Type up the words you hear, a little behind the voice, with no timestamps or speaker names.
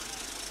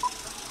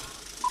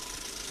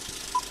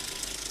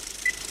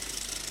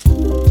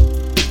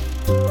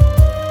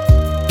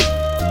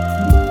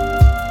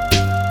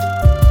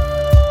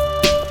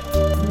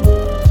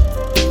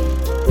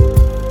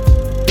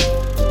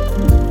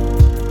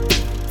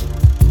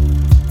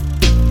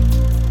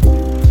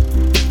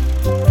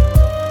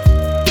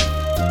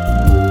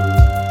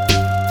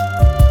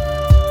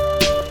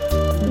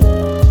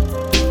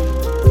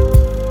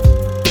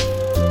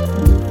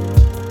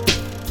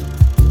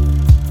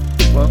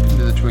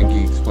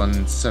Twin Geeks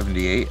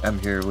 178. I'm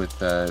here with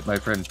my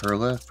friend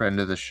Perla, friend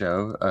of the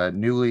show,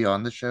 newly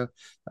on the show.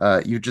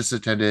 You just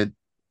attended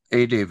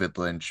a David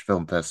Lynch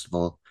film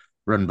festival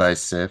run by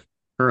SIFF.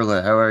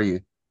 Perla, how are you?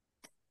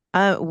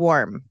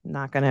 Warm.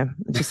 Not gonna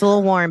just a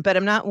little warm, but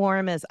I'm not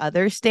warm as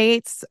other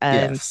states.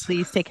 Yes.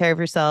 Please take care of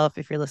yourself.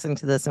 If you're listening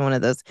to this in one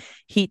of those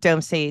heat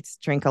dome states,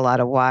 drink a lot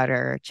of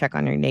water, check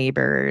on your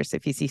neighbors.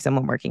 If you see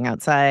someone working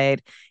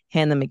outside,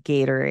 hand them a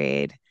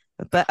Gatorade.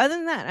 But other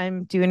than that,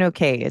 I'm doing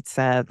okay. It's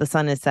the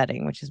sun is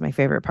setting, which is my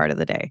favorite part of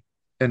the day.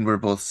 And we're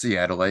both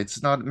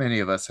Seattleites. Not many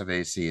of us have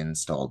AC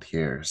installed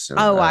here, so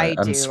Oh, I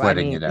I'm do. I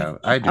sweating mean, it out.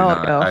 I do oh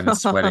not. no. I'm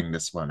sweating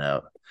this one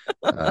out.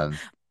 Um,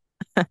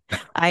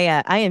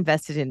 I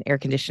invested in air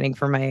conditioning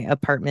for my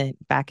apartment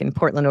back in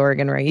Portland,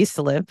 Oregon, where I used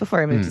to live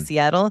before I moved to hmm.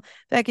 Seattle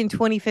back in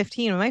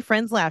 2015. And my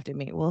friends laughed at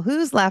me. Well,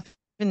 who's laughing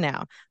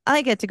now?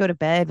 I get to go to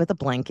bed with a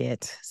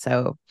blanket.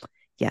 So,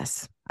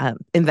 yes,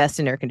 invest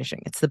in air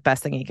conditioning. It's the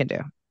best thing you can do.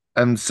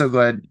 I'm so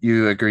glad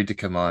you agreed to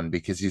come on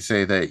because you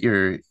say that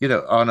you're,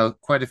 on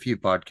quite a few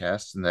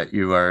podcasts and that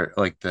you are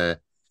like the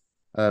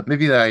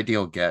maybe the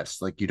ideal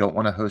guest. Like you don't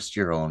want to host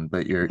your own,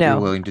 but you're No,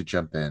 willing to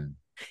jump in.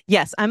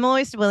 yes, I'm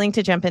always willing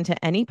to jump into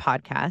any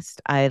podcast.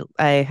 I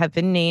have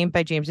been named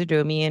by James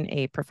Adomian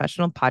a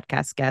professional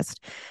podcast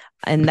guest,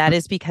 and that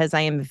is because I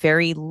am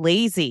very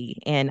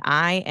lazy and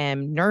I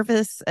am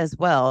nervous as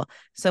well.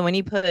 So when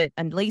you put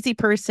a lazy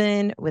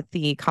person with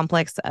the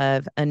complex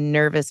of a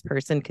nervous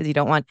person, because you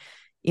don't want,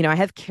 I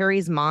have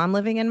Carrie's mom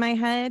living in my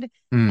head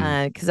Hmm.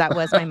 because that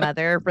was my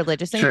mother,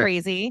 religious and Sure.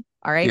 crazy.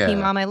 R.I.P. Yeah.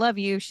 Mom, I love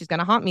you. She's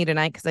gonna haunt me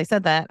tonight because I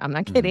said that. I'm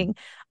not Hmm. kidding.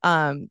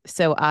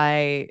 So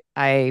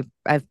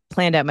I've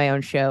planned out my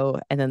own show,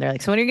 and then they're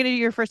like, "So when are you going to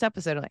do your first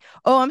episode?" I'm like,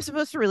 "Oh, I'm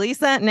supposed to release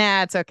that?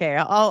 Nah, it's okay.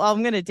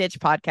 I'm going to ditch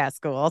podcast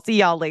school. I'll see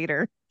y'all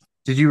later."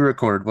 Did you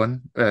record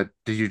one? Did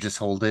you just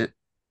hold it?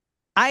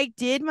 I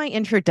did my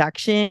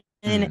introduction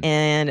Hmm.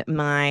 and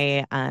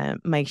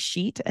my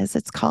sheet, as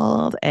it's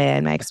called,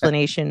 and my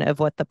explanation of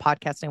what the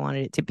podcast I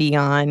wanted it to be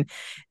on.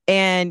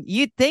 And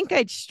you'd think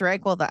I'd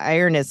strike while the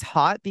iron is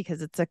hot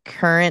because it's a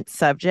current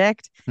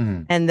subject.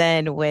 Hmm. And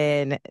then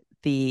when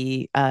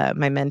the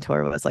my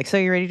mentor was like, "So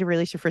you ready to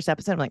release your first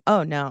episode?" I'm like,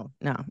 "Oh no,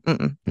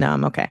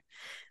 I'm okay."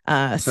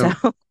 So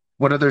So,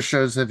 what other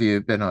shows have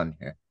you been on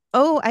here?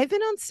 Oh, I've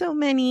been on so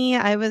many.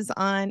 I was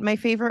on my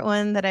favorite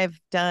one that I've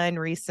done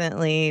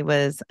recently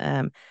was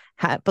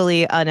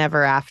Happily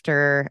Ever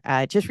After.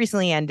 Just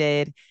recently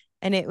ended,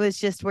 and it was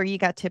just where you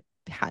got to,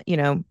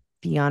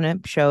 be on a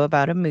show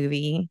about a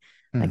movie.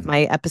 Like Hmm.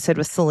 my episode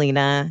with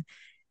Selena,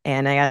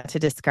 and I got to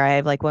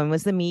describe like when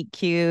was the meet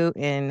cute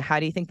and how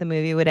do you think the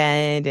movie would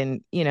end.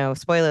 And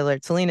spoiler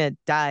alert, Selena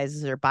dies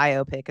as her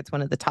biopic. It's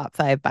one of the top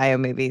five bio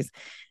movies.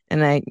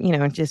 And I,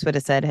 just would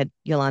have said, had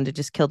Yolanda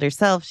just killed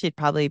herself, she'd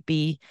probably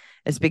be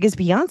as big as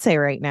Beyonce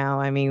right now.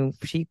 I mean,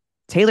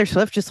 Taylor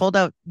Swift just sold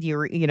out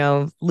your,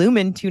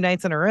 Lumen 2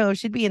 nights in a row.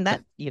 She'd be in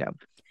that, Yeah.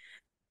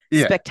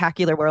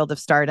 spectacular world of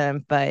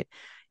stardom. But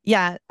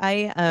yeah,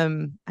 I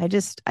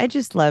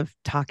just love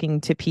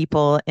talking to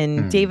people. And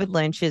Hmm. David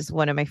Lynch is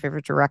one of my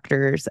favorite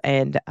directors.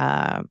 And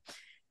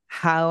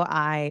how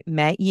I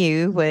met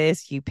you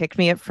was you picked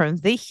me up from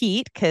the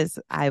heat because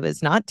I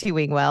was not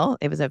doing well.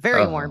 It was a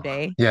very warm Oh,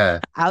 day yeah.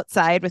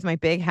 outside with my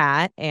big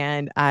hat.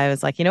 And I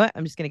was like, you know what?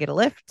 I'm just going to get a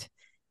lift.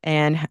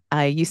 And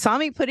you saw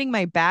me putting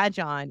my badge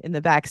on in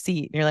the back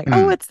seat. And you're like,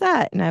 oh, Hmm. what's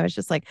that? And I was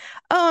just like,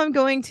 oh, I'm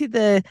going to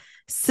the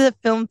SIFF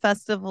Film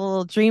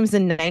Festival, Dreams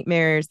and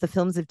Nightmares, the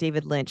films of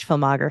David Lynch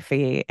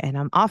filmography. And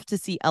I'm off to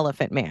see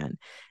Elephant Man.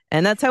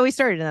 And that's how we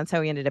started. And that's how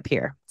we ended up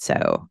here.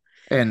 So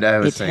And I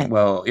was it saying, had,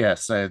 well,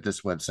 yes, I have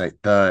this website,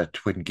 the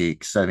Twin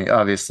Geeks. I mean,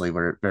 obviously,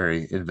 we're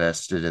very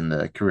invested in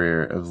the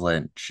career of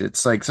Lynch.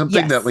 It's like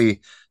something that yes.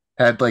 we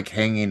had like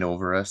hanging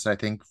over us, I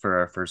think, for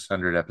our first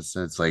 100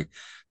 episodes. Like,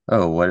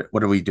 oh, what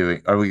are we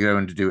doing? Are we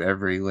going to do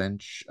every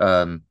Lynch?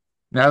 Now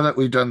that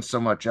we've done so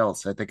much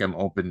else, I think I'm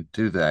open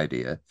to the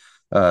idea.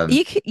 Um,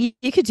 You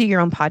could do your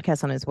own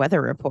podcast on his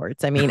weather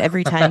reports. I mean,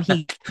 every time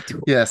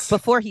yes,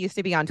 before he used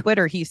to be on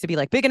Twitter, he used to be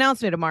like, big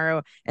announcement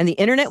tomorrow, and the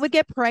internet would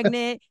get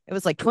pregnant. It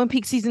was like Twin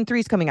Peaks season 3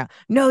 is coming out.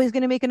 No, he's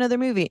going to make another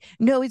movie.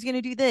 No, he's going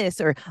to do this,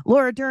 or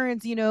Laura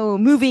Dern's,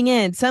 moving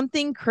in.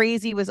 Something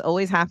crazy was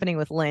always happening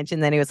with Lynch,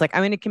 and then he was like,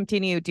 I'm going to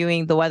continue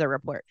doing the weather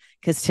report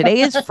because today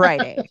is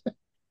Friday,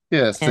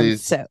 yes. and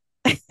so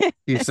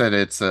He said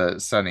it's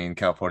sunny in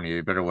California.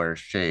 You better wear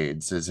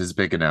shades. Is his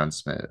big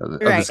announcement of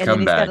right, his and then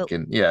he's got to comeback,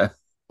 and yeah.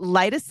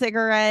 light a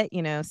cigarette,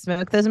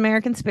 smoke those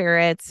American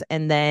spirits,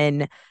 and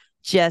then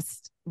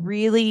just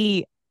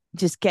really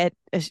just get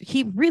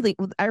he really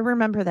I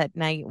remember that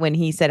night when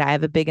he said, I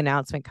have a big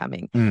announcement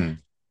coming. Mm.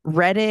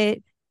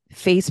 Reddit,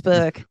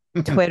 Facebook,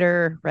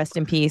 Twitter, rest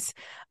in peace.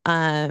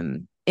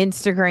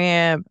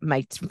 Instagram,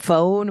 my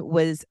phone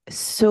was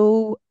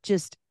so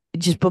just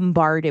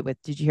bombarded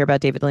with, did you hear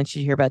about David Lynch? Did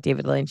you hear about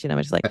David Lynch? And I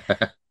was like,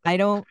 I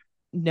don't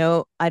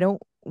know. I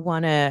don't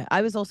want to.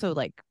 I was also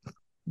like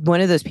one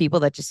of those people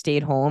that just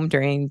stayed home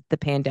during the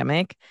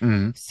pandemic.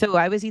 Mm. So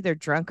I was either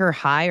drunk or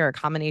high or a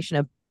combination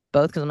of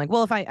both. Because I'm like,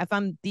 well, if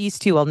I'm these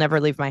two, I'll never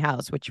leave my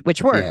house, which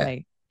worked. Yeah.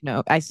 I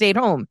I stayed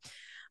home.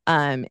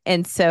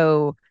 And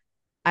so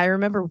I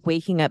remember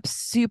waking up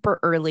super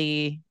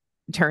early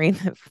during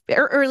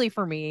early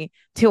for me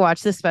to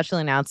watch the special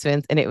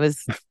announcements. And it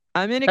was,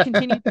 I'm going to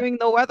continue doing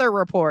the weather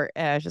report.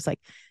 And I was just like,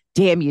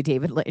 damn you,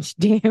 David Lynch,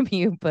 damn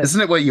you. But Isn't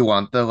it what you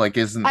want though? Like,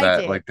 isn't I that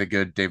did. like the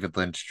good David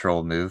Lynch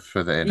troll move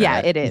for the Yeah,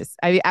 internet? it is.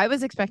 I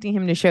was expecting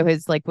him to show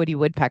his like Woody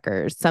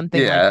Woodpeckers,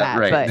 something like Yeah, that,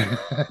 right.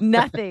 but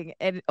nothing.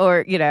 And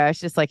or I was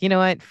just like, you know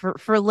what?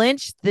 For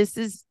Lynch, this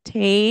is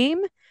tame,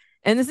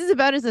 and this is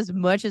about as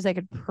much as I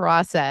could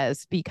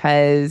process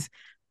because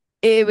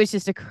it was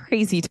just a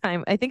crazy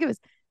time. I think it was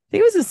the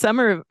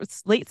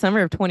late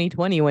summer of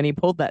 2020 when he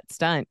pulled that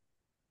stunt.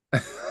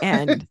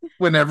 And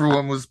When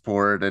everyone was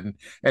bored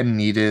and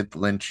needed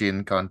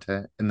Lynchian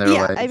content in their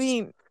yeah, I lives.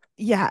 mean,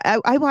 yeah,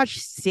 I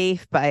watched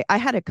Safe, but I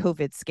had a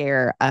COVID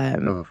scare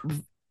Oh.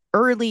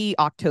 early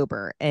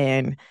October,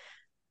 and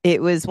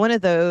it was one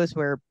of those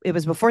where it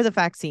was before the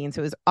vaccine.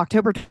 So it was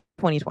October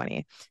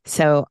 2020.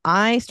 So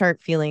I start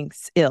feeling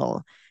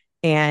ill.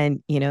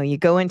 And, you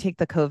go and take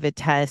the COVID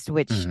test,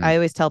 which Mhm. I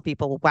always tell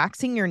people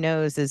waxing your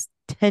nose is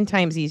 10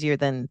 times easier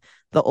than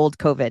the old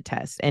COVID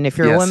test. And if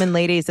you're a Yes. woman,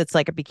 ladies, it's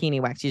like a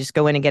bikini wax. You just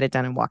go in and get it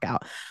done and walk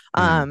out.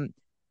 Mhm. Um,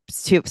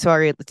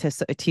 sorry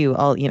to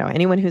all,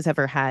 anyone who's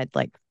ever had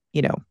like,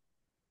 you know,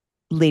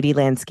 lady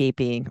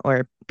landscaping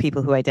or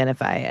people who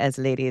identify as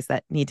ladies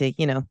that need to,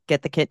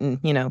 get the kitten,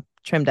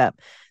 trimmed up.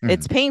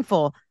 It's Mhm.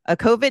 painful. A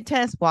COVID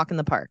test, walk in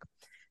the park.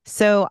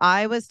 So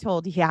I was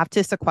told you have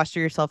to sequester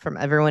yourself from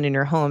everyone in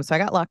your home. So I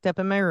got locked up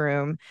in my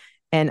room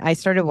and I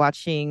started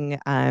watching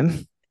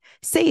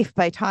Safe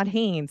by Todd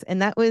Haynes.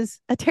 And that was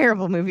a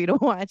terrible movie to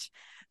watch,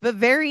 but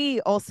very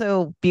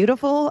also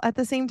beautiful at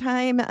the same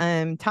time.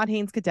 Todd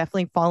Haynes could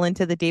definitely fall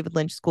into the David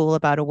Lynch school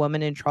about a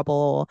woman in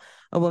trouble,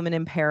 a woman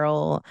in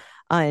peril.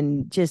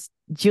 And just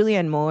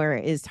Julianne Moore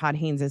is Todd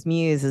Haynes's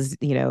muse, as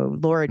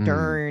Laura Mhm.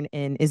 Dern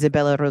and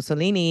Isabella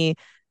Rossellini.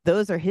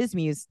 Those are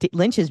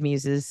Lynch's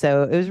muses.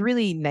 So it was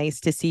really nice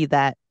to see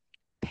that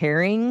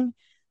pairing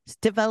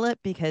develop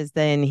because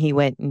then he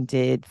went and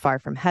did Far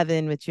From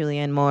Heaven with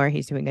Julianne Moore.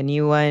 He's doing a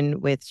new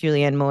one with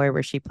Julianne Moore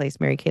where she plays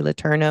Mary Kay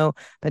Letourneau,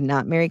 but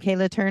not Mary Kay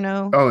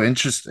Letourneau. Oh,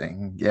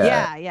 interesting.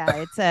 Yeah.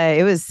 Yeah.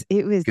 It was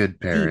Good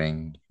deep.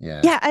 pairing.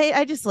 Yeah. Yeah,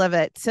 I just love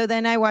it. So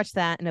then I watched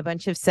that and a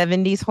bunch of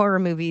 70s horror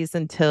movies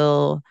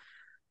until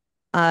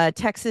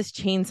Texas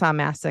Chainsaw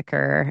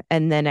Massacre.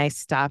 And then I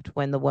stopped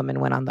when the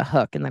woman went on the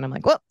hook. And then I'm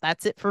like, well,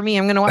 that's it for me.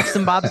 I'm going to watch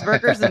some Bob's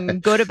Burgers and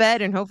go to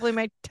bed. And hopefully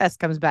my test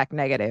comes back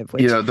negative,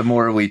 which The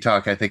more we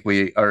talk, I think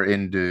we are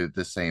into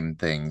the same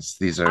things.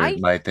 These are I,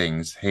 my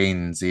things.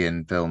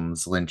 Haynesian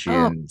films, oh,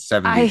 Lynchian,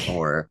 70s I,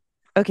 horror.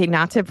 okay,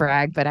 not to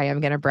brag, but I am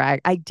going to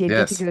brag. I did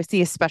get to Yes. go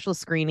see a special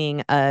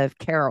screening of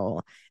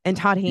Carol, and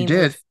Todd You Haynes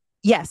did? was,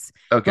 yes,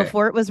 Okay.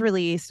 before it was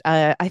released.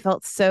 I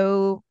felt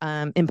so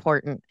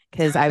important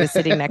because I was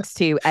sitting next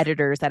to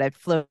editors that had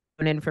flown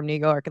in from New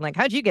York and like,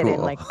 how'd you get in?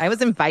 Cool. Like, I was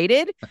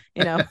invited,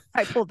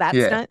 I pulled that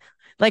Yeah. stunt.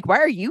 Like, why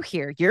are you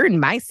here? You're in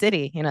my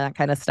city, that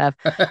kind of stuff.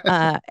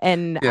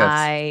 And Yes.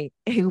 I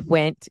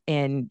went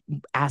and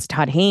asked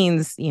Todd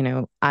Haynes,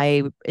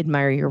 I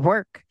admire your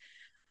work.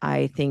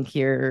 I think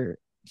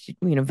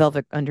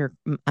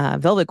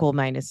Velvet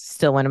Goldmine is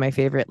still one of my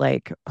favorite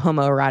like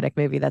homoerotic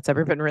movie that's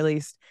ever been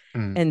released.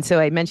 Mm. And so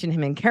I mentioned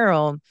him in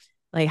Carol.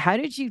 Like, how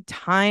did you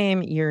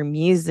time your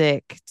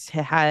music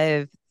to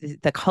have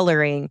the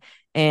coloring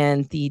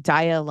and the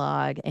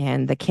dialogue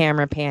and the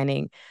camera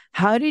panning?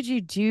 How did you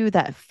do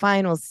that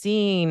final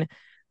scene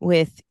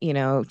with,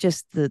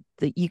 just the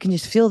you can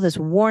just feel this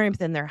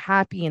warmth and they're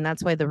happy and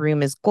that's why the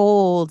room is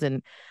gold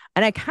and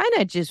I kind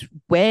of just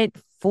went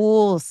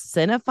full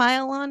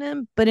cinephile on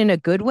him, but in a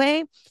good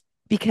way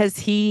because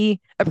he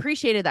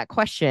appreciated that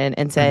question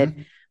and said,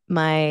 Mhm.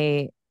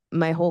 "My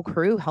my whole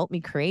crew helped me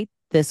create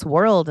this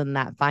world, and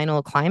that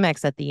final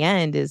climax at the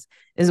end is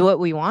what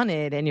we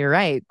wanted." And you're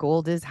right,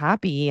 gold is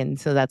happy, and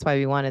so that's why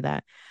we wanted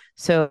that.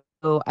 So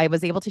I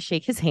was able to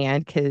shake his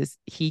hand because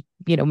he,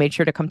 made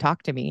sure to come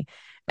talk to me.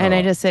 And I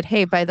Oh. just said,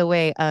 "Hey, by the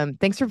way,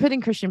 thanks for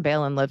putting Christian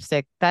Bale in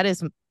lipstick. That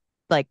is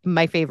like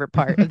my favorite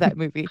part of that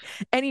movie."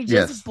 And he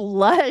just Yes.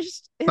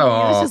 blushed and he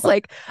was just Oh.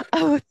 like,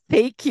 "Oh,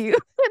 thank you."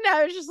 And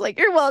I was just like,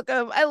 "You're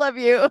welcome. I love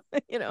you."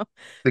 you know.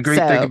 The great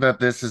thing So, about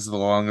this is the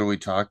longer we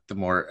talk, the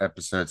more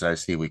episodes I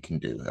see we can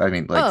do. I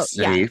mean, like oh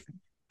yeah. Safe, Yeah,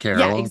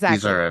 Carol, these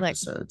exactly. are Like,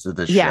 episodes of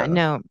this yeah, show.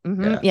 no.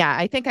 Yeah. Yeah,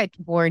 I think I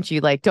warned you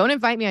like don't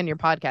invite me on your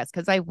podcast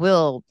because I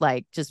will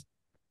like just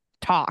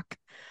talk.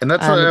 And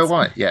that's what I It's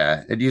want.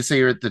 Yeah. And you say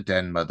you're the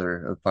den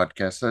mother of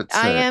podcasts. That's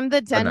I am the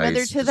a den mother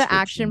nice to the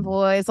Action description.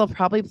 Boys. I'll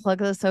probably plug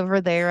this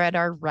over there at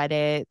our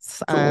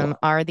Reddits. Cool.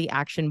 Are the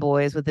Action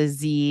Boys with a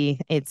Z.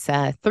 It's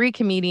three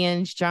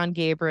comedians, John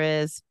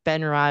Gabris,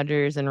 Ben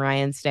Rogers, and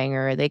Ryan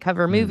Stanger. They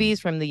cover Mm.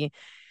 movies from the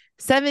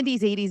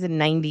 70s, 80s, and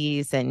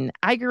 90s. And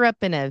I grew up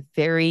in a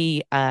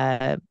very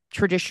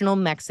traditional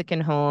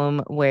Mexican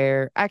home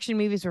where action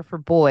movies were for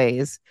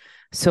boys.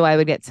 So I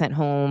would get sent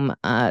home.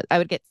 I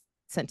would get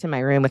sent to my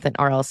room with an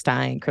R.L.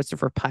 Stein,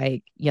 Christopher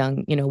Pike,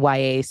 young,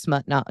 YA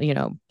smut,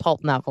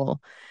 pulp novel.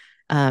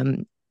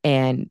 Um,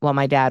 And while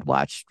my dad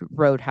watched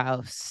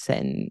Roadhouse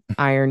and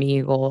Iron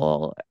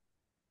Eagle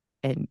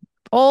and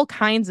all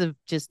kinds of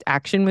just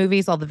action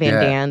movies, all the Van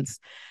Yeah. Dams.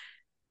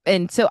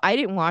 And so I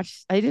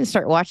didn't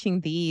start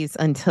watching these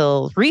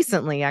until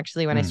recently,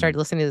 actually, when I Mm. started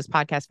listening to this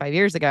podcast 5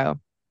 years ago.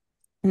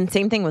 And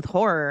same thing with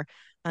horror.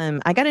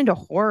 I got into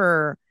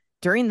horror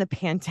during the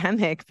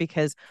pandemic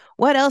because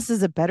what else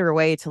is a better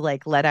way to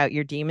like let out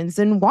your demons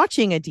than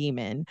watching a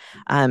demon?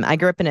 I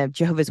grew up in a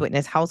Jehovah's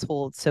Witness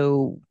household,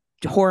 so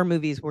horror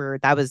movies were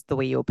that was the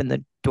way you open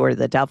the door to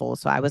the devil.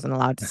 So I wasn't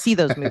allowed to see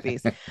those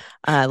movies.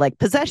 Like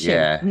Possession,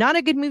 Yeah. not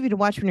a good movie to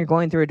watch when you're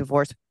going through a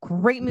divorce.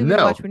 Great movie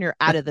to watch No. when you're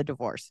out of the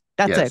divorce.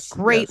 That's a Yes.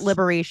 great Yes.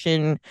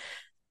 liberation.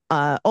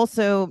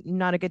 Also,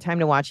 not a good time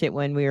to watch it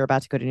when we were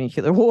about to go to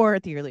nuclear war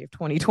at the early of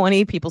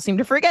 2020. People seem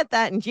to forget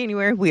that in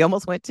January we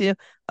almost went to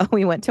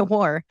we went to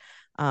war.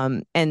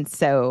 And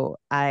so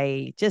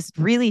I just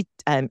really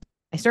I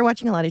started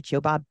watching a lot of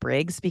Joe Bob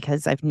Briggs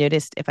because I've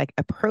noticed if I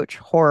approach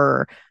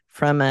horror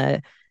from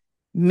a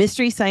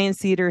Mystery Science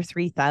Theater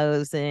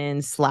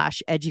 3000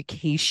 slash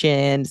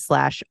education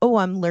slash, oh,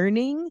 I'm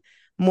learning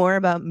more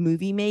about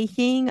movie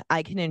making,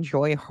 I can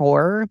enjoy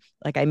horror.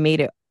 Like I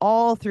made it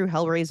all through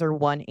Hellraiser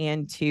 1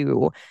 and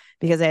 2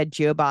 because I had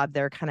Joe Bob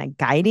there kind of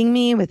guiding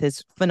me with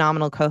his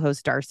phenomenal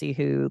co-host Darcy,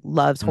 who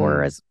loves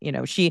horror. Mm. As you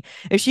know, she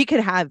if she could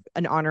have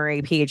an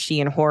honorary PhD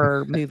in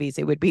horror movies,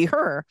 it would be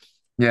her.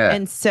 Yeah.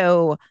 And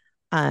so,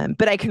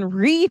 but I can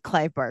read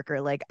Clive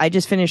Barker. Like I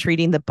just finished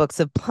reading the Books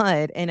of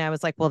Blood, and I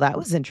was like, well, that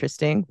was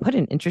interesting. What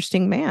an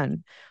interesting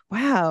man.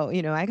 Wow,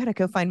 I gotta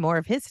go find more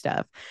of his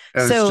stuff.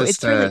 I was So just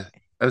it's really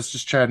I was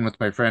just chatting with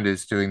my friend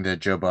who's doing the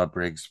Joe Bob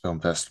Briggs Film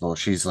Festival.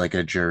 She's like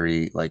a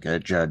jury, like a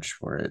judge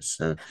for it.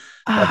 So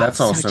I'm that's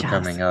so also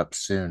jealous. coming up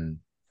soon.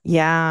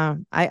 Yeah.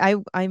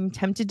 I'm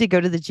tempted to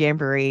go to the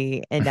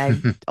Jamboree, and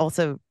I'm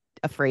also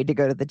afraid to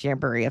go to the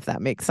Jamboree, if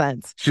that makes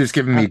sense. She was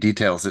giving Uh, me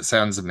details. It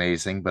sounds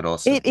amazing, but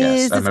also, it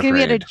yes, is. I'm It's gonna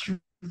be at a afraid.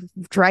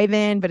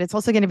 drive-in, but it's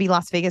also gonna be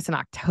Las Vegas in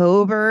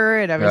October.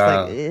 And I'm just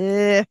like,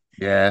 Uh,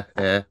 yeah,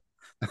 yeah.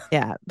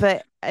 Yeah,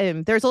 but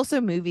there's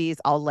also movies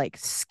I'll like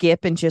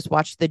skip and just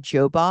watch the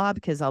Joe Bob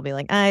because I'll be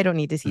like, I don't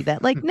need to see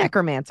that. Like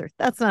Necromancer,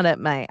 that's not up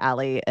my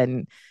alley,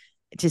 and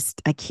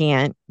just I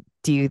can't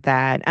do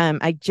that.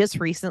 I just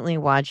recently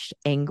watched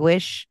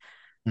Anguish,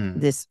 Hmm.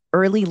 this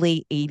early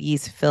late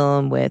 '80s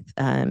film with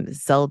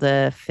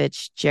Zelda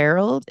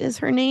Fitzgerald is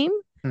her name,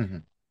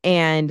 Mhm.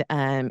 and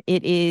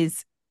it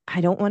is.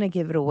 I don't want to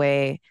give it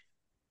away,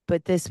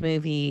 but this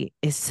movie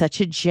is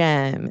such a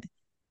gem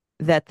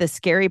that the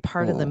scary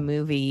part of the Cool.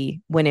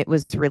 movie when it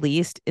was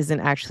released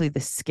isn't actually the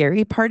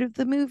scary part of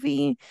the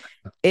movie.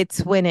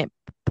 It's when it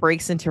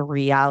breaks into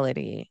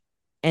reality.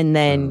 And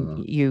then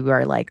Uh, you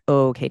are like,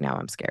 oh, okay, now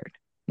I'm scared.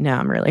 Now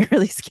I'm really,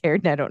 really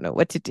scared and I don't know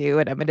what to do.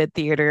 And I'm in a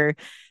theater.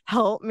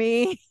 Help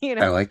me.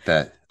 I like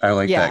that. I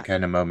like that Yeah.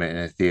 kind of moment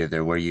in a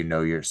theater where you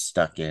know you're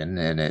stuck in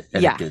and it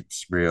Yeah.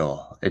 gets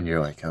real and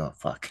you're like, oh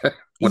fuck,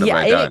 what have Yeah.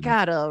 I It done?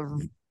 got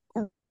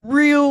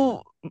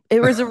real, it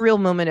was a real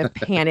moment of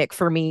panic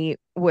for me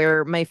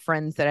where my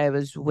friends that I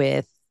was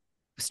with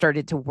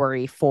started to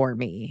worry for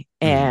me,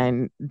 Mm.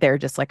 and they're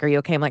just like, are you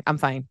okay? I'm like, I'm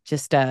fine,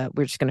 just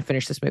we're just gonna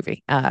finish this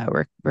movie. I'm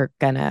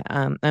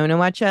gonna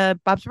watch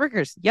Bob's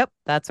Burgers. Yep,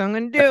 that's what I'm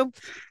gonna do.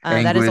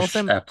 That is Anguish,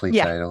 also, aptly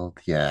yeah, titled.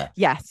 Yeah.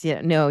 yes,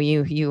 yeah, no,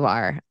 you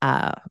are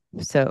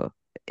so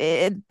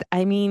it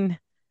I mean,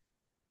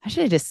 how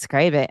should I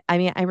describe it? I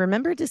mean, I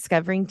remember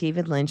discovering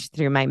David Lynch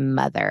through my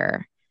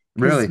mother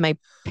because Really? my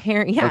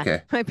parent yeah,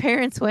 Okay. my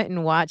parents went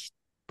and watched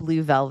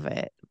Blue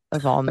Velvet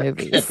of all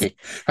movies. Okay.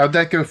 How'd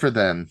that go for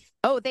them?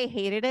 Oh, they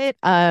hated it.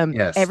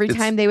 Yes, Every it's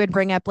time they would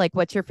bring up like,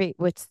 what's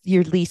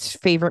your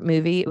least favorite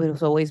movie? It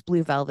was always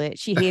Blue Velvet.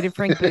 She hated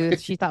Frank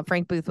Booth. She thought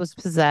Frank Booth was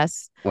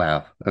possessed.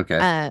 wow. Okay.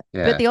 But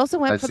Yeah, they also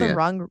I went for see the it.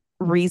 wrong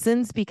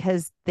reasons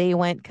because they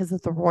went because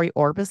of the Roy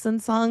Orbison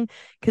song.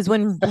 Because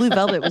when Blue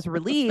Velvet was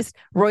released,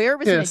 Roy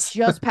Orbison had Yes.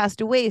 just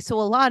passed away.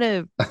 So a lot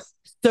of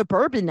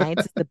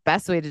suburbanites, is the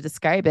best way to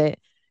describe it,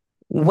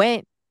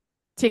 went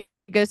to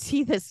go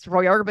see this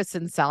Roy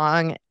Orbison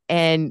song,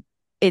 and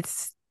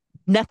it's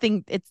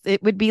nothing.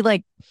 It would be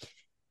like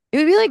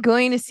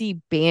going to see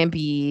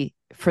Bambi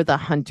for the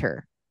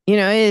hunter.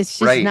 It's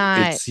just Right.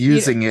 not, It's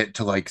using it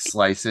to like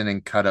slice in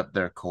and cut up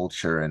their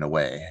culture in a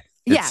way.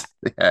 yeah.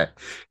 It's yeah,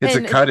 it's a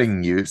And it's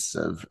cutting use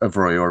of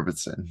Roy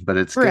Orbison, but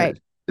it's right.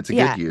 good. It's a good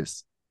Yeah.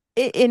 use.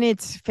 And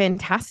it's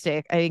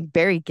fantastic. I think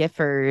Barry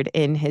Gifford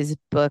in his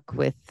book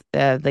with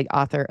the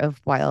author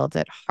of Wild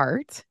at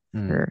Heart,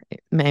 Mm, or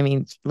I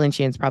mean,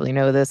 Lynchians probably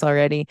know this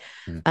already.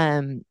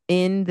 mm,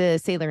 In the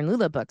Sailor and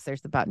Lula books,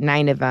 there's about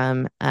 9 of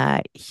them.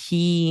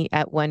 He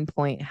at one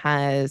point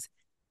has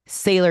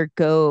Sailor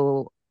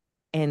go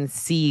and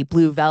see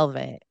Blue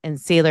Velvet, and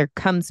Sailor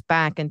comes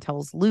back and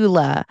tells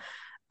Lula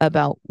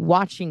about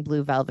watching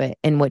Blue Velvet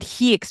and what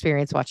he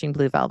experienced watching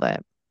Blue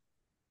Velvet.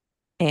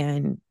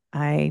 And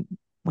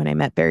when I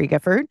met Barry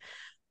Gifford,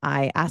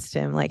 I asked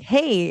him, like,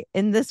 hey,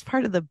 in this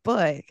part of the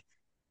book,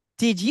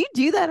 did you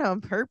do that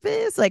on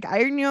purpose? Like,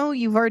 I know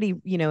you've already,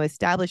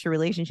 established a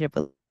relationship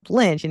with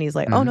Lynch. And he's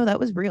like, oh mm. no, that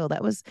was real.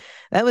 That was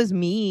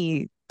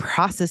me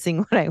processing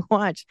what I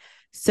watched.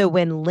 So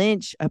when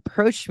Lynch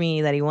approached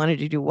me that he wanted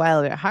to do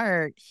Wild at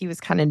Heart, he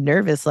was kind of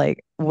nervous.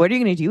 Like, what are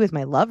you going to do with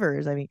my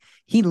lovers? I mean,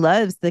 he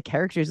loves the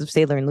characters of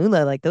Sailor and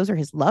Lula. Like, those are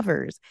his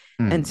lovers.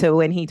 And Mm. so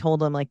when he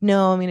told him, like,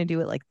 no, I'm going to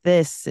do it like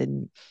this,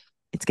 and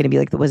it's going to be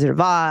like the Wizard of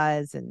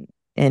Oz,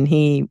 and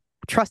he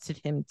trusted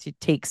him to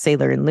take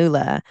Sailor and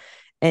Lula.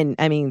 And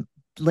I mean,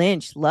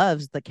 Lynch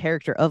loves the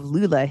character of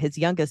Lula. His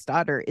youngest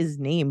daughter is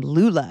named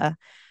Lula.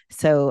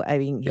 So I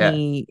mean, Yeah.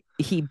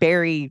 he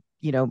very,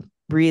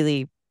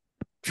 really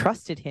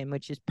trusted him,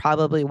 which is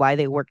probably why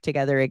they worked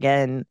together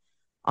again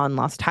on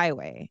Lost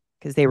Highway,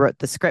 because they wrote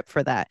the script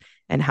for that.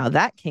 And how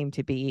that came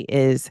to be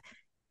is,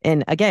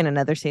 and again,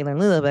 another Sailor and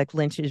Lula book,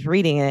 Lynch is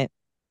reading it,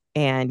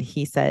 and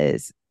he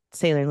says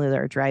Sailor and Lula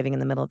are driving in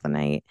the middle of the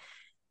night,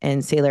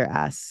 and Lula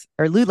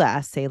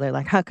asks Sailor,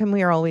 like, how come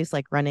we are always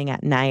like running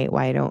at night? Hmm.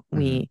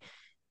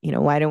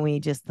 Why don't we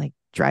just like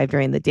drive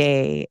during the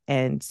day?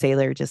 And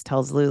Sailor just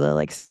tells Lula,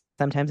 like,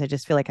 sometimes I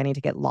just feel like I need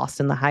to get lost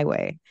in the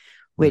highway. Mm.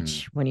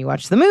 Which, when you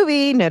watch the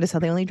movie, notice how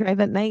they only drive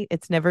at night.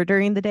 It's never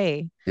during the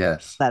day.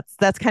 Yes.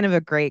 That's kind of a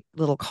great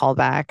little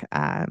callback.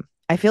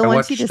 I feel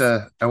once you just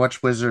I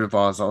watched Wizard of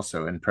Oz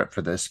also in prep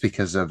for this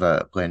because of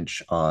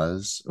Lynch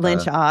Oz.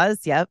 Lynch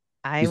Oz, yep.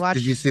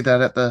 Did you see that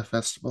at the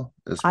festival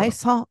as I well?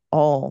 saw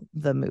all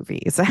the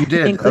movies, You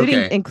did. including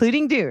Okay.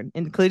 including Dune,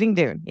 including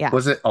Dune. Yeah.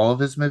 Was it all of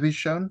his movies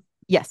shown?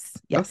 Yes,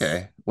 yes.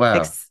 Okay.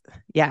 Wow.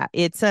 Yeah,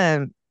 it's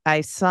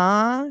I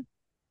saw,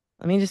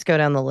 let me just go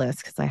down the list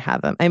because I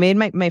have them. I made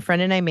my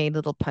friend and I made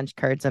little punch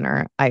cards in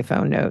our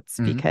iPhone notes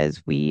Hmm.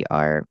 because we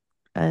are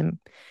um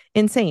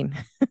insane.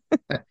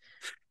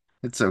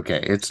 It's okay.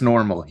 It's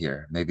normal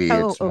here. Maybe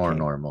Oh, it's more okay.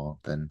 normal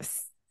than.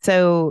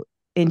 So,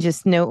 in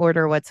just no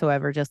order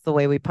whatsoever, just the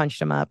way we punched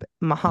them up: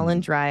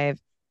 Mulholland Mm. Drive,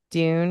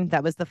 Dune,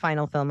 that was the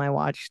final film I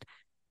watched.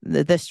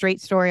 The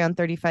Straight Story on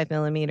 35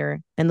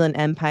 millimeter, Inland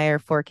Empire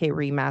 4K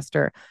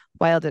remaster,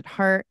 Wild at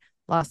Heart,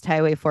 Lost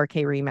Highway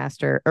 4K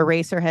remaster,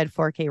 Eraserhead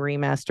 4K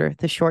remaster,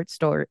 the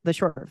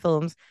short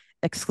films,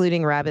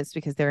 excluding rabbits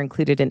because they're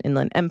included in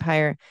Inland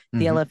Empire, The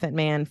Hmm. Elephant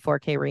Man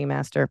 4K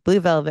remaster, Blue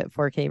Velvet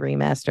 4K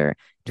remaster,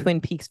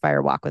 Twin Peaks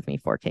Fire Walk with Me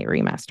 4K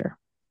remaster,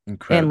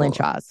 and Lynch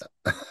Incredible.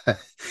 Oz.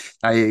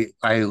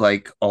 I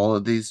like all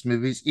of these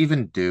movies,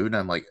 even Dune.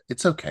 I'm like,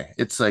 it's okay.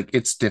 It's like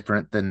it's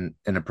different than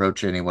an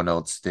approach anyone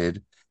else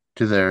did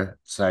to their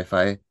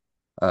sci-fi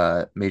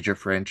major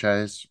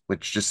franchise,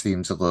 which just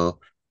seems a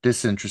little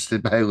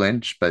disinterested by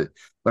Lynch, but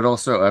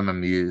also I'm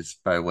amused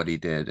by what he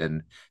did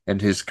and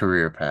his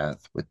career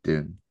path with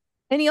Dune.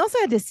 And he also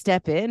had to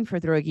step in for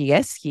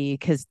Drogievsky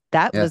because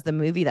that Yeah, was the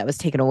movie that was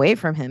taken away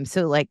from him.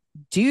 So, like,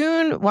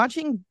 Dune,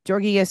 watching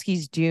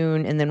Drogievsky's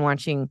Dune and then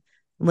watching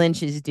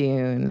Lynch's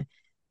Dune,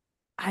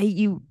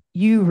 you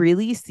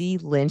really see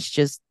Lynch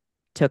just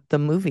took the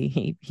movie.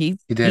 he He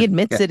did.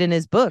 admits Yeah. it in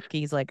his book.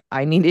 He's like,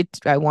 I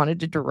wanted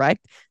to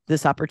direct.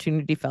 This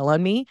opportunity fell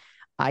on me.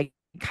 I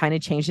kind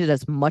of changed it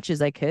as much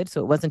as I could,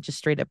 so it wasn't just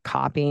straight up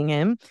copying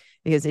him.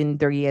 Because in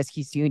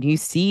Dostoevsky's Dune, you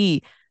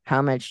see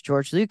how much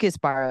George Lucas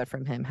borrowed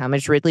from him, how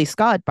much Ridley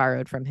Scott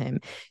borrowed from him.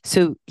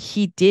 So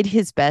he did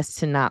his best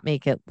to not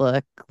make it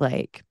look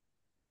like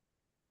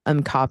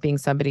I'm copying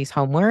somebody's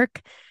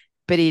homework,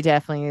 but he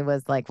definitely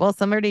was like, well,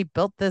 somebody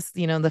built this,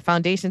 the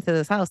foundation to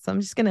this house. So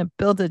I'm just going to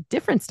build a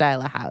different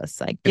style of house,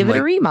 like And give it a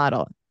like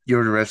remodel.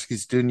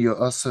 Yodarescu's Dune, you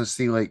also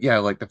see like yeah,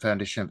 like the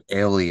foundation of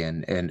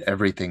Alien and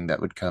everything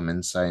that would come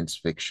in science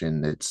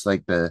fiction. It's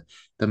like the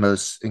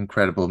most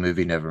incredible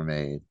movie never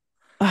made.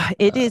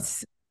 It Uh,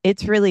 is,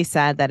 it's really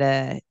sad that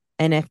a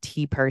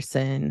NFT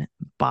person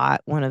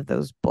bought one of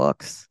those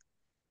books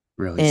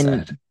really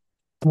and sad.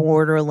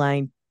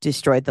 borderline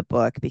destroyed the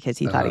book because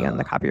he thought he owned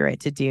the Uh,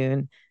 copyright to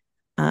Dune.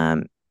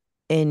 Um,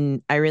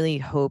 and I really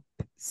hope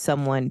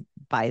someone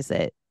buys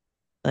it.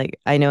 Like,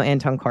 I know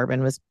Anton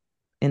Corbin was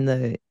in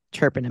the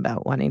chirping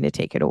about wanting to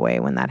take it away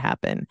when that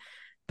happened,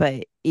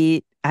 but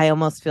I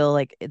almost feel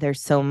like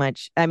there's so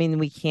much. I mean,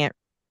 we can't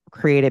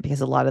create it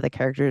because a lot of the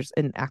characters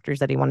and actors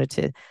that he wanted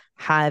to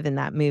have in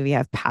that movie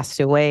have passed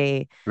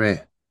away,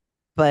 right.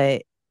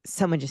 but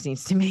someone just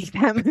needs to make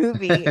that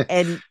movie.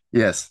 And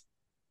Yes.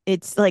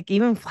 it's like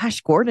even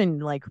Flash Gordon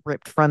like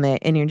ripped from it,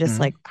 and you're just Mhm.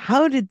 like,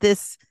 how did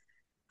this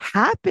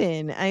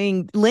happen? I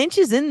mean, Lynch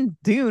is in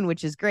Dune,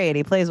 which is great.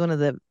 He plays one of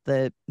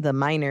the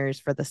miners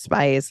for the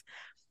spies.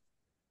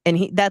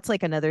 And that's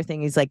like another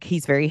thing. He's like,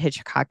 he's very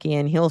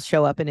Hitchcockian. He'll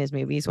show up in his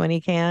movies when he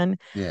can.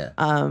 Yeah.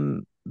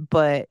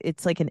 But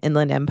it's like an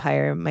Inland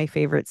Empire. My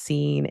favorite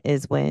scene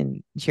is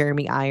when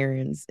Jeremy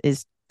Irons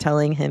is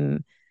telling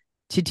him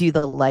to do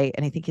the light,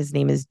 and I think his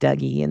name is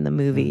Dougie in the Mm.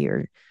 movie,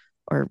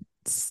 or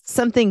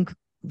something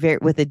very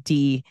with a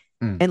D.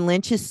 Mm. And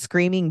Lynch is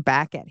screaming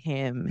back at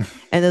him.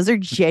 And those are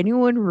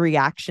genuine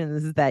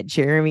reactions that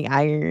Jeremy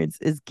Irons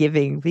is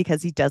giving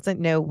because he doesn't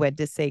know when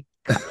to say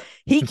cut.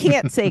 He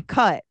can't say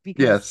cut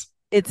because Yes.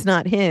 it's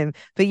not him,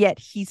 but yet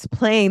he's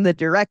playing the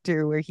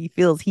director where he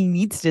feels he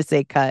needs to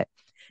say cut.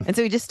 And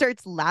so he just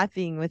starts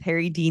laughing with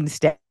Harry Dean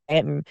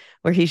Stanton,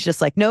 where he's just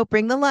like, no,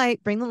 bring the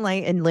light, bring the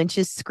light. And Lynch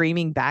is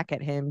screaming back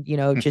at him,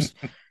 just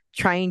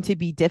trying to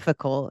be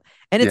difficult.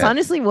 And it's Yeah.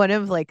 honestly one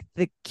of like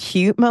the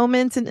cute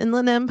moments in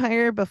Inland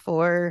Empire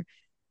before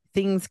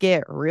things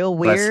get real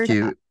Less weird.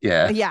 cute.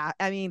 Yeah. Yeah,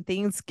 I mean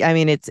things. I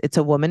mean it's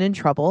a woman in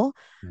trouble,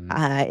 Mhm.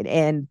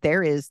 and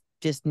there is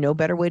just no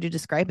better way to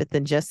describe it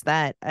than just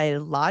that. A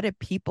lot of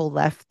people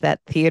left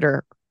that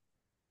theater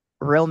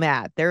real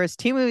mad. There was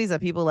two movies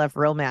that people left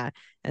real mad,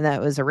 and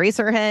that was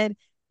Eraserhead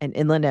and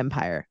Inland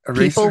Empire.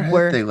 People Eraserhead,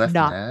 were they left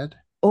not. mad.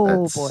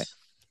 Oh boy, That's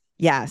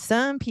yeah.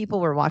 Some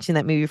people were watching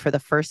that movie for the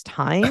first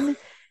time,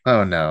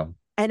 oh no.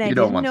 and I You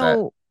don't didn't want that.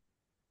 know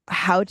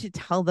how to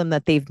tell them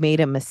that they've made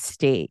a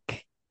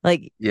mistake.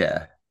 Like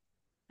Yeah.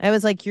 I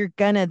was like, you're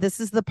gonna, this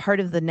is the part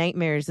of the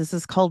nightmares. This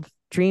is called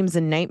Dreams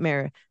and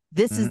Nightmare.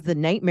 This is Mhm. the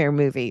nightmare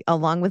movie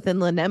along with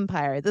Inland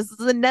Empire. This is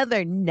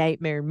another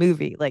nightmare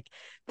movie. Like,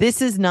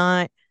 this is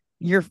not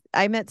your.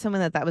 I met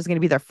someone that was going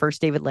to be their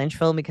first David Lynch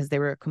film because they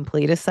were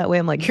completists that way.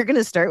 I'm like, you're going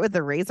to start with the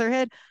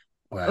Razorhead.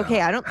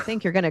 Okay, I Wow. don't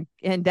think you're going to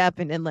end up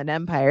in Inland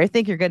Empire. I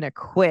think you're going to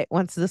quit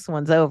once this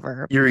one's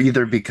over. You're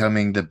either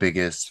becoming the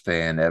biggest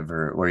fan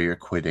ever or you're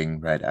quitting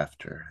right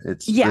after.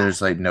 It's Yeah.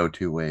 there's like no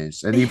two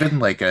ways. And even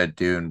like a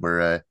Dune,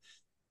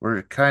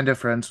 we're kind of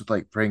friends with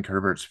like Frank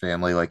Herbert's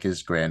family, like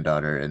his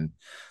granddaughter, and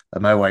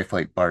my wife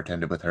like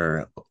bartended with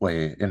her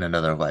way in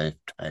another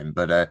lifetime.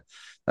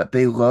 But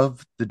they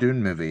love the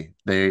Dune movie.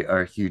 They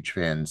are huge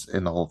fans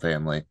in the whole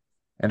family,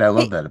 and I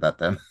love Hey, that about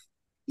them.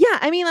 yeah,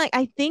 I mean, like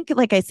I think,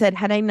 like I said,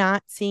 had I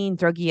not seen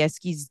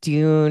Drogievsky's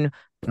Dune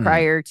Mm,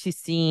 prior to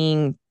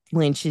seeing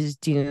Lynch's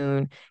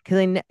Dune,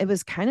 because it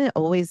was kind of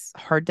always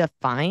hard to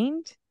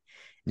find.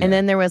 And yeah.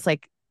 then there was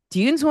like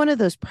Dune's one of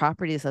those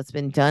properties that's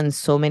been done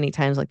so many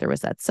times. Like there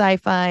was that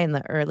sci-fi in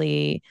the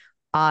early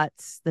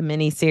aughts, the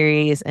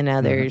miniseries, and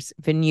now Hmm. there's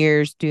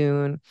Veneer's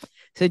Dune.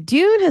 So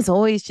Dune has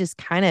always just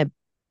kind of,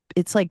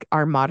 it's like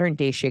our modern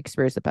day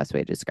Shakespeare is the best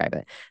way to describe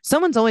it.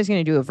 Someone's always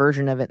going to do a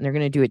version of it and they're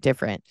going to do it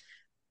different.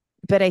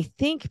 But I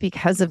think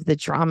because of the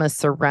drama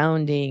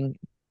surrounding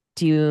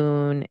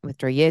Dune with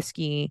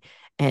Dostoevsky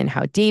and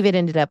how David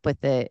ended up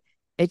with it,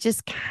 it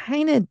just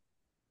kind of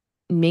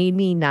made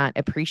me not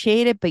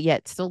appreciate it, but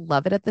yet still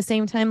love it at the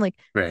same time. Like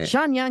Right.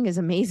 Sean Young is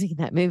amazing in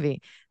that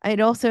movie.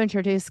 I'd also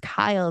introduced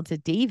Kyle to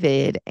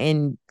David,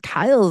 and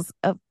Kyle's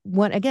a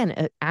one again,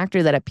 an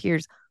actor that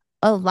appears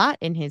a lot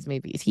in his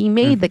movies. He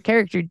made the Hmm.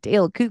 character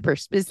Dale Cooper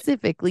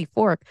specifically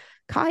for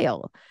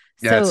Kyle.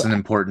 Yeah, So it's an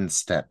important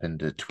step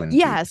into Twin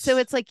yeah, so Peaks.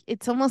 it's like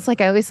it's almost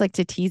like I always like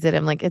to tease it.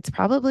 I'm like, it's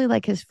probably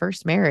like his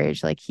first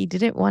marriage. Like he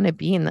didn't want to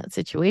be in that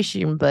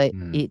situation, but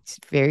Mm, it's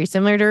very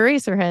similar to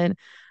Eraserhead.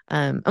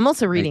 I'm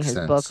also reading makes his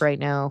book sense. right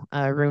now,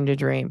 Room to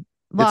Dream.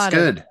 A It's lot of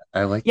good.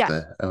 yeah,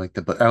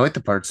 I like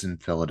the parts in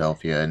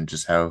Philadelphia and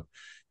just how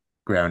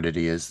grounded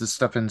he is. The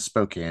stuff in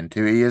Spokane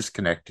too. He is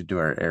connected to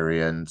our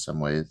area in some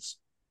ways.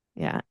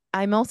 yeah.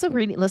 I'm also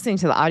listening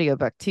to the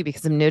audiobook too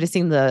because I'm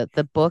noticing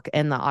the book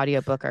and the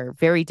audiobook are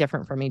very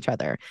different from each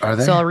other. Are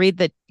So they? I'll read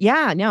the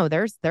yeah, no,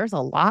 there's a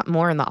lot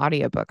more in the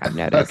audiobook I've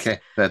noticed. Okay,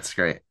 that's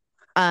great.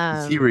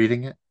 Is he Um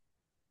reading it?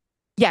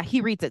 Yeah,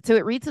 he reads it. So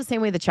it reads the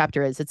same way the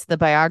chapter is. It's the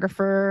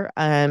biographer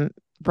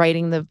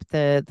writing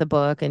the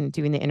book and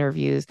doing the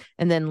interviews.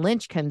 And then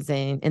Lynch comes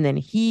in and then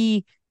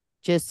he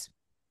just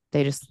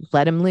they just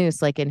let him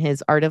loose like in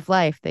his art of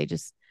life. They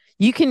just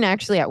you can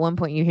actually at one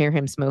point you hear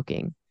him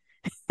smoking.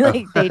 Oh,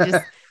 Like they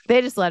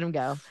just let him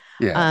go.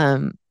 yeah.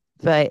 Um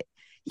but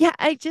yeah,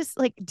 I just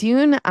like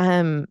Dune.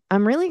 I'm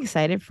really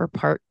excited for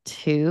part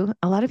two.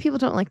 A lot of people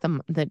don't like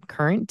the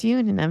current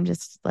Dune, and I'm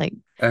just like,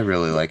 I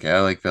really like it.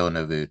 I like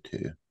Villeneuve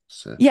too.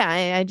 So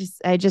yeah,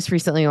 I just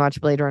recently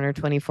watched Blade Runner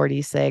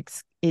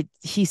 2046.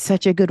 He's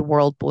such a good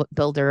world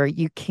builder.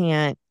 You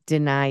can't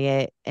deny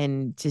it,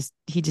 and just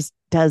he just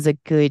does a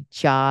good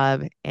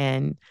job.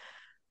 And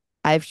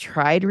I've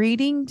tried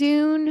reading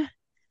Dune.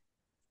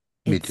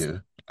 me It's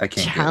too. I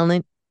can't get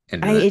challenge.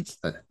 into it. It's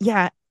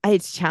yeah,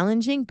 it's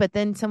challenging. But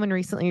then someone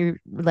recently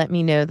let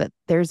me know that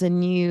there's a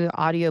new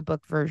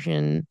audiobook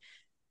version,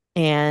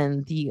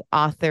 and the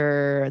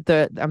author,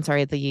 I'm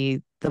sorry,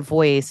 the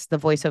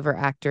voiceover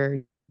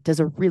actor does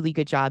a really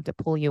good job to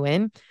pull you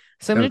in.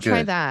 So I'm Oh, gonna try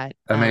good. that.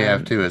 I may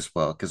have to as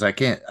well because I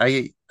can't.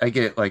 I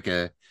get like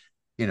a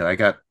I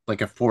got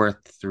like a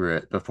fourth through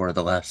it before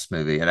the last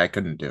movie and I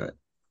couldn't do it.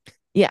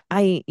 Yeah,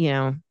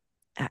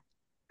 uh,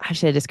 how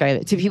should I describe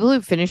it to people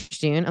who finished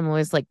Dune? I'm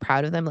always like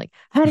proud of them. Like,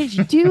 how did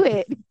you do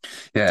it?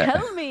 Yeah.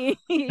 Tell me.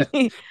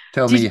 Did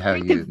Tell me you how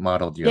drink you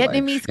modeled your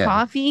life. Vietnamese Yeah.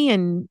 coffee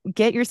and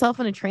get yourself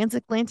on a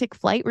transatlantic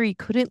flight where you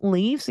couldn't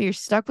leave, so you're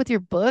stuck with your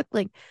book?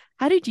 Like,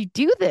 how did you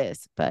do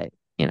this? But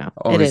it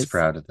Always is.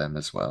 proud of them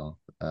as well.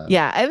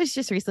 Yeah, I was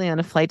just recently on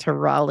a flight to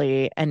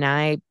Raleigh and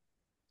I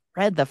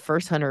read the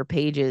first 100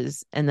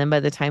 pages. And then by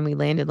the time we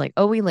landed, like,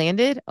 oh, we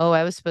landed. Oh,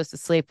 I was supposed to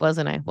sleep,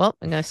 wasn't I? Well,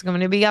 I'm just going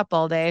to be up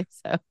all day.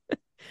 So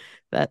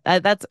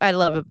that's, I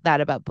love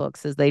that about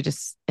books is they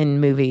just, in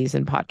movies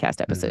and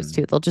podcast episodes mhm,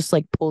 too, they'll just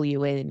like pull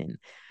you in. And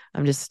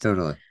I'm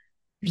totally.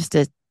 just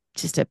a,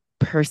 just a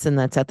person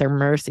that's at their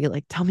mercy.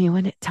 Like, tell me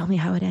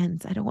how it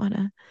ends. I don't want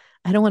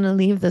to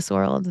leave this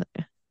world.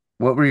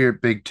 What were your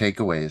big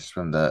takeaways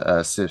from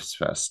the SIFF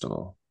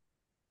festival?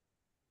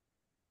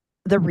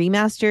 The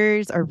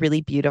remasters are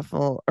really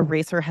beautiful.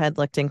 Eraserhead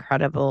looked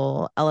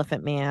incredible.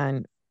 Elephant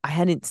Man, I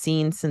hadn't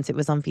seen since it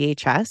was on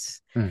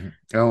VHS. Mhm.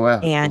 Oh wow,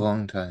 a And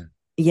long time.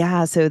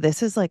 yeah, so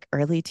this is like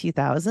early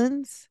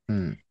 2000s.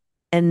 Mm.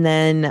 And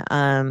then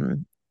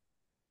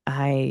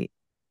I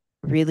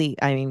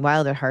I mean,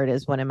 Wild at Heart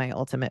is one of my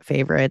ultimate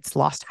favorites.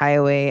 Lost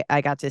Highway,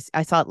 I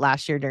saw it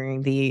last year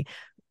during the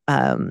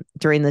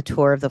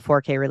tour of the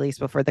 4K release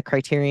before the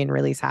Criterion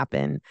release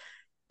happened.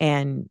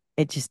 And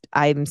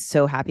I'm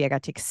so happy I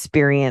got to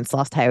experience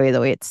Lost Highway the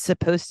way it's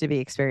supposed to be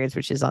experienced,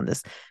 which is on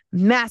this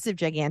massive,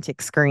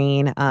 gigantic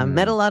screen.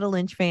 Met a Mm. lot of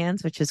Lynch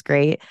fans, which is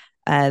great.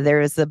 There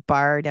was a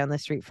bar down the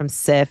street from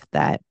SIFF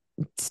that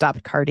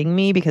stopped carding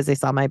me because they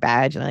saw my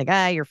badge and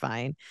like, you're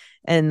fine.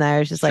 And I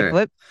was just like, Sure.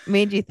 what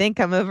made you think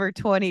I'm over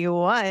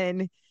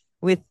 21?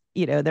 With,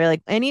 they're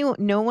like,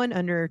 no one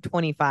under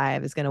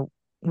 25 is going to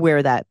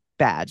wear that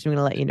badge. I'm going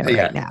to let you know right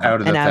Yeah, now.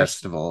 out of And the I was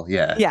festival.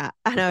 Yeah, yeah.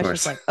 And of I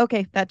was just course. like,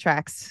 okay, that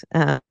tracks.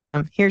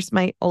 Here's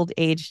my old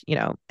age,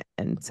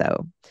 And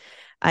so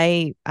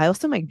I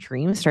also, my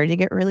dreams started to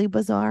get really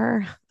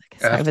bizarre.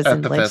 Because I was At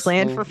in the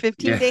Lynchland for festival.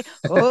 15 Yeah. days.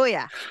 Oh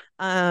yeah.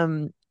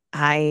 Um,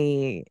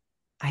 I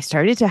I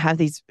started to have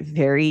these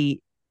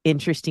very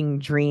interesting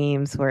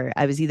dreams where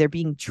I was either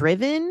being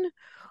driven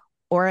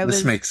or I This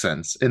was makes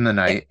sense. In the it,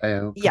 night, I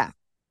hope. yeah.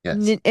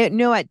 Yes.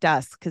 No, at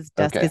dusk, because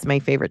dusk Okay. is my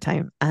favorite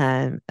time.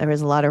 There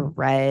was a lot of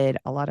red,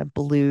 a lot of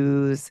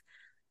blues,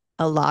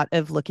 a lot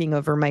of looking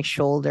over my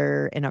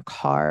shoulder in a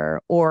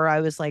car, or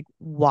I was like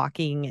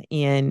walking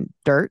in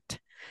dirt,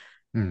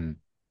 Hmm.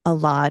 a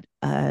lot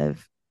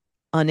of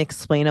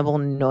unexplainable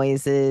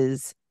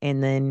noises,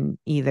 and then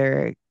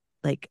either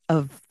like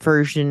a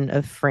version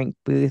of Frank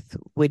Booth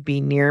would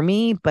be near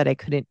me, but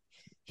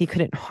he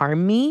couldn't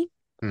harm me.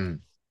 Hmm.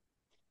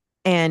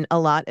 And a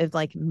lot of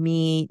like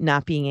me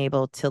not being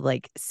able to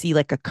like see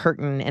like a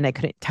curtain and I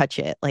couldn't touch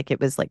it. Like it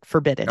was like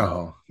forbidden.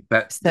 Oh,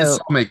 that this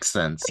So all makes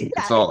sense. It's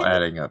yeah, all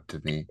adding up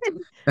to me.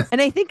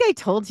 and I think I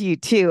told you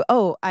too.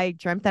 Oh, I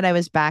dreamt that I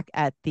was back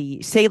at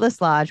the Salis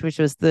Lodge, which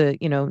was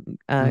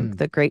Hmm.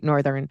 the Great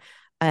Northern.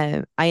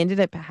 I ended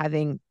up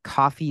having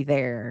coffee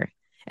there,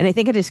 and I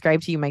think I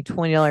described to you my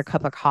 $20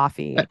 cup of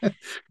coffee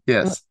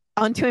Yes.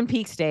 on Twin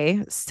Peaks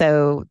Day.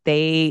 So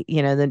the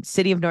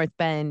city of North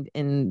Bend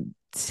and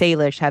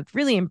Salish have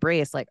really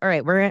embraced like, all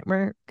right,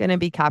 we're gonna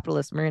be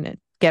capitalists. We're gonna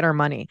get our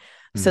money.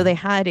 So Hmm. they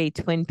had a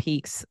Twin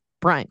Peaks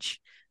brunch,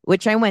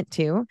 which I went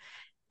to,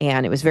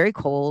 and it was very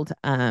cold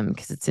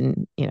because it's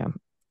in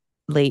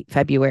late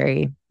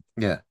February.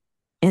 Yeah.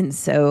 And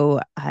so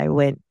I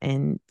went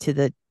into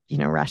the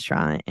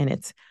restaurant, and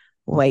it's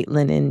white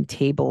linen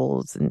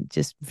tables and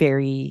just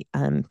very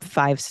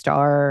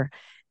 5-star.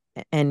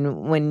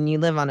 And when you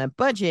live on a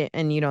budget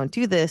and you don't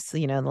do this,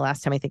 the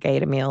last time I think I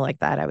ate a meal like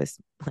that, I was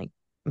like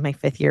my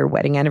 5th year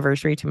wedding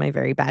anniversary to my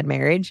very bad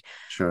marriage.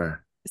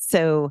 Sure.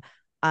 So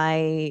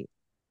I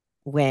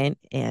went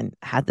and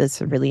had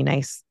this really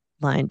nice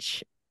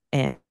lunch,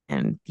 and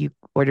you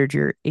ordered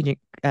your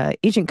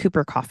Agent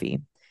Cooper coffee.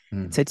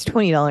 Hmm. So it's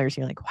 $20.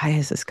 You're like, why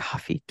is this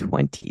coffee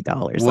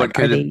 $20? What Like,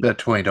 are could they? a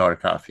 $20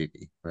 coffee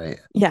be? Right.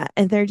 Yeah,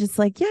 and they're just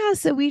like, yeah.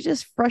 So we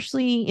just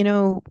freshly,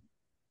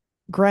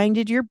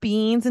 grinded your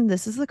beans, and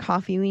this is the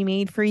coffee we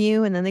made for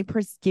you. And then they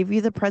give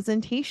you the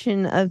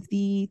presentation of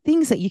the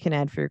things that you can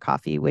add for your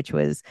coffee, which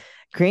was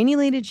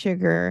granulated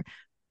sugar,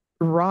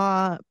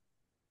 raw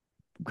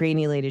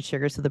granulated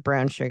sugar, so the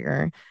brown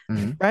sugar,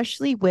 Hmm.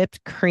 freshly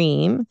whipped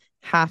cream,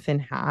 half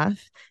and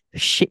half,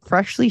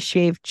 freshly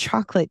shaved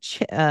chocolate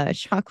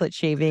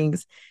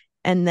shavings,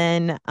 and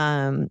then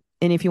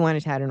and if you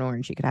wanted to add an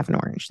orange, you could have an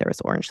orange. There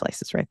was orange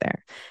slices right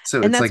there,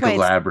 So and it's that's like why it's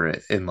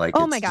elaborate in like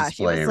oh my its gosh, it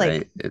display, was like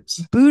right? It's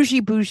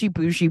bougie, bougie,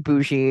 bougie,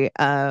 bougie.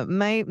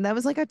 My that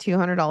was like a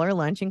 $200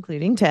 lunch,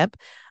 including tip.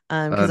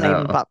 oh Because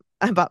no.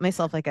 I bought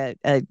myself like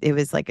it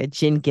was like a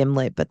gin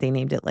gimlet, but they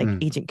named it like Hmm.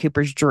 Agent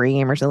Cooper's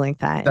Dream or something like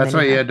that. And That's then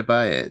why it you had had to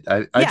buy it.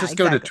 I yeah, just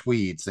go to exactly.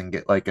 Tweeds and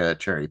get like a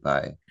cherry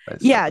pie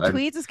myself. Yeah, I'm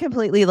Tweets is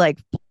completely like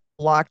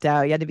blocked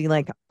out. You had to be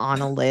like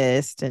on a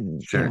list,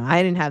 and sure.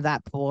 I didn't have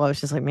that pool. I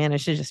was just like, man, I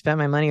should just spend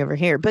my money over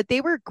here. But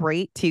they were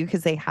great too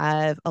because they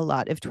have a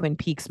lot of Twin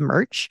Peaks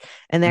merch,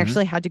 and they Hmm.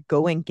 actually had to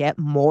go and get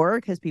more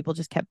because people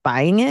just kept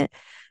buying it.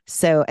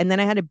 So, and then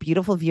I had a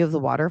beautiful view of the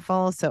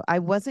waterfall, so I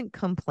wasn't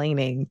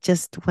complaining.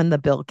 Just when the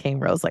bill came,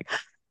 where I was like,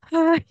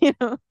 I'm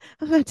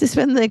about to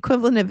spend the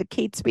equivalent of a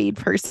Kate Spade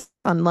purse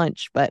on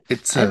lunch, but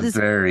It's I a had this,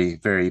 very,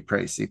 very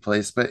pricey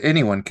place, but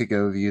anyone could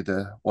go view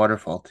the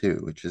waterfall too,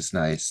 which is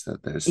nice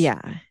that there's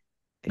yeah.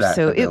 that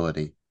So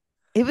ability.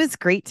 it was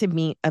great to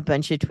meet a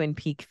bunch of Twin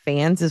Peak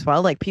fans as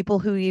well, like people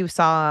who you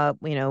saw,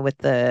 with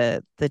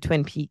the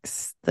Twin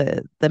Peaks,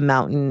 the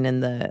mountain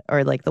and the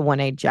or like the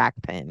one-eyed Jack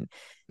pin,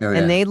 Oh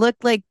and yeah. they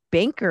looked like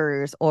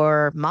bankers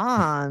or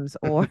moms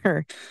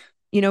or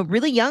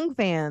really young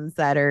fans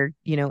that are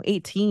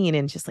 18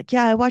 and just like,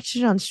 yeah, I watched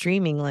it on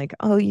streaming. Like,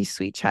 oh, you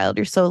sweet child,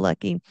 you're so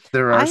lucky.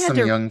 There are I had some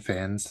to, young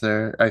fans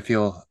there. I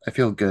feel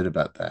good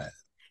about that.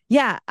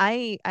 yeah,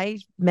 I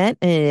met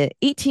an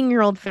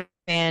 18-year-old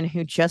fan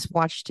who just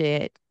watched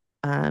it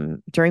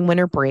during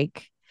winter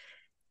break.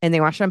 and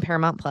they watched it on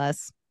Paramount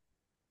Plus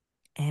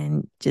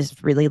and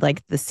just really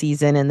liked the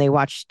season. And they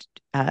watched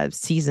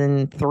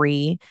season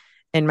 3.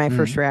 And my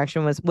first Mm.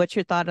 reaction was, "What's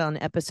your thought on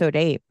episode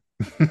 8?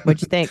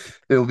 What'd you think?"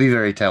 It'll be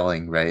very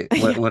telling, right?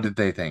 What did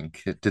they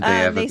think? Did they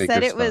have a They big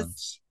said it was.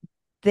 response?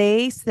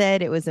 They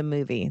said it was a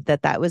movie.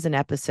 That was an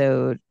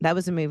episode. That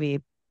was a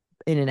movie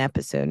in an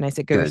episode. And I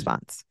said, "Good Good.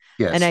 response."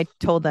 And Yes. I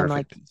told them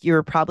like, Perfect. "You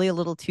were probably a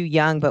little too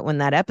young, but when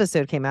that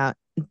episode came out,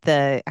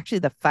 the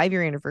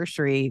 5-year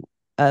anniversary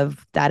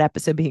of that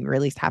episode being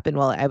released happened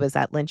while I was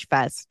at Lynch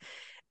Fest,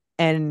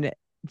 and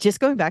just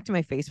going back to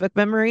my Facebook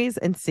memories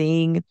and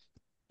seeing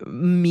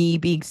me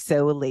being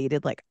so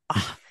elated, like,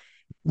 oh,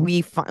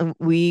 we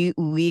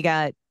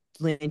got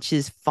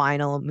Lynch's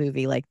final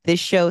movie. Like, this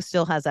show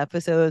still has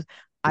episodes.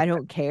 I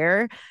don't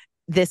care.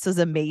 This is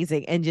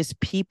amazing. And just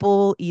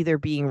people either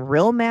being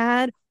real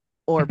mad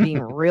or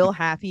being real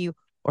happy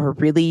or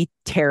really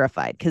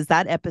terrified, because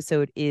that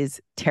episode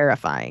is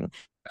terrifying.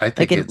 I Like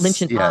think in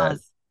Lynch it's, and yeah,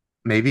 Oz.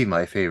 maybe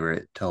my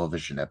favorite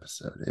television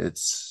episode. It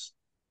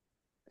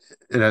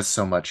has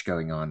so much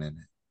going on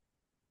in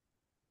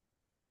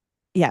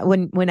Yeah,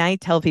 when I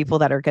tell people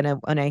that are gonna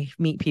when I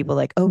meet people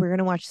like, "Oh, we're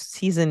gonna watch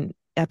season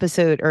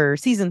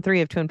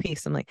 3 of Twin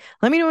Peaks," I'm like,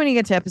 "Let me know when you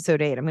get to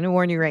episode 8. I'm gonna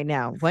warn you right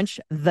now. Once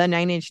the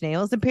 9 Inch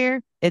Nails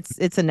appear,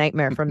 it's a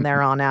nightmare from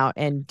there it. on out.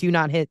 And do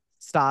not hit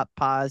stop,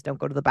 pause, don't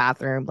go to the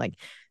bathroom. Like,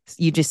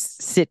 you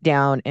just sit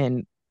down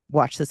and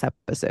watch this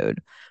episode."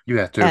 You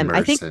have to I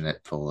immerse think in it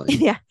fully.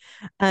 yeah.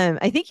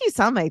 I think you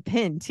saw my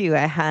pin too.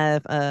 I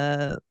have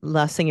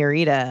La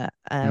Senorita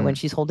when Mm.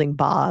 she's holding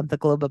Bob, the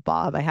globe of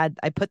Bob.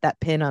 I put that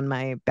pin on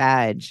my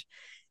badge,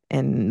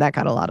 and that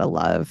got a lot of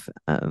love.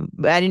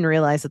 But I didn't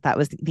realize that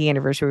was the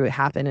anniversary would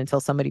happen until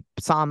somebody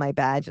saw my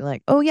badge and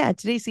like, "Oh yeah,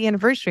 today's the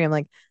anniversary." I'm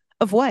like,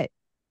 "Of what?"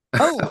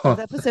 "Oh, of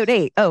episode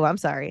 8. Oh, I'm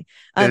sorry."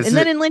 Is And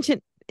then it in Lynch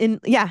and in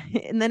yeah,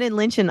 and then in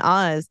Lynch and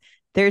Oz,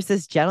 there's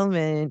this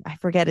gentleman, I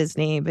forget his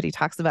name, but he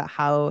talks about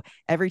how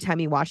every time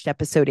he watched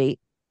episode 8,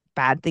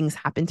 bad things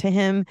happened to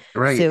him. So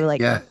right? like,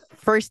 Yeah.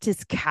 first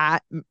his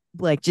cat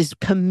like just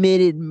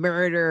committed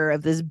murder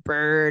of this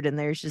bird, and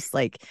there's just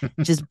like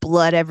just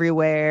blood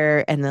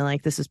everywhere, and then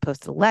like this is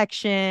post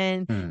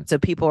election, Hmm. so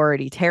people are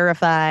already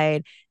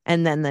terrified.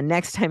 And then the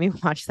next time he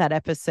watched that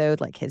episode,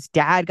 like his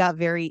dad got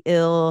very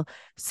ill.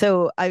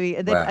 So I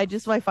mean, then I Wow.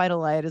 just, my final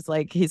line is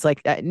like, he's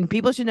like, and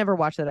people should never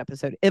watch that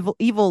episode.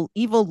 Evil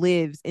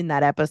lives in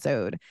that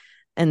episode.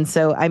 And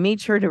so I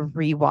made sure to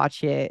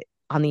rewatch it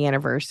on the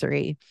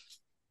anniversary.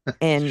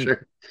 And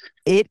Sure.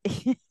 it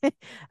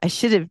I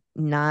should have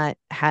not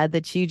had the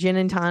 2 gin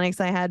and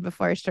tonics I had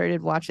before I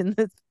started watching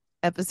this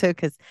episode,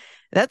 because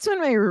that's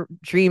when my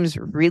dreams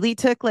really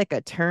took like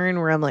a turn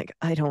where I'm like,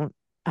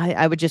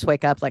 I would just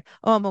wake up like,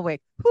 "Oh, I'm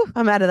awake. Whew,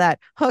 I'm out of that.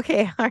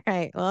 Okay, all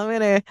right.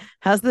 Well,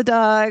 how's the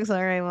dogs?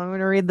 All right, well, I'm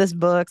gonna read this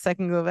book so I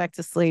can go back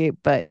to sleep."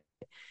 But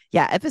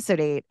yeah, episode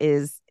 8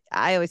 is,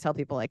 I always tell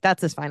people like,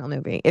 that's his final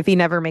movie. If he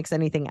never makes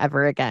anything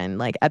ever again,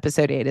 like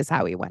episode 8 is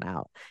how he went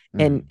out.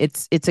 And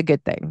Mhm. it's a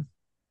good thing.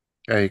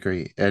 I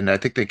agree. And I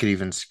think they could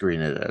even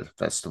screen it at a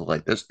festival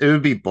like this. It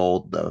would be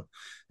bold, though.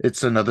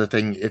 It's another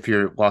thing. If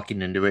you're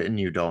walking into it and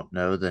you don't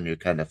know, then you're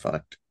kind of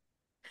fucked.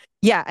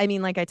 Yeah, I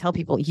mean, like I tell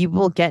people, you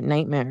will get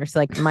nightmares.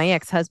 Like my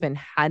ex-husband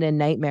had a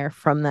nightmare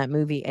from that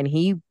movie, and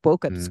he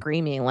woke up Mm.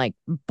 screaming, like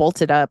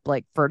bolted up,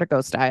 like vertigo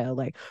style,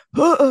 like,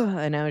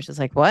 and I was just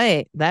like,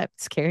 "What? That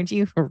scared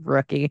you,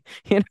 rookie?"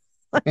 You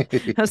know,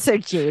 I'm so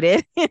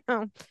jaded, you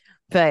know.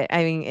 But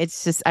I mean,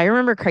 it's just, I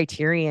remember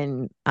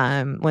Criterion,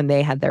 when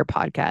they had their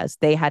podcast,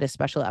 they had a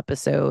special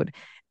episode,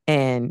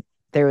 and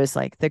there was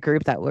like the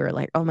group that were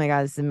like, "Oh my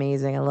God, this is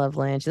amazing. I love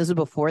Lynch." This was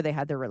before they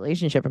had their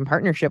relationship and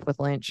partnership with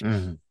Lynch.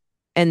 Mhm.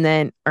 And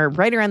then, or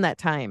right around that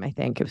time, I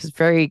think it was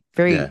very,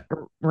 very Yeah.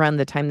 around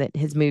the time that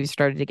his movies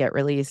started to get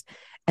released.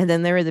 And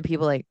then there were the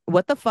people like,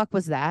 "What the fuck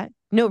was that?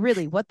 No,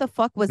 really, what the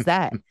fuck was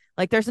that?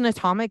 Like, there's an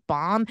atomic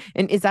bomb,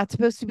 and is that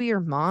supposed to be your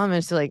mom?" And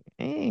it's like,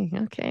 "Hey,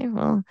 okay,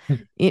 well,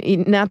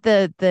 not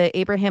the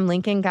Abraham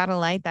Lincoln got a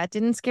light. That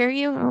didn't scare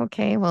you?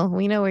 Okay, well,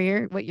 we know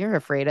what you're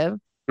afraid of."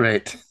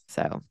 Right.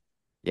 So,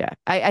 yeah,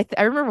 I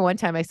remember one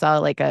time I saw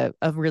like a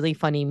really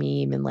funny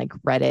meme in like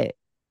Reddit,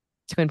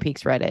 Twin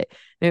Peaks Reddit.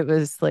 It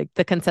was like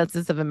the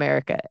consensus of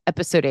America,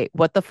 episode 8.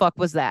 What the fuck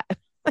was that?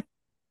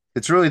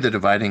 It's really the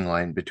dividing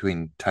line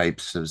between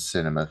types of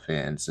cinema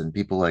fans and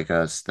people like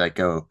us that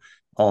go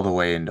all the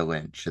way into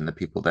Lynch and the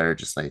people that are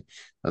just like,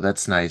 oh,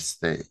 that's nice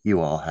that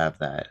you all have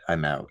that.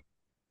 I'm out.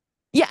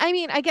 Yeah, I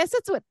mean, I guess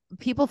that's what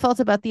people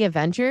felt about the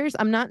Avengers.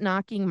 I'm not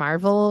knocking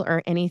Marvel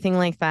or anything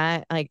like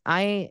that. Like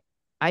I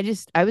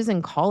was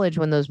in college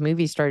when those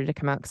movies started to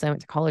come out, because I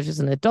went to college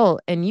as an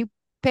adult, and you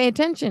pay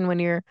attention when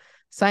you're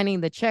signing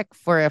the check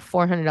for a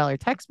 $400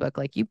 textbook.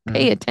 Like, you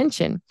pay Mm.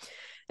 attention.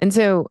 And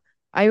so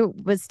I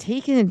was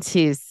taken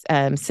to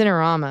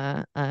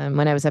Cinerama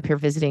when I was up here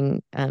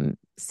visiting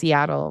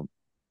Seattle.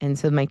 And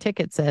so my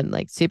ticket said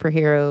like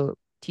superhero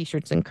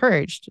t-shirts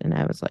encouraged. And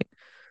I was like,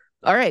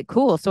 all right,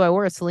 cool. So I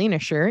wore a Selena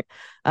shirt.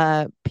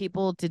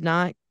 People did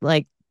not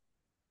like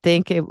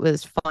think it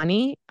was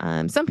funny.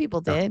 Some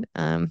people Oh, did.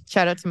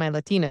 Shout out to my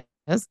Latina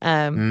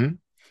Hmm.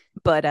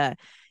 But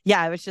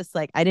yeah, I was just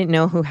like, I didn't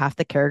know who half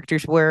the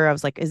characters were. I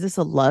was like, is this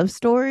a love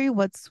story?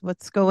 What's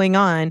going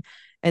on?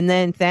 And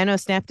then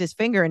Thanos snapped his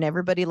finger and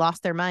everybody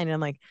lost their mind. And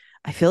I'm like,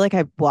 I feel like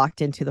I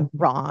walked into the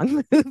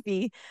wrong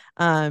movie.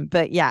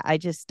 But yeah,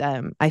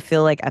 I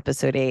feel like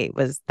episode 8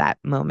 was that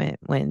moment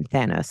when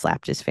Thanos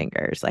slapped his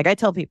fingers. Like I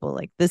tell people,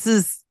 like, this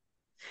is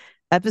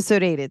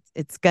episode 8.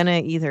 It's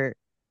gonna either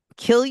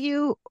kill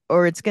you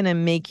or it's gonna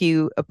make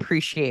you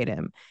appreciate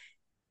him.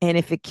 And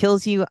if it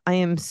kills you, I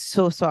am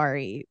so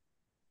sorry,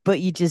 but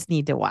you just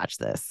need to watch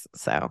this.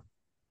 So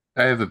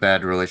I have a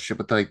bad relationship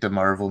with like the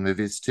Marvel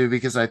movies too,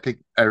 because I think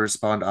I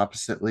respond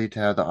oppositely to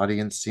how the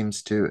audience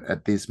seems to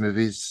at these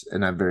movies,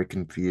 and I'm very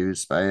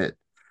confused by it.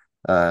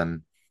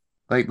 Um,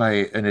 like my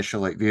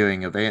initial like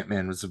viewing of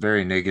Ant-Man was a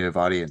very negative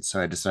audience,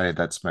 so I decided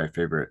that's my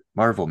favorite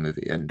Marvel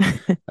movie, and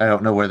I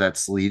don't know where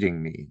that's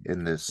leading me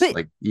in this but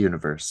like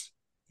universe.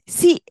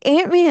 see,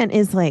 Ant-Man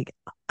is like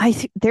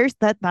there's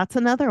that's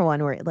another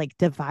one where it like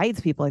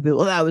divides people. Like,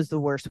 well, that was the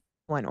worst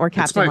one, or It's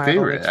Captain my Marvel,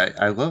 favorite. which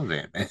I love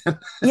Ant-Man.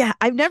 yeah,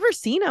 I've never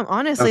seen him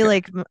honestly. Okay.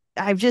 Like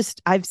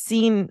I've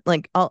seen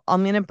like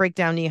I'm gonna break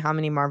down to you how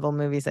many Marvel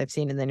movies I've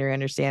seen, and then you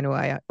understand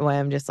why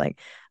I'm just like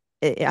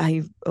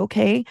I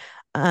okay.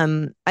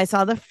 I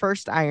saw the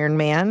first Iron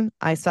Man.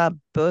 I saw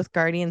both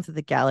Guardians of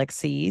the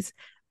Galaxies.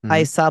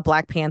 I Mhm. saw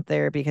Black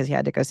Panther because you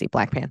had to go see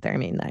Black Panther. I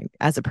mean, like,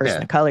 as a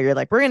person Yeah, of color, you're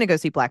like, we're gonna go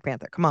see Black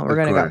Panther. Come on, we're of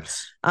gonna go.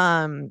 course.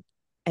 Um,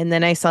 and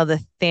then I saw the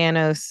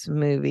Thanos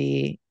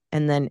movie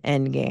and then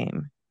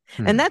Endgame.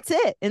 And Hmm. that's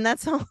it. And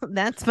that's all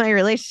that's my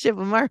relationship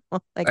with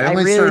Marvel. Like I I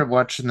only really started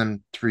watching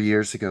them 3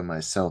 years ago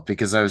myself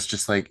because I was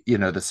just like,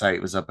 the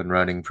site was up and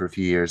running for a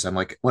few years. I'm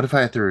like, what if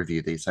I have to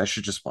review these? I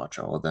should just watch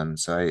all of them.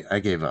 So I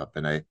gave up,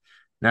 and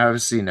now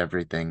I've seen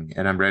everything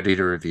and I'm ready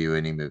to review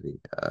any movie.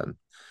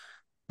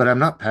 But I'm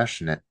not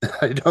passionate.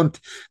 I don't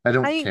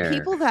care.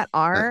 people that Uh,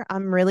 are,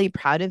 I'm really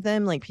proud of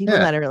them. Like people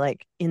yeah, that are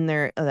like in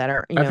their that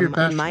are, have your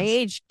in my passions.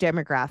 age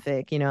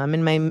demographic, I'm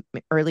in my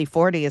early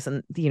 40s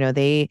and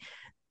they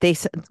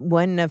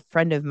one a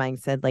friend of mine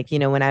said like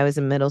when I was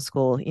in middle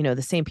school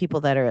the same people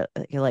that are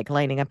like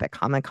lining up at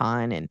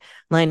Comic-Con and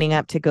lining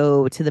up to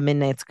go to the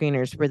midnight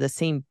screeners were the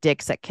same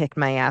dicks that kicked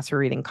my ass for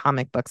reading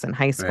comic books in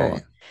high school.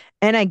 Right.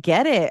 And I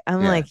get it.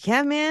 I'm Yeah. like,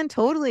 yeah, man,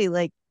 totally.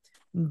 Like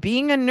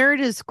being a nerd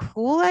is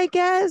cool, I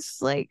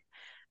guess. Like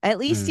at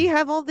least you Mm.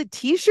 have all the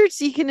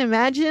t-shirts you can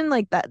imagine.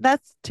 Like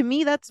that's to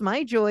me, that's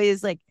my joy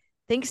is like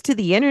thanks to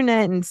the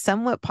internet and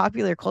somewhat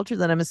popular culture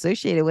that I'm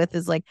associated with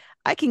is like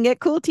I can get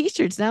cool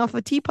t-shirts now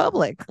for T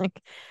Public.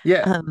 Like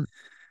Yeah. um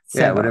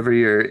Yeah, so whatever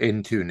you're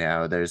into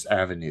now, there's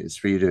avenues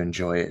for you to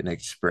enjoy it and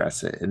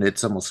express it. And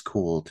it's almost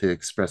cool to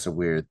express a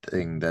weird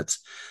thing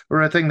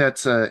or a thing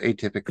that's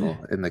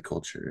atypical in the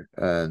culture.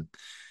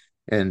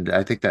 And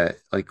I think that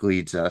like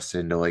leads us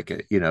into like,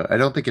 I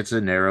don't think it's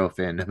a narrow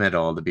fandom at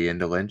all to be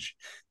into Lynch.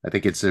 I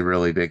think it's a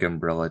really big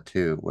umbrella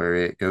too, where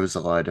it goes a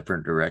lot of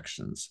different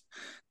directions.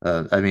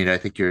 I mean, I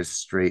think your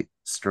Straight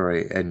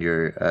Story and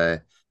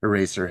your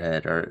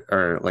Eraserhead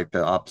are like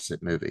the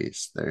opposite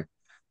movies.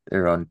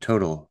 They're on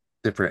total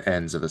different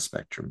ends of a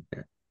spectrum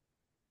here.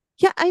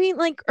 yeah, I mean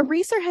like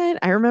Eraserhead,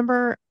 I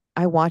remember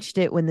I watched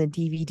it when the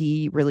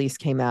DVD release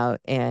came out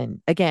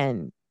and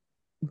again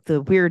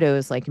the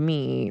weirdos like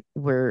me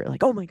were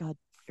like, oh my God,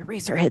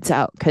 Eraserhead's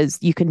out because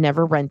you could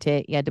never rent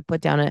it. You had to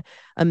put down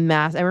a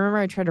mass. I remember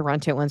I tried to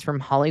rent it once from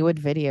Hollywood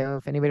Video,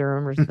 if anybody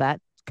remembers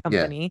that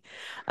Yeah, company.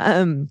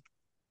 Um,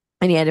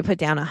 and you had to put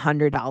down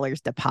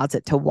 $100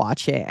 deposit to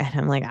watch it. And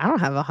I'm like, I don't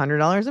have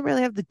 $100. I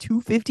really have the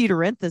 250 to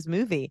rent this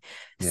movie.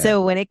 yeah.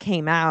 So when it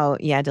came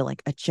out, you had to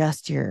like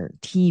adjust your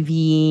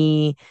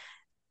TV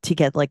to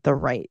get like the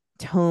right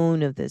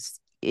tone of this.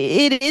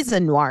 It is a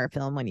noir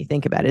film when you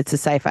think about it. It's a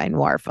sci-fi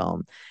noir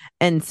film.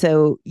 And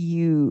so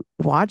you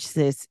watch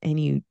this and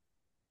you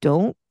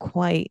don't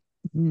quite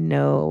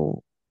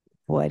know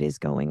what is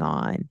going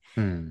on.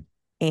 Hmm.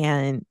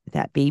 And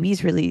that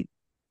baby's really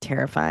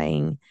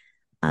terrifying.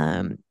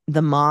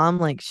 The mom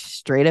like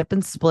straight up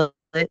and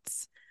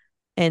splits.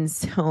 And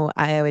so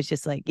I was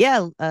just like,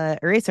 yeah,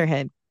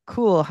 Eraserhead,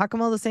 cool. How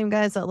come all the same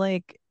guys that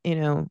like,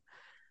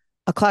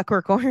 a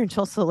Clockwork Orange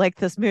also like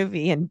this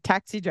movie and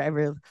Taxi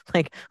Driver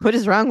like what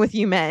is wrong with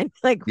you men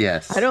like I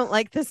Yes. don't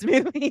like this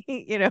movie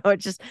it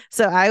just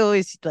so I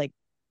always like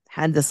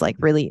had this like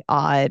really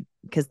odd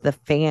because the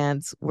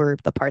fans were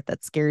the part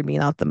that scared me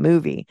not the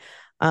movie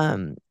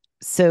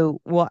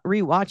so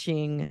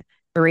rewatching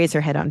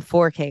Eraserhead on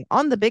 4K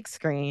on the big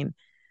screen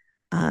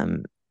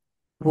um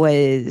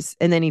was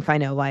and then you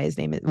find out why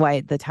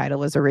the title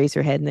was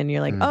Eraserhead and then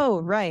you're like Hmm.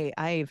 oh right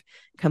I've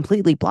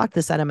completely blocked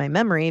this out of my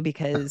memory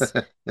because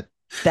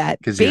that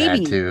Because you had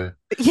baby to.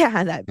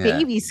 yeah that Yeah.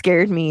 baby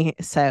scared me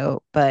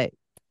so but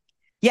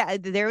yeah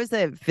there's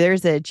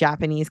a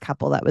Japanese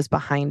couple that was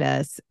behind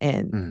us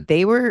and Hmm.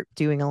 they were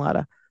doing a lot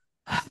of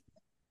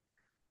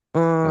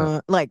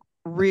Oh, like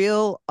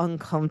real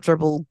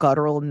uncomfortable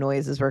guttural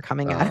noises were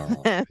coming out of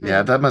oh, them yeah.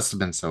 and That must have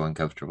been so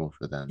uncomfortable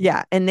for them.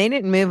 yeah and they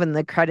didn't move and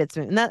the credits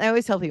moved. And that I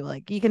always tell people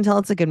like you can tell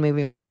it's a good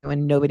movie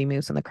when nobody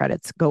moves when the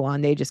credits go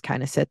on. They just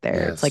kind of sit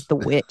there. It's like Yes. The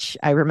Witch.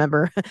 I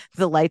remember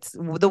The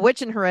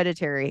Witch and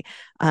Hereditary.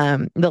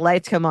 The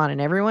lights come on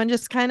and everyone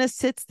just kind of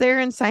sits there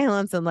in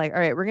silence and like, all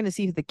right, we're gonna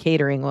see who the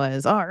catering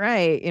was. All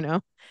right,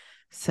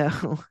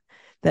 So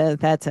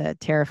that's a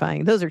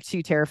terrifying. Those are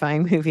two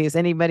terrifying movies.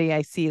 Anybody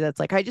I see that's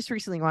like, I just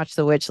recently watched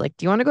The Witch. Like,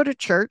 do you want to go to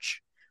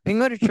church? We can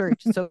go to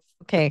church. So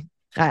okay.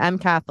 I'm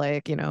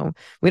Catholic,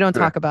 we don't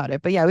talk Sure. about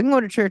it, but yeah, we can go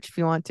to church if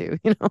you want to,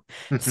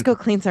 just go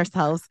cleanse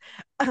ourselves.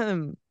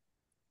 Um,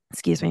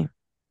 excuse me.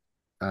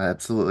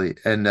 Absolutely.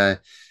 And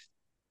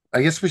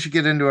I guess we should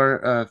get into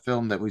our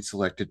film that we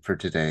selected for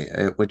today,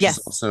 which is Yes.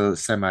 also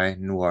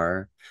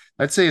semi-noir.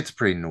 I'd say it's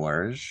pretty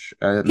noirish,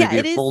 Yeah, maybe a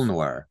it is. full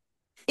noir.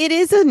 It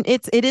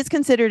is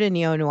considered a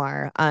neo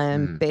noir.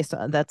 Mm, Based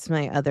on that's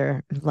my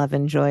other love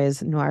and joy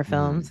is noir mm.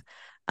 films.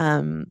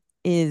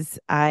 Is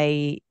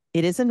I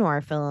It is a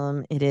noir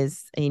film. It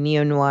is a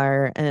neo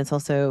noir, and it's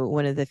also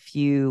one of the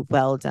few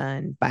well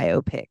done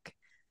biopic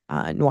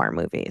noir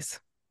movies.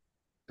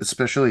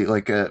 Especially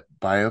like a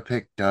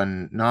biopic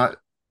done not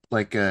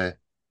like a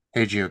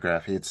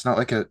hagiography. It's not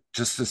like a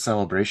just a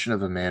celebration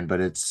of a man, but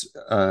it's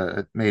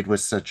made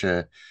with such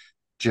a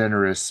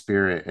generous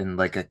spirit and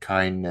like a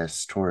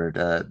kindness toward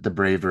the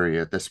bravery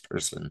of this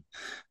person.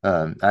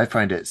 I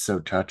find it so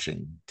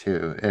touching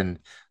too. And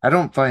I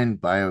don't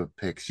find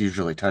biopics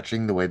usually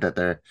touching. The way that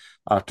they're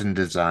often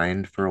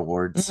designed for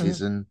awards Mhm.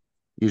 season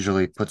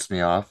usually puts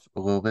me off a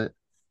little bit.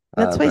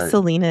 That's why But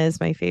Selena is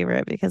my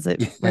favorite because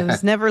it yeah.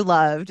 was never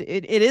loved.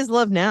 It is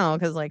loved now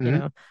because like,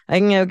 Mhm, I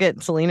can go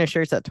get Selena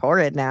shirts at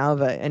Torrid now,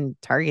 but and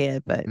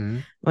Target. But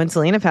mhm. when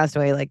Selena passed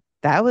away, like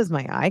that was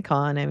my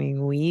icon. I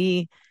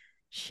mean,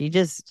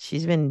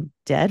 she's been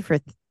dead for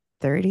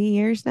 30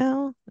 years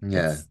now.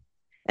 Yeah. It's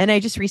And I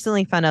just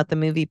recently found out the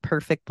movie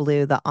Perfect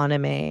Blue, the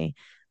anime,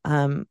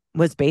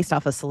 was based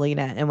off of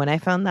Selena. And when I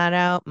found that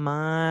out,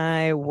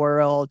 my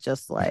world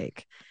just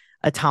like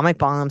atomic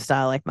bomb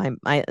style,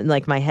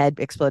 like my head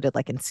exploded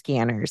like in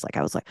scanners. Like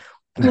I was like,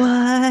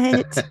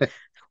 what?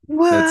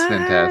 That's What?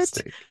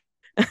 fantastic.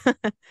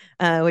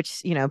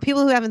 Which,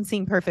 people who haven't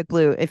seen Perfect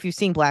Blue, if you've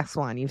seen Black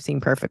Swan, you've seen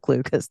Perfect Blue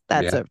because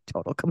that's Yeah, a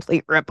total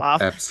complete ripoff,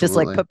 just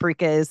like absolutely.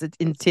 Paprika is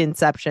into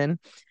Inception.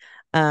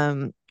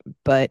 Um,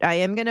 but I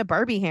am gonna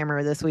Barbie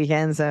hammer this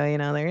weekend, so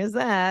there is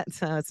that.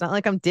 So it's not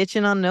like I'm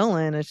ditching on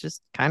Nolan. It's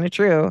just kind of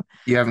true.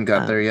 You haven't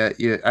got Um, there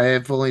yet. I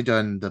have only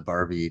done the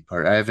Barbie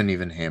part. I haven't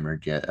even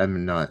hammered yet.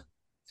 I'm not,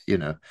 you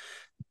know.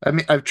 I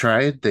mean, I've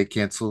tried. They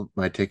canceled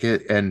my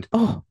ticket, and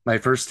oh my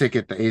first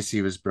ticket, the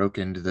AC was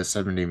broken to the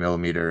 70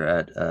 millimeter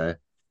at the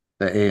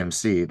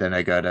AMC. Then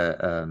I got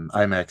a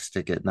IMAX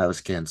ticket, and that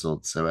was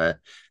canceled. So,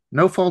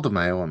 no fault of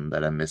my own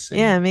that I'm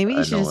yeah, missing maybe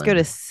you should just go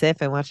to Nolan.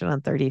 SIFF and watch it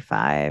on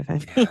 35. I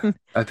Yeah, mean,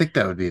 I think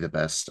that would be the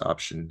best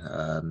option.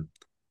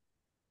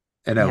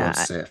 And I love yeah,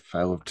 SIFF.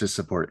 I love to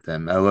support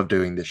them. I love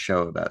doing the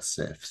show about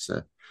SIFF.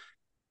 So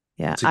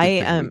yeah. it's a good I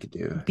thing we could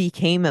do.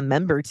 became a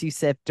member to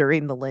SIFF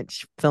during the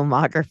Lynch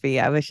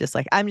filmography. I was just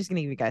like, I'm just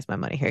gonna give you guys my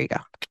money. Here you go.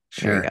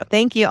 Here you go. Sure.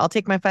 Thank you. I'll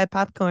take my 5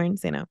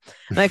 popcorns.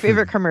 My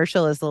favorite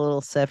commercial is the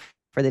little SIFF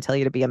where they tell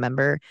you to be a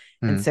member.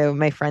 And Hmm. so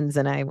my friends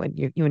and I, when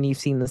you've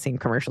seen the same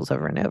commercials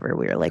over and over,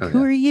 we were like, Oh "Who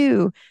yeah. are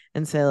you?"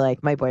 And so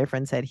like my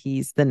boyfriend said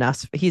he's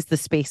the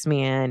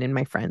spaceman, and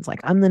my friend's like,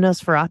 "I'm the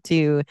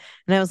Nosferatu,"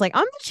 and I was like,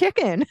 "I'm the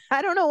chicken."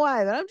 I don't know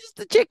why, but I'm just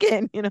the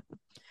chicken.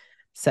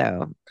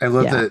 So I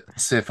love yeah, that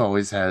SIFF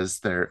always has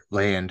their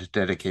land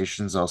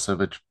dedications also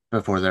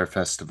before their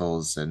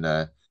festivals, and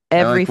I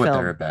every like what they're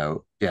film.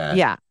 about. Yeah.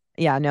 Yeah.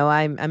 Yeah, no,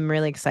 I'm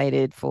really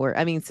excited for.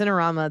 I mean,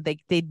 Cinerama,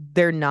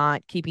 they're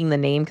not keeping the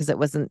name because it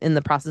wasn't in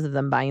the process of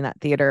them buying that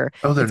theater.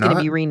 Oh, they're It's going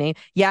to be not? renamed.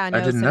 Yeah, I no,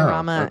 didn't know.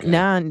 Cinerama. Okay.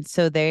 No, and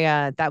so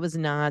that was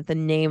not the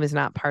name is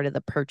not part of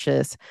the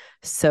purchase.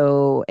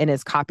 So and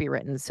it's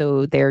copywritten.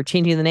 So they're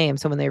changing the name.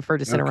 So when they refer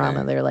to Cinerama,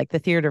 Okay. they're like the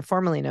theater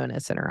formerly known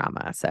as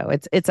Cinerama. So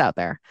it's out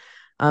there.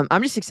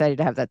 I'm just excited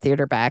to have that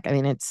theater back. I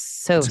mean, it's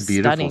so It's a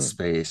beautiful stunning.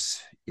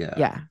 space. Yeah.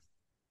 Yeah.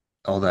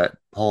 All that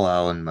Paul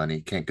Allen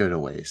money can't go to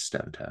waste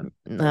downtown.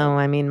 No,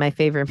 I mean my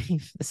favorite.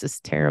 This is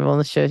terrible.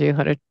 This shows you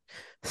how to.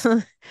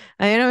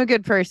 I am a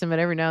good person, but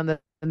every now and then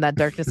that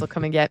darkness will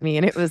come and get me.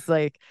 And it was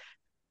like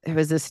there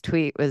was this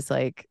tweet was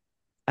like,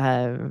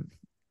 um,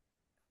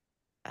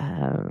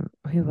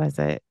 who was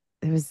it?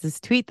 There was this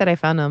tweet that I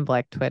found on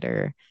Black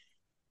Twitter,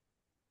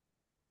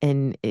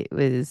 and it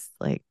was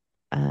like,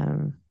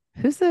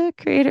 who's the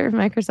creator of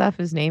Microsoft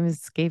whose name is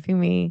escaping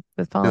me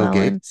with Paul Bill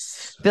Allen?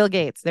 Gates. Bill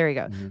Gates. There you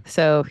go. Mhm.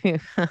 So,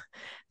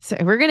 so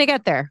we're gonna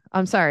get there.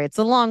 I'm sorry, it's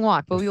a long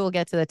walk, but we will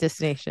get to that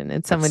destination.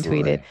 And someone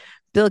tweeted, Absolutely.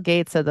 Bill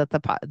Gates said that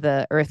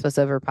the Earth was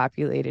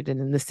overpopulated, and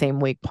in the same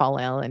week Paul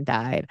Allen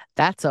died.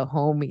 That's a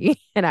homie.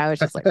 And I was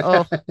just like,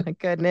 oh my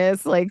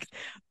goodness, like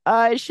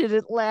I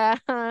shouldn't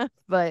laugh,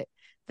 but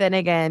then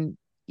again,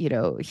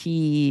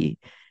 he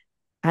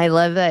I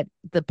love that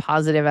the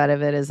positive out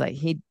of it is like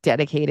he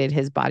dedicated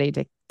his body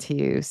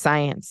to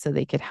science so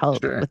they could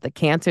help Sure. with the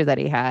cancer that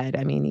he had.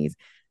 I mean, it's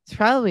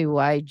probably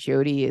why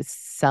Jody is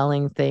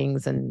selling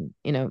things and,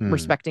 Hmm.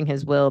 respecting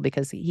his will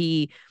because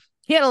he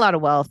he had a lot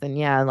of wealth and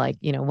yeah, like,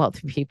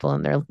 wealthy people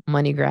and their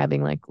money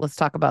grabbing. Like, let's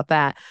talk about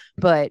that.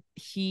 But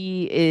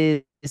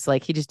is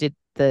like, he just did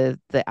the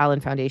Allen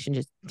Foundation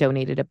just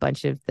donated a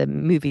bunch of the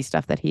movie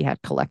stuff that he had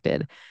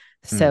collected.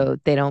 Mm. So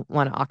they don't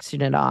want to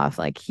auction it off.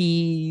 Like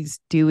he's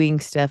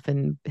doing stuff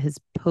in his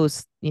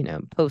post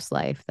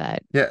life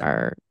that Yeah,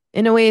 are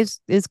in a way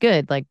is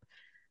good. Like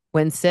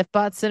when SIFF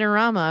bought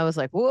Cinerama, I was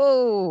like,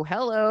 whoa,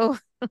 hello.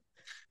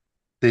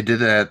 they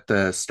did it at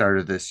the start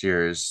of this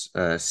year's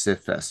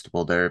SIFF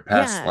festival. Their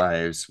Past Yeah.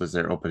 Lives was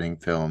their opening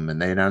film,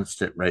 and they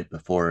announced it right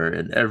before,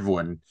 and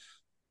everyone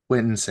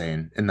went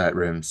insane in that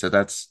room. So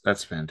that's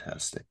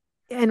fantastic.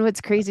 And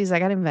what's crazy is I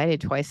got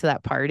invited twice to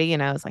that party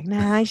and I was like,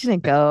 nah, I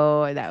shouldn't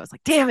go. And I was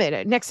like, damn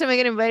it. Next time I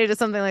get invited to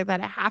something like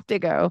that, I have to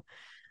go.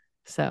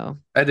 So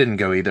I didn't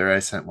go either. I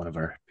sent one of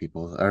our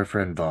people, our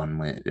friend Vaughn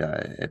went,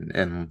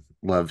 and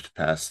loved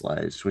Past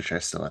Lives, which I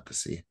still have to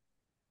see.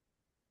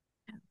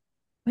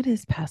 what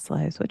is Past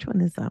Lives? Which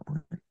one is that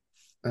one?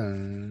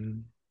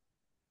 Um,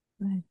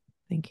 I'm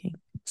thinking.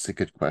 it's a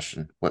good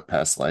question. What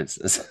Past Lives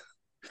is?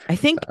 I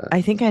think Uh,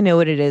 I think I know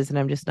what it is, and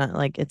I'm just not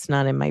like it's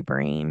not in my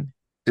brain.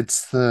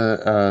 it's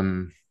the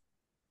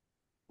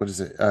what is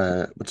it?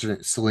 What's her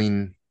name?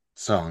 Celine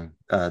Song,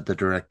 the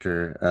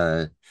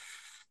director.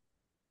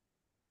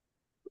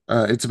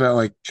 It's about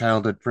like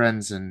childhood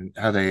friends and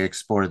how they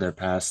explore their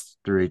past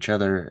through each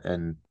other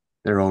and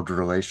their old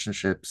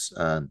relationships.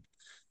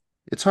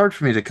 It's hard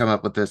for me to come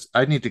up with this.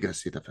 I need to go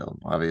see the film,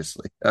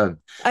 obviously. Our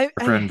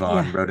friend I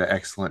Vaughn yeah. wrote an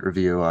excellent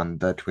review on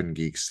the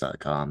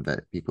twingeeks.com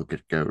that people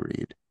could go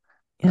read.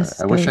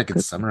 Yes, I wish go I could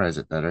go. summarize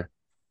it better.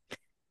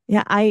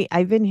 Yeah,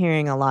 I've been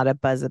hearing a lot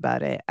of buzz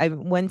about it. I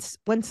once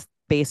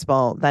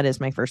baseball, that is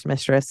my first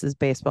mistress is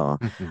baseball.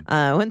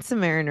 Once the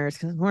Mariners,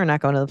 because we're not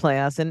going to the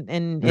playoffs,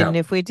 and No.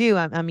 if we do,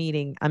 I'm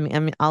eating.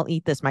 I'll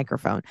eat this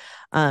microphone.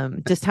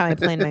 Just how I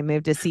plan my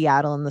move to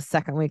Seattle in the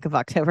second week of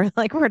October.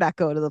 Like we're not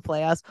going to the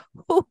playoffs.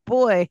 Oh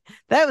boy,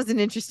 that was an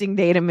interesting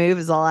day to move.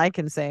 Is all I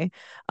can say.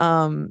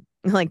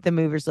 Like the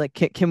movers, like,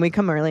 can we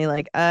come early?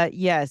 Like,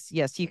 yes,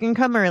 you can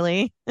come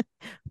early.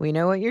 We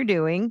know what you're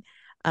doing.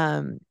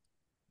 Um,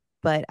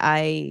 but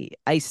I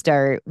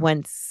start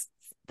once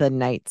the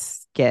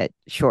nights get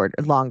short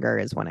longer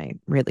is when I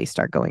really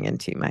start going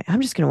into my I'm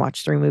just gonna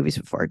watch three movies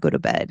before I go to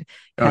bed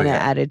Oh kind of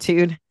yeah.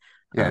 attitude.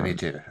 Yeah, me Um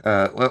too.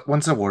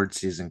 Once award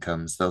season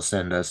comes, they'll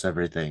send us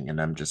everything,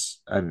 and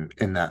I'm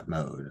in that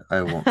mode.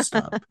 I won't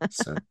stop.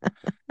 So,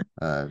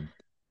 uh,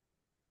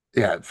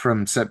 yeah,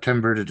 from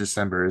September to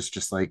December is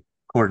just like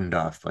cordoned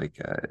off. Like,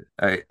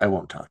 I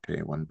won't talk to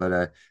anyone.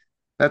 But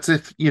that's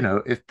if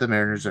if the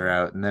Mariners are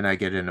out, and then I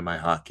get into my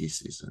hockey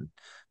season,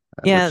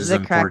 yeah, which is the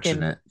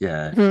Kraken. unfortunate.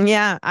 Yeah.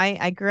 Yeah,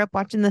 I grew up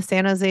watching the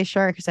San Jose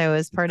Sharks. I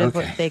was part of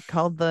what Okay. they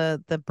called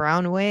the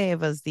Brown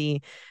Wave as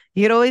the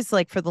you could always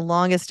like for the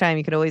longest time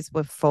you could always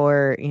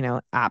before,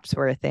 apps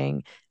were a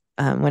thing.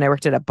 When I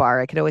worked at a bar,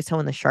 I could always tell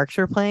when the Sharks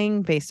were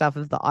playing based off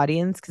of the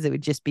audience because it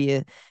would just be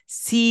a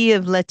sea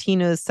of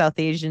Latinos, South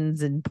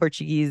Asians, and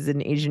Portuguese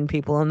and Asian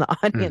people in the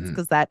audience Hmm.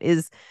 because that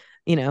is,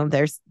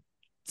 there's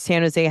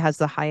San Jose has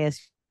the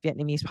highest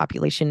Vietnamese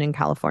population in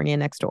California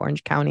next to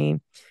Orange County.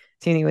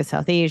 Same thing with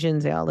South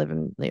Asians. They all live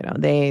in,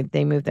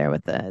 they moved there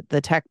with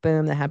the tech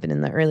boom that happened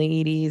in the early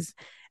 80s.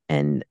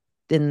 And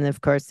then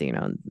of course,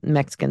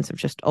 Mexicans have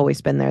just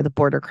always been there. The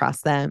border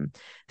crossed them.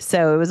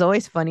 So it was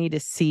always funny to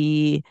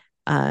see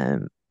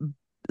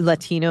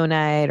Latino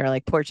night or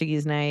like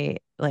Portuguese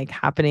night like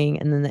happening.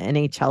 And then the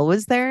NHL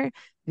was there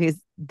because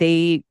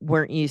they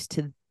weren't used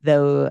to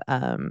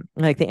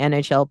like the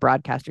NHL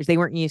broadcasters, they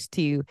weren't used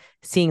to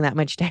seeing that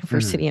much Hmm.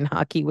 diversity in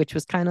hockey, which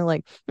was kind of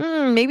like,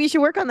 maybe you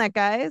should work on that,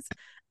 guys.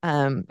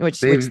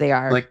 Which They've they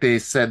are. like they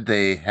said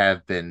they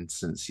have been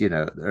since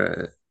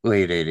the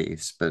late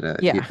 '80s,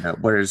 but Yeah.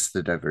 where's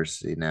the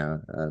diversity now?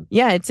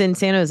 Yeah, it's in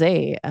San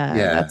Jose. Yeah.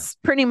 That's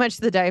pretty much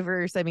the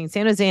diverse. I mean,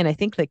 San Jose and I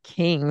think the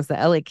Kings, the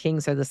LA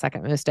Kings are the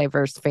second most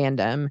diverse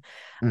fandom.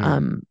 Hmm.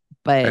 Um, I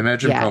but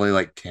imagine yeah, probably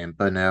like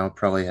Tampa now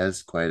probably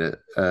has quite a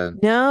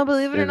no,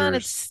 believe it or not,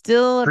 it's diverse,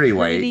 still a pretty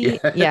white. pretty,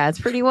 Yeah. yeah, it's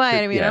pretty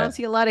wide. I mean, I don't Yeah,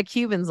 see a lot of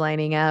Cubans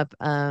lining up.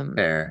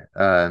 fair.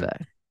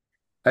 But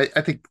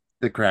I think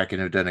the Kraken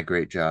have done a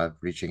great job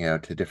reaching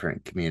out to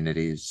different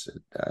communities.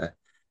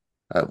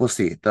 We'll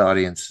see. The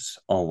audience is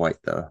all white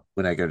though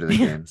when I go to the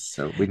yeah, games,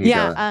 so we need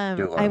yeah. to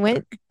do a lot I of went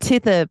work. to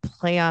the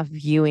playoff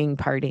viewing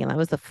party, and that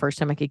was the first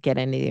time I could get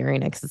into the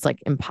arena because it's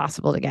like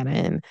impossible to get in.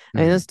 I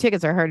mean, Mhm. those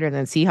tickets are harder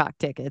than Seahawk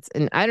tickets,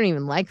 and I don't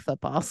even like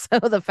football. So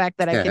the fact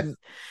that Yeah.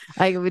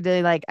 I would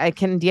like, I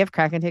can. Do you have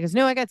Kraken tickets?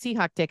 No, I got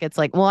Seahawk tickets.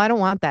 Like, well, I don't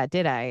want that.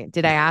 Did I?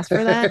 Did I ask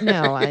for that?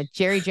 No.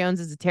 Jerry Jones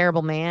is a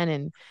terrible man,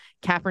 and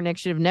Kaepernick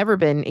should have never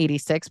been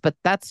 86. But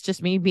that's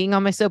just me being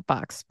on my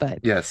soapbox. But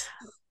Yes.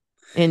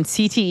 and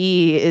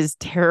CTE is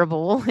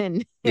terrible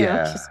and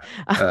Yeah. just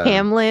Um,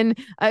 Hamlin.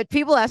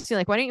 People ask me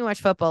like, why don't you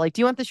watch football? Like,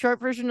 do you want the short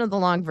version or the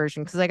long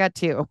version? Because I got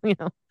two.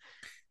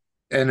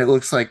 and it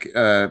looks like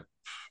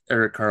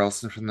Eric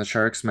Carlson from the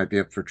Sharks might be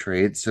up for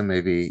trade, so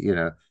maybe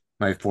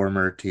my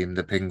former team,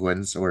 the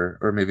Penguins, or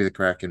maybe the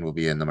Kraken will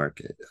be in the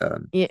market.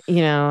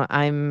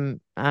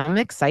 I'm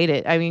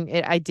excited. I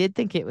mean, I did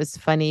think it was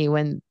funny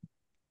when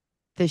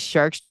the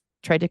Sharks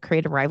tried to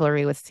create a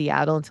rivalry with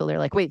Seattle until they're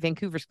like, wait,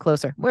 Vancouver's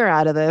closer. We're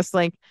out of this.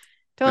 Like,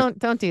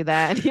 don't do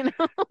that, you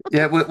know?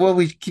 Yeah, well,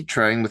 we keep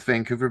trying with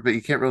Vancouver, but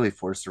you can't really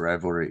force a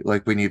rivalry.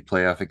 Like we need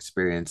playoff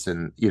experience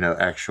and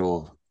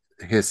actual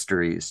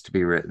histories to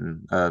be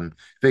written.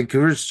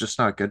 Vancouver's just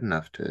not good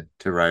enough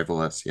to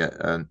rival us yet.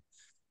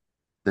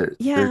 They're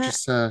Yeah.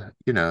 just a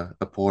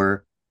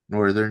poor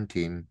northern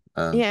team.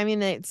 Yeah. I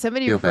mean,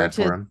 Feel bad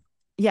for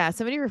them.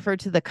 somebody referred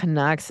to the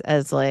Canucks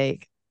as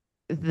like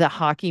the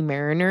hockey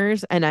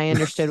mariners, and I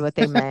understood what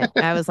they meant.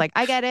 I was like,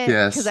 I get it.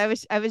 Cause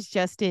Yes. I was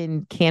just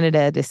in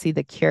Canada to see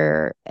the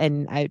Cure,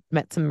 and I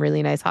met some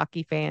really nice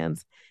hockey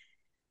fans.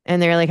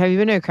 And they're like, have you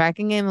been to a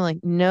Kraken game? I'm like,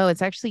 no,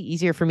 it's actually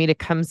easier for me to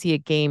come see a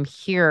game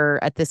here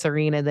at this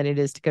arena than it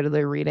is to go to the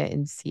arena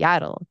in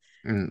Seattle.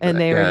 And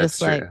they were Yeah, just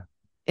it's like,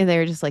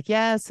 true.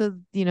 yeah. So,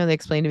 they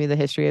explained to me the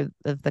history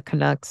of the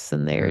Canucks,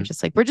 and they were Mm.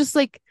 just like, we're just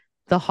like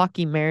the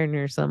hockey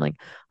Mariners. So I'm like,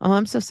 oh,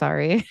 I'm so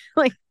sorry.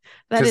 Like,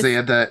 that Because they is,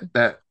 had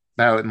that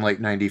bout in like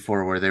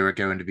 '94 where they were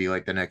going to be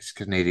like the next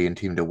Canadian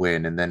team to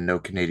win, and then no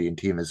Canadian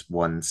team has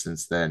won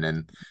since then.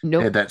 And they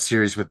nope. had that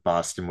series with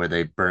Boston where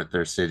they burnt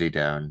their city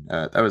down.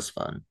 That was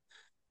fun.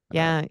 Uh,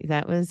 Yeah,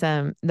 that was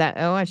that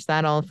I watched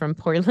that all from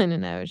Portland,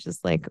 and I was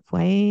just like,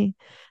 why?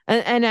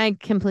 And I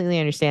completely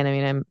understand. I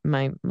mean,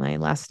 my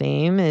last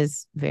name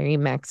is very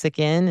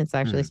Mexican. It's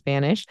actually mm,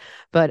 Spanish,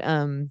 but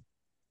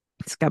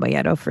it's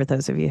Caballero for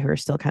those of you who are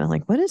still kind of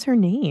like, what is her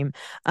name?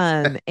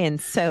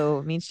 And so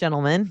it means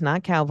gentleman,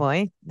 not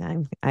cowboy.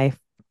 I've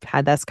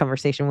had this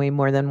conversation way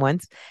more than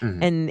once.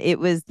 mm. And it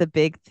was the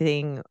big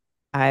thing.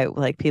 I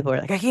like people are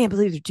like, I can't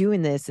believe they're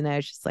doing this. And I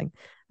was just like,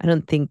 I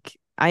don't think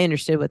I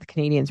understood what the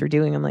Canadians were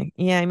doing. I'm like,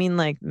 yeah, I mean,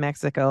 like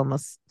Mexico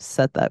almost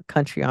set that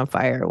country on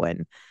fire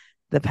when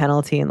the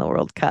penalty in the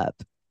World Cup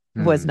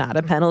was Mm. not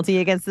a penalty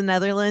against the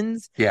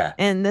Netherlands. Yeah.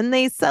 And then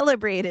they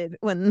celebrated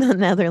when the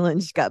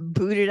Netherlands got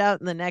booted out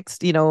in the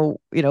next,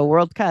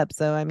 World Cup.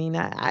 So I mean,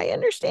 I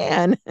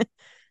understand.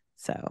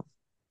 So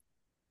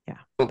yeah,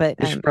 Well, but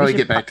we should we probably should,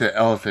 get back to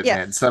Elephant yeah,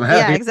 Man somehow.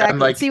 yeah, I'm exactly.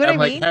 like, See what I I'm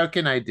like, mean? how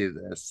can I do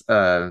this?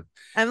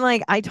 I'm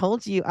like, I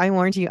told you, I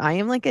warned you. I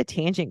am like a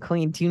tangent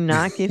queen. Do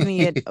not give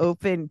me an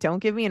open. Don't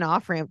give me an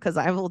off ramp because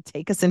I will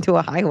take us into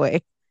a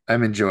highway.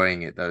 I'm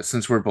enjoying it though,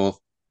 since we're both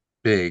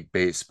big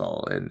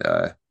baseball and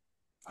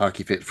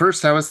hockey fit.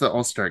 First, how was the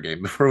All-Star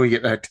game before we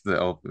get back to the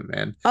Elephant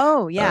Man?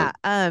 Oh Uh, yeah.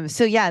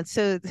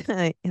 So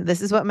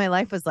this is what my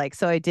life was like.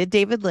 So I did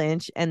David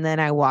Lynch, and then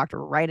I walked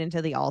right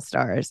into the All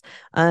Stars.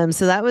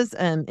 So that was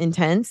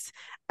intense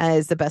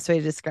is the best way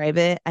to describe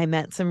it. I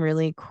met some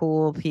really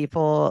cool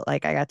people.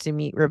 Like I got to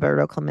meet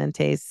Roberto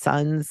Clemente's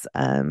sons.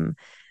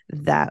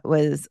 That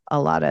was a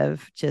lot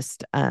of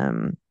just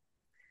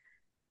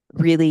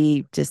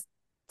really just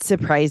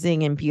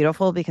surprising and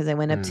beautiful because I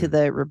went up to mm,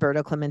 the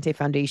Roberto Clemente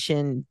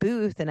Foundation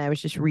booth and I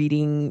was just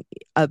reading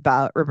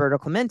about Roberto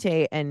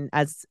Clemente. And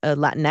as a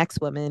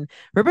Latinx woman,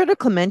 Roberto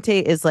Clemente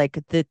is like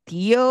the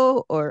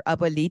tío or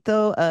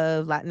abuelito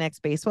of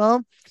Latinx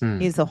baseball.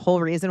 mm, He's the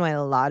whole reason why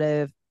a lot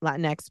of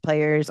Latinx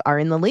players are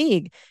in the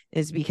league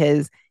is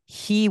because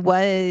he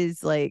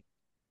was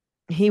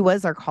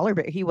our color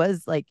bearer. He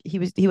wasn't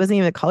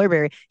even a color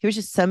bearer. He was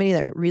just somebody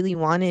that really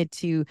wanted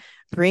to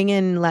bring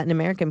in Latin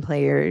American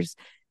players,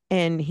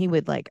 and he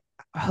would like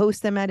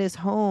host them at his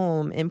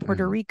home in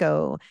Puerto mm,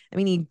 Rico. I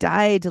mean, he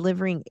died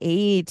delivering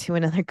aid to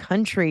another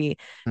country.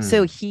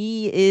 So mm.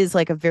 he is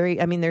like a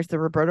very, I mean, there's the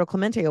Roberto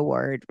Clemente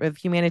Award of Right.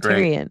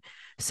 humanitarian.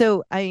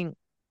 So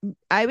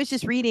I was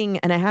just reading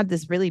and I had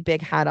this really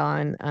big hat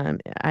on.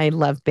 I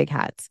love big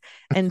hats.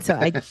 And so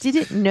I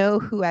didn't know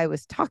who I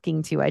was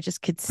talking to. I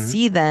just could Mm,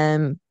 see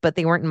them, but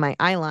they weren't in my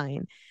eye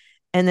line.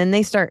 And then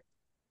they start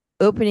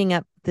opening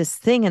up this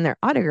thing and they're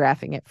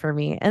autographing it for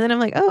me. And then I'm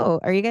like, oh,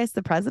 are you guys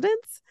the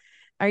presidents?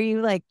 Are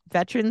you like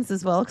veterans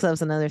as well? Because that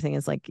was another thing.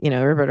 Is like,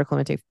 Roberto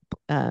Clemente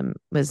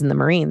was in the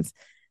Marines.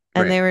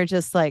 And they right. were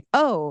just like,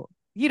 oh,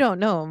 you don't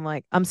know. I'm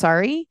like, I'm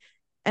sorry.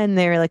 And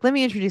they were like, let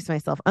me introduce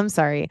myself. I'm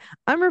sorry.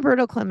 I'm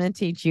Roberto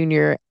Clemente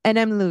Jr. and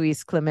I'm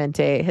Luis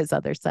Clemente, his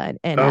other son.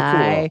 And Oh,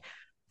 I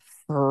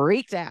cool.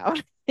 freaked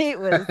out. It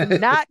was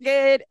not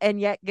good and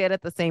yet good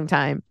at the same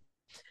time.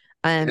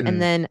 And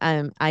And then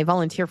I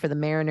volunteer for the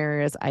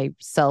Mariners. I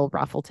sell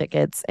raffle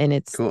tickets, and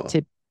it's cool.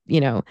 to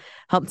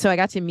help. So I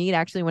got to meet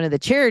actually one of the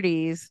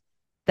charities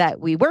that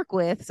we work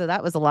with. So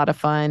that was a lot of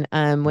fun.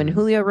 When Mm,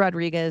 Julio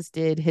Rodriguez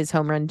did his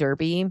home run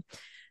derby,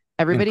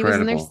 everybody was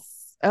in their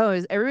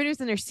incredible. everybody was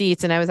in their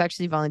seats, and I was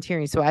actually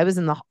volunteering. So I was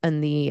in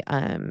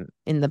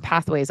the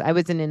pathways. I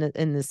was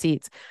in the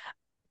seats.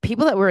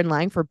 People that were in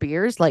line for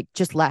beers like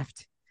just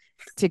left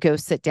to go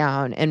sit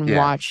down and Yeah.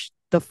 watch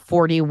the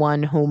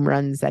 41 home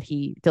runs that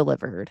he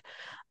delivered.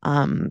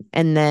 And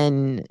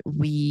then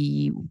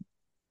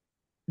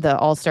the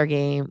All-Star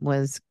game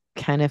was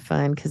kind of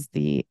fun because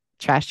the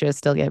trash shows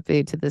still get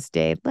booed to this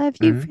day. Love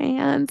you, Mm,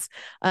 fans.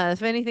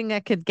 If anything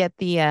that could get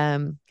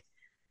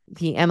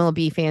the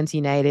MLB fans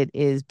united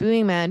is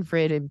booing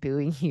Manfred and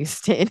booing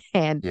Houston.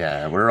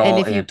 Yeah, we're And all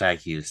if you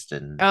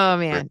anti-Houston. oh But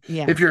man,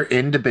 yeah. if you're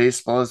into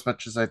baseball as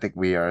much as I think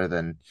we are,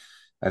 then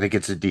I think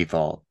it's a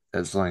default.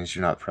 As long as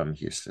you're not from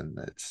Houston,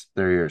 that's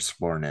they're your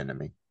sworn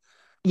enemy.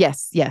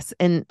 Yes, yes.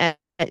 And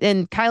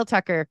Kyle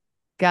Tucker,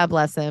 God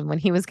bless him, when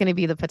he was going to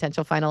be the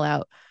potential final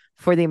out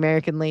for the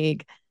American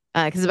League,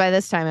 because by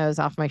this time I was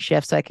off my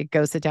shift, so I could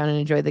go sit down and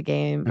enjoy the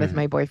game with Mhm.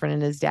 my boyfriend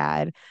and his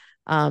dad.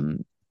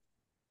 Um,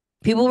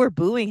 People were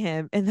booing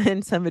him, and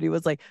then somebody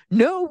was like,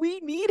 no, we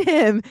need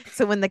him.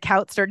 So when the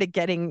count started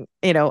getting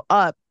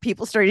up,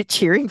 people started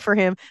cheering for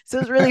him. So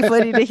it was really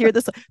funny to hear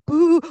this like,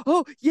 boo,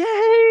 oh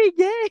yay,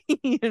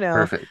 yay.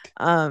 Perfect.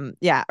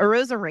 Yeah,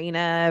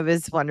 Arozarena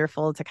was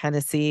wonderful to kind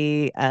of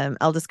see.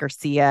 Eldis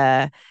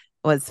Garcia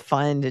was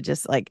fun to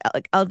just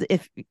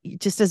if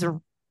just as a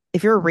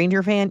if you're a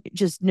Ranger fan,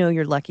 just know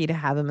you're lucky to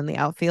have him in the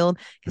outfield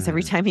because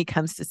every Mhm. time he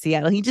comes to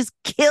Seattle, he just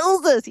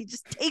kills us. He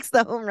just takes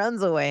the home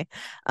runs away.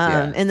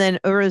 Yeah. And then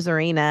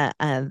Urozarena,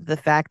 the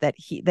fact that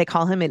they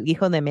call him El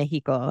Hijo de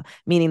Mexico,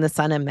 meaning the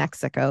son of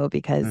Mexico,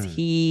 because Mm.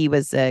 he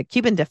was a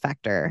Cuban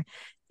defector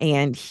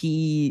and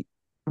he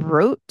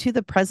wrote to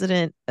the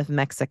president of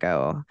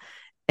Mexico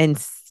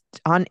and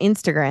on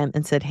Instagram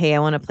and said, hey, I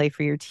want to play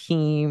for your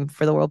team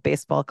for the World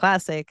Baseball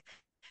Classic.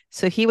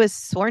 So he was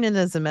sworn in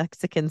as a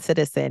Mexican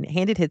citizen,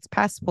 handed his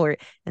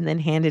passport, and then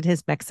handed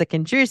his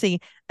Mexican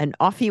jersey, and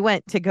off he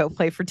went to go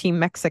play for Team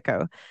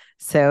Mexico.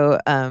 So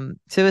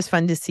it was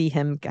fun to see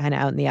him kind of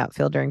out in the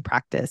outfield during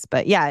practice.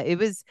 But yeah, it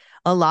was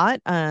a lot.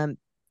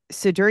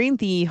 So during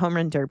the home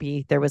run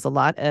derby, there was a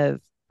lot of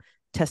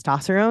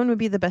testosterone would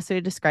be the best way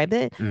to describe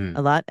it. A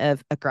Mm. lot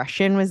of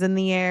aggression was in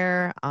the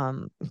air.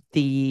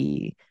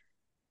 The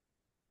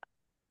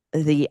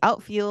the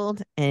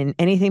outfield and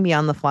anything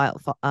beyond the foul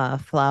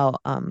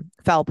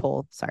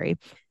pole, sorry,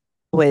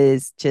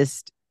 was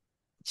just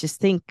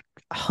think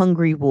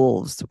hungry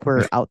wolves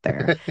were out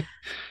there.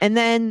 And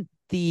then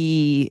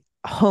the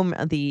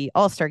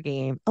All-Star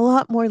game, a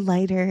lot more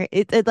lighter.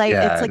 It's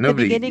Yeah, like the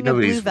beginning of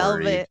Blue nobody's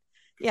worried. Velvet.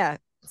 Yeah,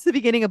 it's the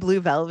beginning of Blue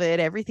Velvet.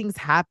 Everything's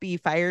happy.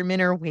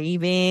 Firemen are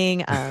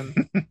waving.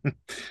 But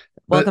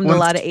Welcomed a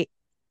lot of eight.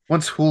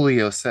 once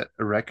Julio set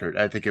a record,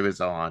 I think it was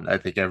on. I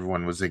think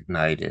everyone was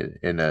ignited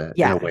in a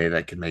Yeah, way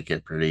that could make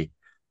it pretty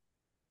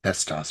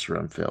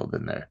testosterone filled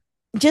in there.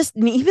 just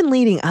even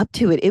leading up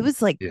to it, it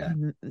was Yeah.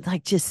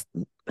 just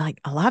like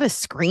a lot of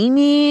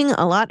screaming,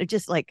 a lot of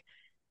just like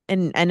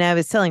and I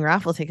was selling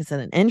raffle tickets at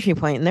an entry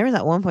point, and there was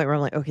at one point where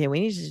I'm like, okay, we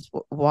need to just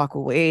walk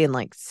away and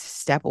like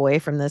step away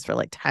from this for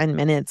like 10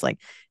 minutes. Like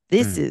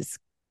this Mm. is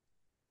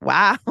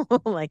wow.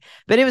 Like,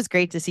 but it was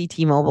great to see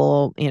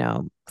T-Mobile,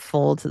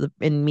 full to the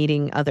and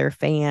meeting other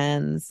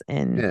fans.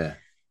 And Yeah.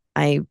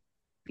 I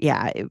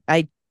yeah,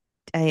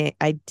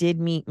 I did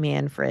meet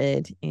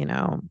Manfred,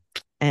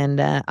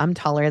 and I'm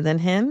taller than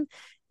him.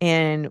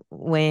 And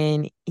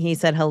when he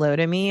said hello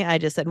to me, I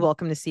just said,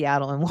 welcome to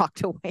Seattle and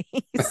walked away.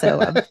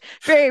 So I'm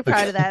very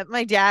proud of Okay. that.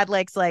 My dad's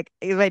like,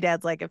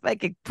 if I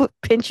could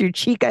pinch your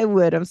cheek, I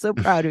would. I'm so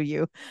proud of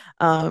you.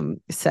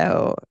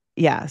 So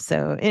yeah.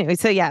 So anyway,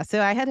 so yeah.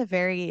 So I had a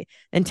very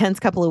intense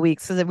couple of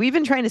weeks because we've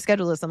been trying to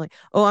schedule this. I'm like,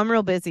 oh, I'm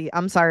real busy.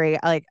 I'm sorry.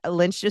 Like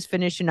Lynch just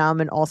finished and now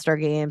I'm in All-Star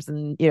games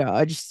and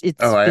I just Oh,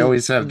 it's I been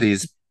always have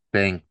these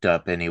banked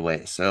up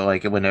anyway. So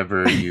like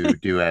whenever you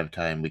do have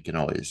time, we can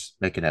always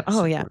make an oh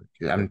episode yeah. work.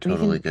 I'm We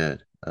totally can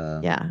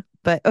good. yeah.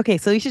 But okay,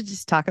 so we should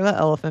just talk about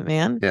Elephant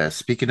Man. Yeah,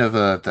 speaking of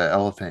the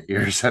elephant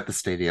ears at the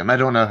stadium, I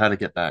don't know how to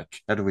get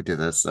back. How do we do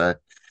this? Um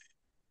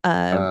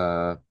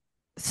Uh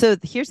so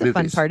here's the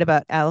fun movies. part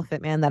about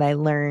Elephant Man that I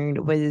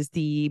learned was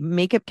the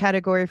makeup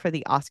category for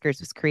the Oscars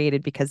was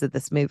created because of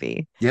this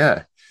movie.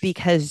 Yeah.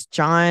 Because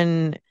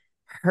John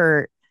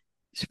Hurt's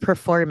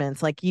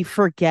performance, like you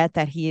forget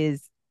that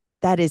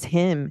is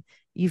him.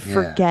 You Yeah.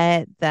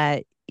 forget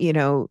that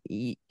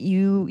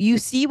you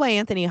see why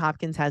Anthony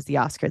Hopkins has the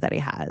Oscar that he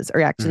has,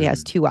 or actually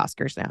has Mm. two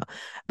Oscars now,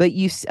 but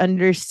you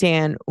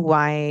understand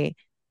why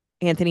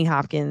Anthony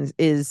Hopkins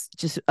is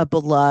just a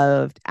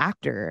beloved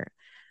actor.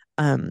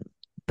 Um,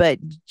 but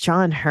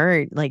John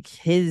Hurt, like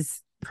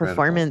his Incredible.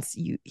 performance,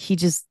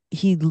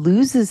 he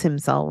loses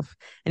himself.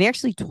 And he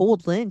actually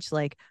told Lynch,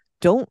 like,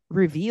 don't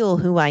reveal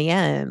who I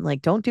am.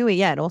 Like, don't do it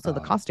yet. Also,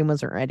 the Oh. costume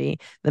wasn't ready,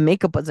 the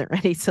makeup wasn't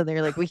ready. So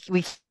they're like,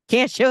 we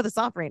can't show this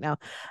off right now.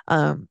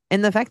 And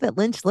the fact that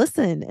Lynch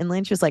listened and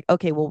Lynch was like,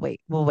 okay, we'll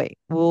wait.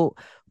 Well,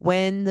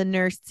 when the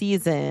nurse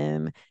sees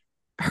him,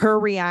 her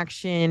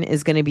reaction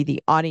is going to be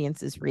the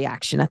audience's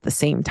reaction at the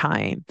same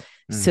time.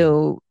 Mm.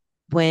 So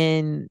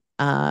when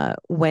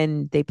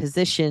they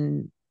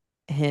position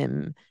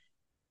him,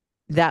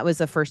 that was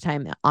the first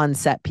time on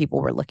set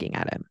people were looking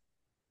at him.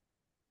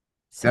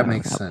 That So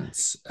makes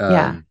sense.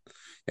 yeah.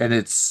 And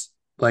it's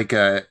like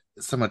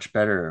so much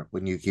better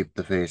when you keep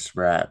the face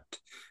wrapped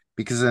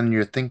because then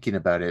you're thinking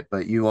about it,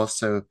 but you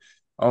also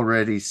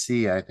already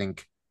see, I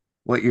think,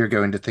 what you're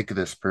going to think of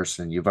this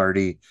person. You've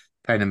already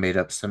kind of made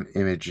up some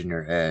image in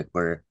your head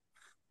where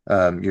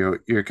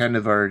you're kind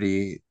of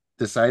already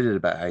decided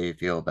about how you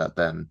feel about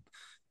them.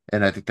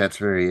 And I think that's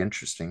very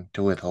interesting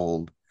to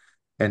withhold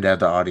and have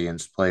the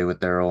audience play with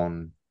their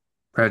own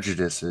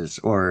prejudices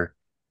or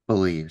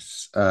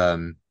beliefs.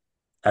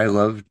 I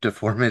love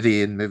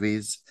deformity in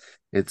movies.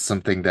 It's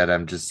something that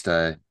I'm just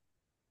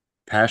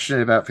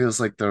passionate about. Feels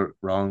like the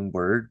wrong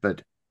word,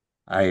 but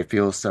I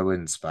feel so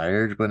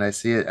inspired when I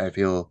see it. I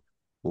feel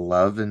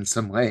love in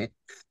some way.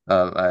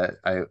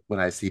 I when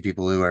I see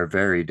people who are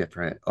very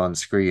different on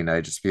screen,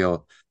 I just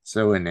feel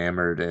so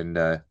enamored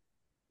and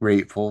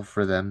grateful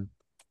for them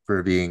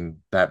for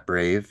being that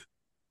brave.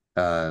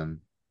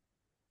 Um,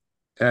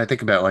 and I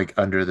think about like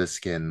Under the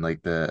Skin,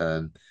 like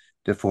the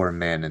deformed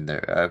man in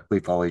there. We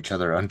follow each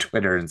other on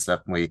Twitter and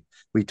stuff, and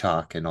we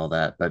talk and all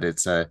that. But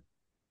it's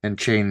and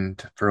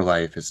Chained for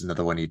Life is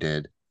another one he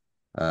did.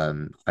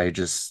 I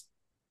just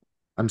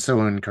I'm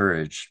so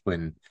encouraged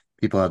when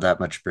people have that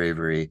much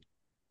bravery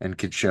and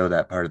can show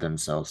that part of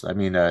themselves. I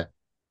mean,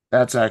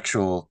 that's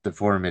actual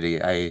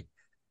deformity. I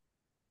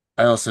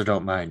also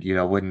don't mind,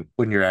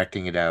 when you're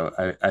acting it out.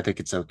 I think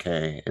it's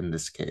okay in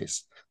this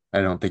case.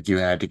 I don't think you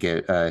had to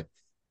get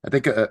I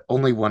think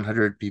only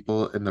 100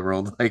 people in the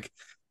world like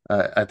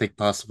I think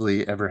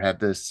possibly ever had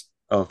this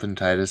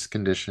elephantitis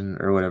condition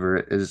or whatever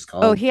it is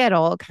Oh, called. he had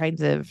all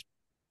kinds of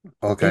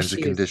All kinds of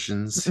issues.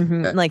 conditions.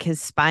 Like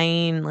his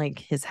spine, like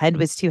his head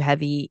was too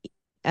heavy.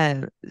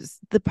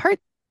 The part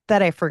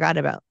that I forgot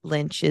about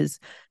Lynch is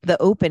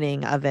the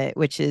opening of it,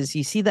 which is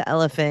you see the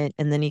elephant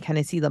and then you kind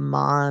of see the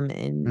mom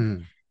and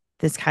Mm,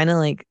 this kind of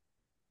like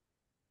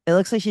it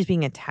looks like she's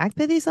being attacked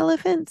by these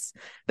elephants.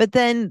 But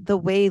then the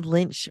way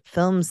Lynch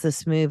films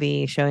this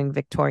movie showing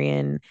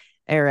Victorian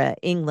era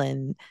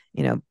England,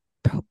 you know,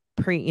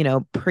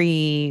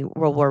 pre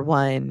World War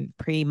One,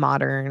 pre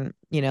modern,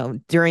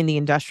 during the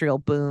industrial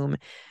boom,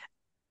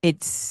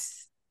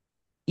 it's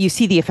you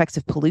see the effects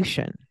of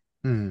pollution.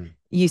 mm,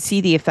 You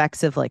see the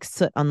effects of like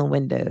soot on the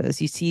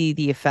windows. You see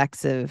the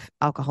effects of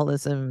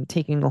alcoholism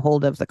taking a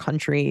hold of the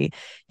country.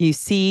 You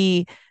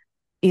see,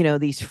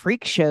 these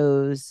freak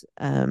shows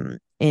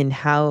in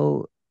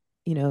how,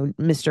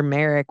 Mr.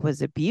 Merrick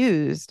was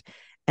abused.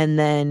 And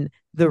then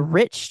the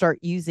rich start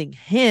using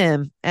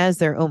him as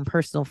their own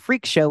personal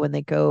freak show when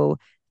they go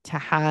to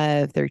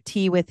have their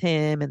tea with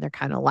him and they're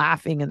kind of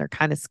laughing and they're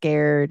kind of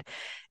scared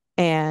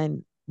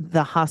and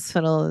the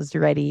hospital is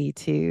ready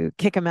to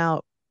kick him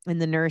out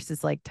and the nurse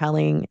is like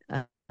telling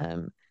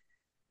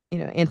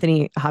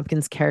Anthony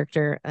Hopkins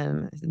character,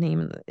 his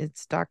name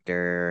it's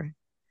Dr.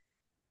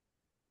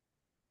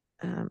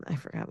 I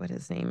forgot what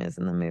his name is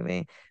in the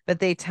movie, but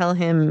they tell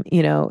him,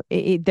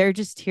 they're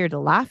just here to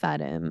laugh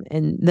at him.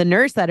 And the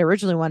nurse that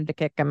originally wanted to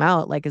kick him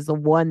out, like, is the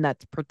one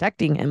that's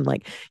protecting him.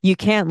 Like, you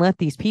can't let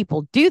these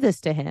people do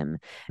this to him.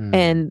 mm,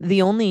 And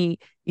the only,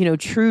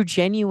 true,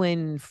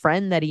 genuine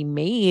friend that he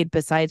made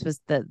besides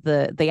was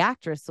the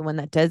actress, the one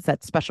that does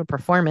that special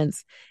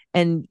performance.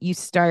 And you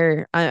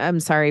start, I'm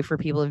sorry for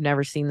people who've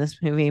never seen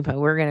this movie, but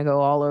we're gonna go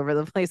all over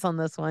the place on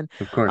this one.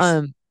 of course.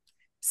 Um,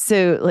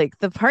 so like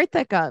the part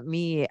that got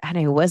me, and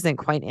I wasn't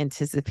quite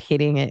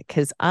anticipating it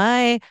because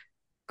I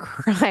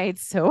cried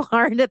so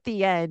hard at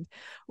the end,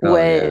 Oh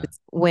was yeah.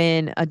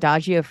 when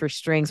Adagio for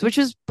Strings, which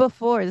is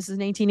before, this is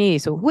 1980,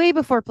 so way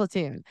before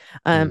Platoon.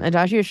 Mm,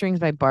 Adagio Strings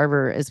by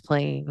Barber is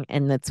playing,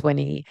 and that's when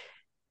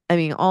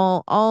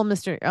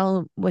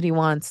all what he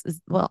wants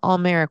is, well, all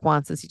Merrick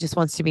wants is he just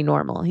wants to be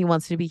normal. He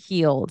wants to be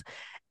healed.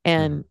 mm,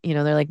 And,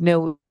 they're like,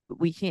 no,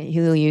 we can't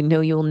heal you.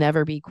 No, you'll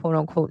never be quote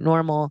unquote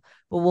normal,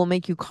 but we'll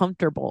make you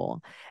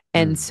comfortable.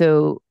 And mm,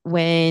 so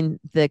when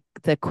the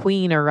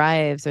queen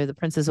arrives or the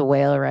Princess of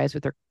Wales arrives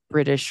with her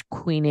British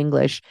Queen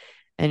English,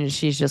 and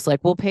she's just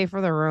like, we'll pay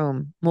for the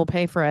room, we'll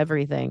pay for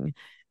everything,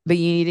 but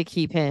you need to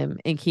keep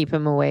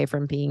him away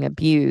from being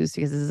abused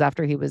because this is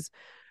after he was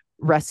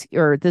rescued,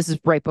 or this is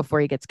right before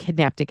he gets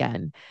kidnapped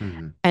again.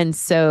 mm, And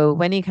so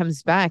when he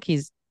comes back,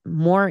 he's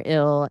more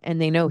ill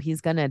and they know he's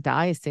going to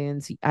die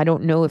soon. So I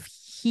don't know if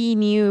he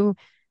knew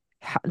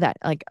that,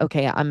 like,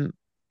 okay, I'm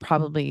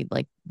probably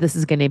like, this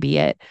is going to be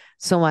it.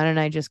 So why don't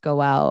I just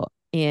go out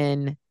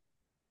in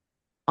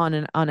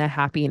on a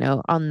happy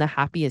note, on the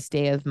happiest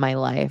day of my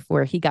life,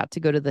 where he got to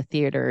go to the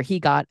theater, he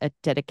got a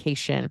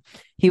dedication,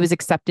 he was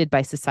accepted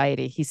by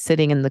society, he's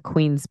sitting in the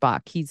queen's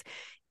box, he's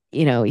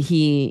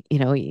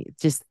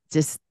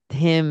just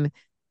him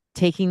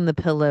taking the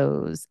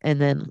pillows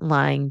and then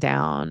lying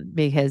down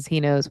because he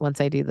knows once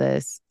I do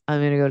this, I'm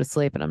going to go to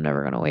sleep and I'm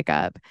never going to wake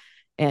up.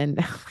 And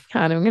oh my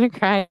God, I'm going to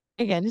cry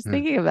again just mm.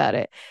 thinking about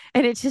it.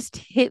 And it just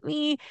hit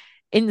me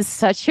in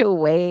such a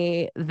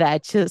way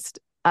that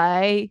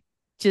I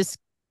just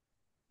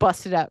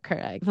busted out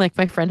crying. Like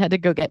my friend had to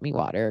go get me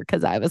water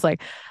because I was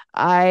like,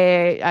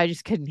 I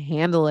just couldn't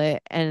handle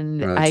it.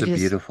 And Oh, it's I a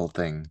just beautiful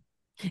thing.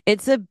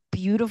 it's a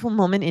beautiful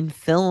moment in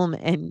film,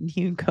 and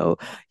you go,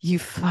 you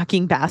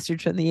fucking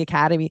bastards from the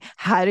Academy.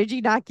 How did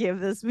you not give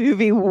this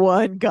movie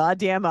one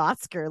goddamn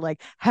Oscar?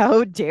 Like,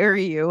 how dare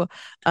you?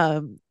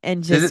 And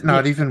Did it just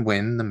not even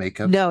win the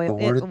makeup no,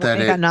 award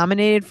that it got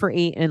nominated for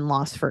 8 and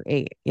lost for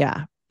 8.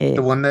 Yeah. the It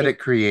one that it it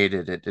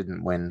created it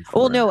didn't win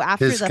well, no,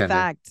 for? His kind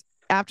of.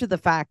 after the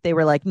fact, they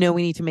were like, no,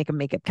 we need to make a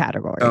makeup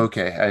category.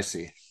 Okay, I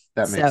see.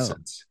 That makes So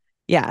sense.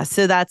 Yeah,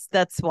 so that's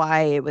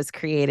why it was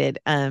created.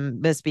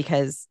 Was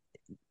because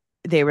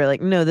they were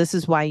like, no, this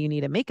is why you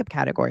need a makeup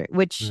category,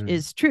 which Mm,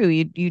 is true.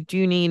 You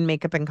do need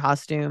makeup and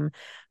costume,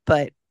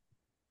 but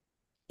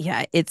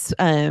yeah, it's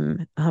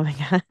oh my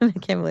God, I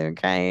can't believe I'm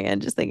crying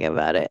and just thinking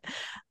about it.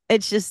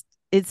 It's just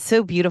it's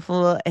so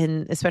beautiful,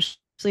 and especially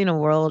in a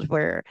world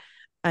where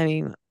I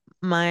mean,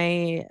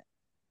 my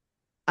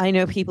I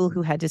know people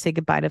who had to say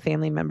goodbye to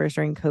family members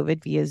during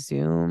COVID via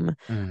Zoom.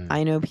 mm,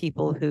 I know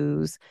people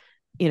whose,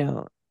 you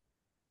know,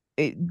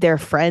 their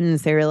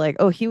friends, they were like,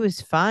 oh, he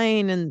was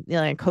fine. And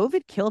like,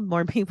 COVID killed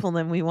more people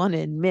than we want to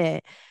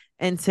admit.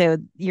 And so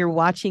you're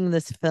watching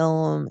this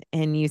film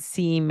and you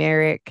see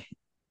Merrick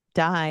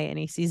die and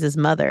he sees his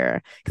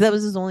mother because that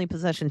was his only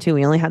possession too.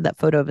 He only had that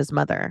photo of his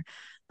mother.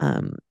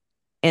 Um,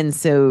 and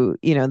so,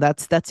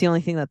 that's the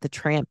only thing that the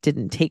tramp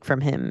didn't take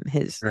from him,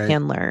 his right.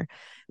 handler,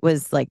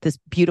 was like this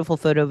beautiful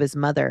photo of his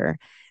mother.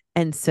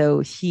 And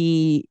so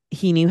he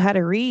knew how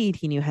to read,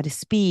 he knew how to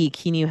speak,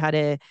 he knew how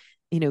to,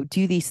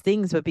 do these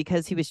things, but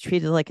because he was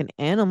treated like an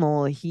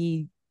animal,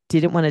 he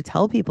didn't want to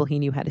tell people he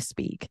knew how to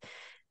speak.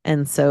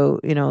 And so,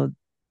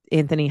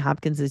 Anthony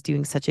Hopkins is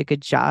doing such a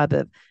good job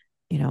of,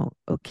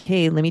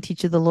 okay, let me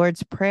teach you the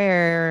Lord's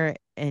Prayer.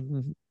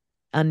 And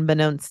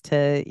unbeknownst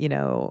to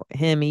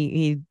him,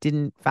 he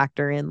didn't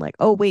factor in like,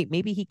 oh wait,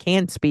 maybe he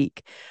can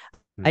speak.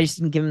 I Mm. just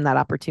didn't give him that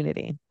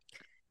opportunity.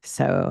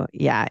 So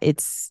yeah,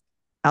 it's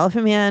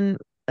Elephant Man.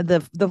 The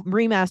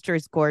remaster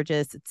is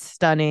gorgeous, it's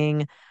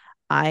stunning.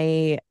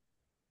 I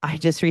i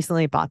just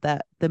recently bought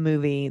the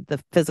movie, the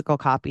physical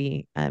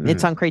copy.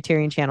 It's Mm. on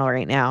Criterion Channel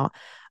right now.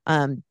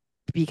 um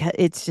because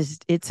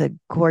it's a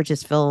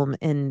gorgeous film,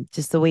 and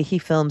just the way he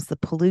films the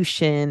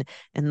pollution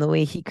and the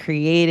way he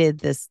created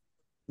this,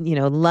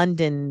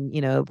 London,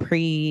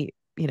 pre,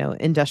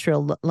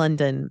 industrial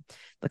London,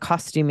 the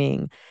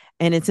costuming,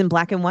 and it's in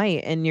black and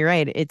white. And you're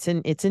right, it's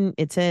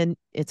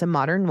a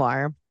modern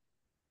noir.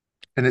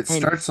 And it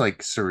And starts like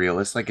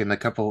surrealist, like in the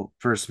couple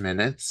first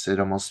minutes, it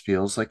almost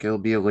feels like it'll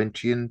be a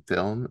Lynchian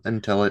film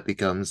until it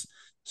becomes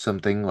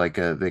something like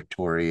a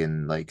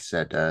Victorian, like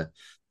set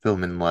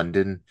film in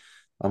London.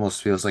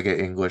 Almost feels like an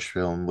English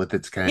film with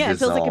its kind of yeah, it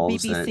feels like a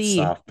dissolves and its BBC.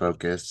 soft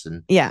focus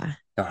and Yeah,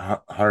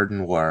 the hard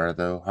noir,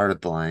 though,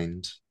 hard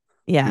lines.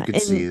 You yeah. could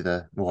And see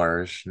the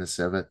noirishness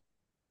of it.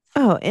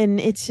 oh, and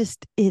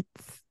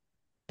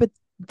but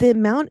the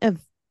amount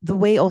of the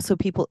way also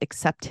people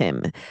accept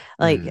him.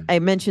 Like Mm, I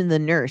mentioned, the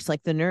nurse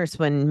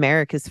when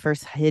Merrick is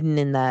first hidden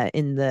in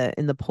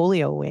the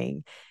polio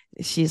wing,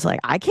 she's like,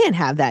 I can't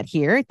have that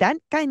here, that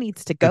guy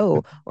needs to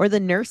go. Or the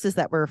nurses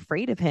that were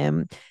afraid of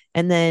him,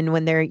 and then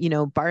when they're,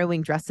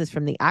 borrowing dresses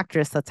from the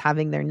actress that's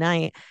having their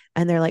night,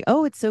 and they're like,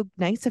 oh, it's so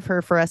nice of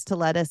her for us to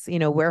let us,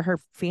 wear her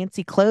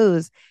fancy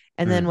clothes.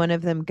 And then mm, one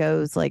of them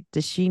goes like,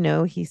 does she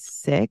know he's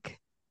sick?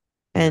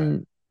 yeah.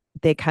 And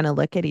they kind of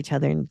look at each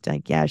other and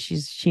like, yeah,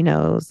 she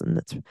knows, and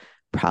that's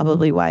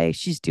probably why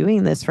she's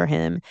doing this for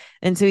him.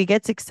 And so he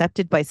gets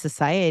accepted by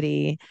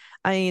society.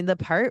 I mean, the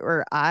part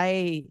where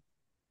I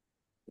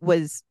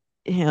was,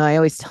 I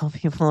always tell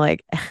people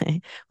like,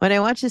 when I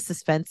watch a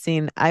suspense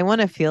scene, I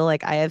want to feel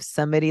like I have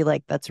somebody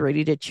like that's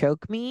ready to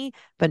choke me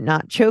but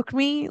not choke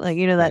me, like,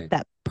 that Right.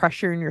 that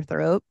pressure in your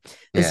throat.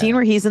 The scene Yeah.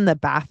 where he's in the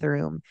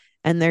bathroom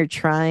and they're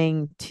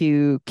trying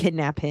to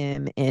kidnap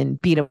him and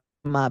beat him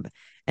up,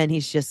 and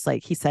he's just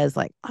like, he says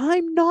like,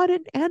 I'm not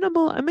an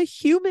animal, I'm a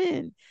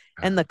human.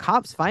 And the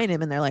cops find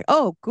him and they're like,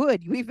 oh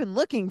good, we've been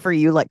looking for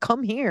you, like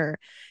come here.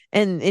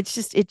 And it's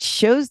just, it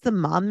shows the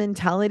mom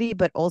mentality,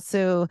 but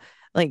also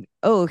like,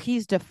 oh,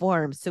 he's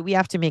deformed, so we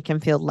have to make him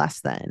feel less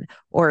than.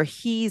 Or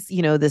he's,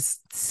 this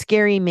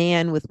scary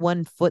man with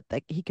one foot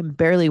that he can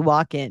barely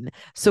walk in,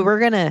 so we're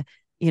gonna,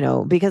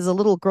 because a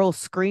little girl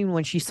screamed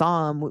when she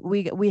saw him,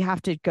 we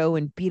have to go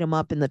and beat him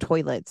up in the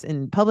toilets.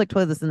 And public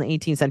toilets in the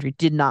 18th century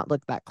did not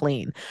look that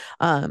clean.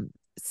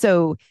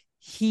 So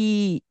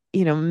he,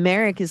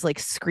 Merrick is like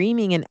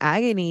screaming in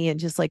agony and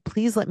just like,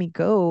 please let me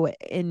go.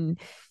 And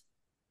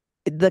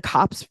the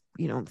cops,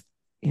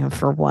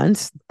 for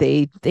once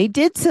they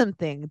did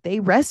something, they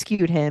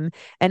rescued him.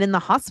 And in the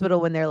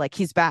hospital, when they're like,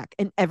 he's back,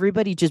 and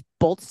everybody just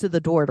bolts to the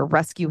door to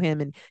rescue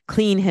him and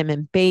clean him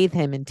and bathe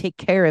him and take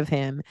care of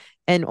him.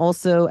 And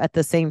also at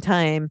the same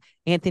time,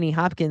 Anthony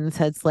Hopkins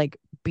has like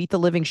beat the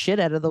living shit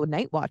out of the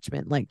night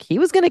watchman, like he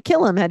was going to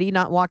kill him had he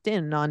not walked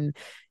in on,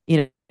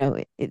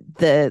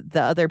 the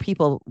other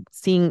people,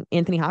 seeing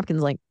Anthony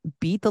Hopkins like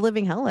beat the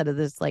living hell out of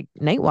this like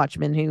night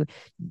watchman who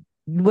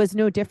was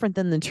no different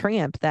than the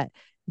tramp that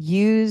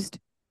used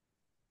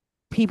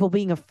people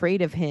being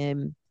afraid of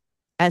him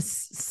as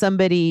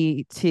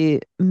somebody to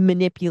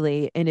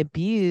manipulate and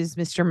abuse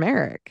Mr.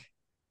 Merrick.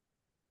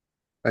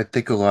 I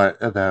think a lot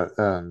about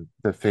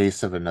the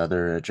face of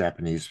another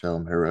Japanese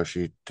film,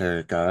 Hiroshi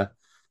Terakawa,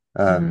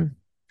 um, Mm-hmm.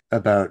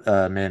 about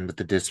a man with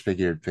a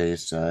disfigured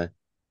face.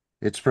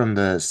 It's from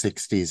the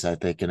 60s, I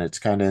think, and it's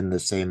kind of in the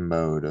same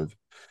mode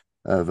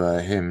of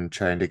him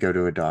trying to go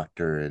to a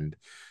doctor and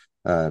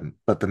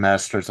but the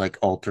master's like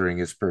altering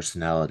his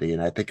personality.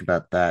 And I think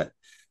about that,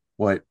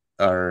 what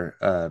our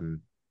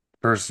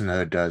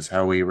personhood does,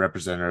 how we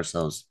represent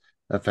ourselves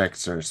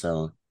affects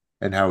ourselves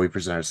and how we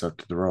present ourselves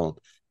to the world,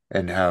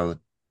 and how,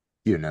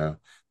 you know,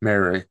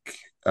 Merrick,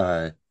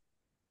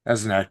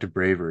 as an act of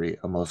bravery,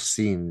 almost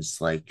seems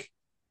like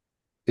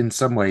in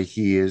some way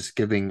he is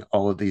giving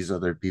all of these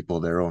other people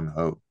their own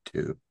hope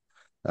too.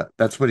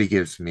 That's what he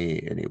gives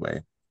me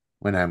anyway.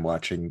 When I'm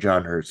watching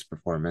John Hurt's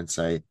performance,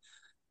 I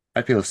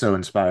feel so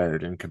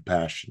inspired and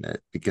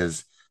compassionate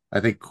because I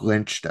think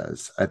Lynch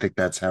does. I think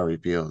that's how he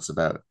feels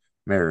about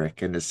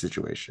Merrick and his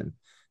situation.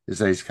 Is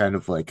that he's kind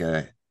of like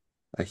a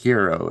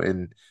hero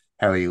in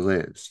how he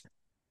lives.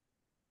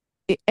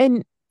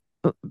 And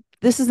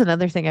this is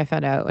another thing I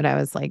found out when I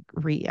was like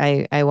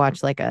I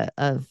watched like a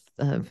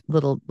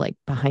little like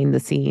behind the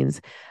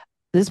scenes.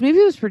 This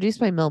movie was produced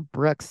by Mel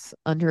Brooks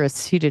under a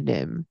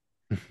pseudonym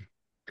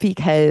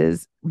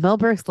because Mel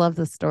Brooks loved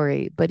the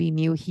story, but he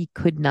knew he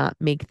could not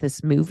make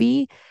this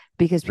movie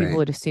because people Right.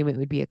 would assume it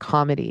would be a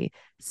comedy.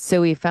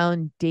 So he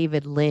found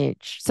David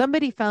Lynch.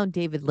 Somebody found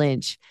David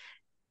Lynch,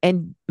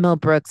 and Mel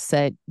Brooks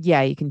said,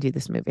 "Yeah, you can do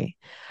this movie."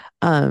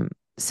 Um,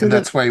 so And the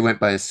that's why he went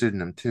by a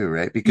pseudonym too,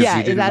 right? Because he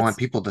yeah, didn't want that's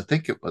people to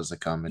think it was a yeah,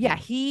 comedy.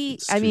 he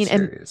It's I too mean,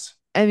 and serious.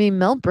 I mean,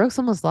 Mel Brooks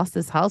almost lost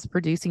his house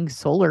producing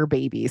Solar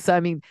Baby. So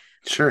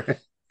Sure.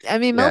 I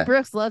mean, Mel Yeah.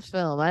 Brooks loves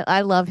film.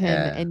 I love him,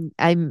 Yeah.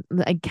 and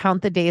I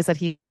count the days that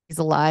he's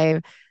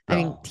alive. I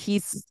mean, Oh.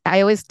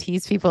 I always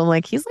tease people. I'm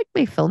like, he's like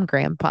my film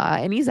grandpa,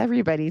 and he's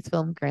everybody's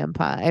film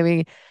grandpa. I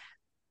mean,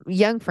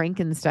 Young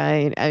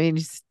Frankenstein. I mean,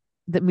 just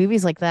the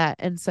movies like that.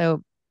 And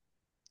so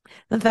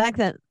the fact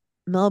that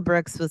Mel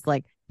Brooks was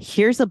like,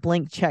 "Here's a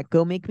blank check.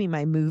 Go make me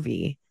my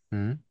movie,"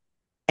 Hmm.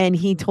 and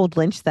he told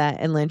Lynch that,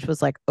 and Lynch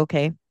was like,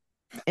 "Okay."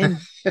 And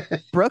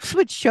Brooks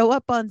would show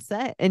up on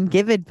set and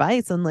give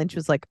advice, and Lynch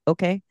was like,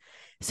 "Okay."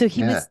 So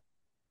Yeah.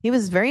 he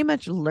was very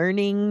much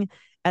learning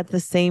at the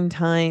same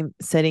time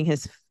setting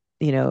his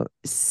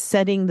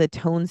setting the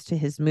tones to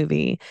his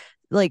movie,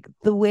 like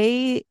the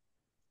way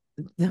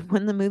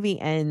when the movie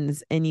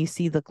ends and you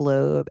see the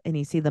globe and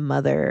you see the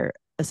mother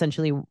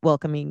essentially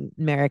welcoming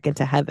Merrick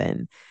into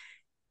heaven,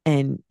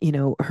 and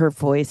her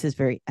voice is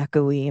very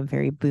echoey and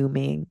very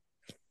booming,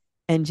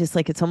 and just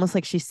like it's almost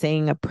like she's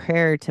saying a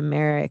prayer to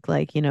Merrick,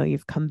 like,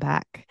 you've come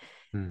back.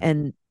 Hmm.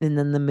 And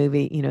then the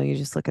movie, you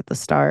just look at the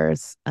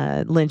stars.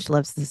 Lynch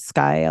loves the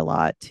sky a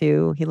lot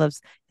too. He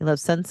loves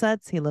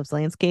sunsets, he loves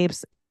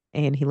landscapes,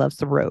 and he loves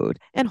the road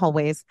and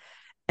hallways.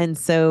 And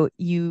so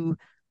you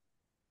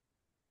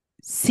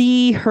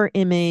see her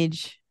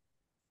image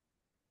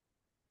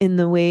in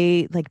the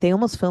way, like, they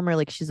almost film her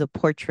like she's a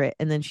portrait,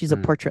 and then she's a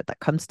Hmm. portrait that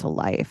comes to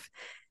life.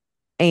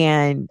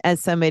 And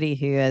as somebody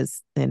who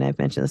has, and I've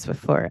mentioned this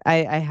before,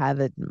 I have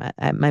it.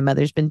 My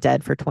mother's been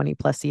dead for 20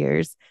 plus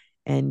years,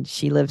 and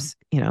she lives,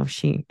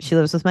 she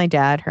lives with my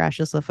dad. Her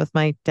ashes live with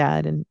my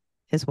dad and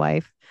his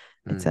wife.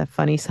 It's Hmm. a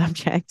funny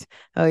subject.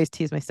 I always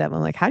tease my stepmom,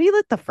 I'm like, how do you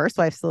let the first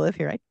wife still live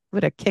here? I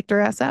would have kicked her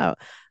ass out.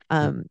 Hmm.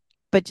 Um,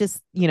 but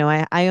just,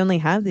 I only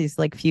have these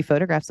like few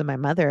photographs of my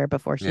mother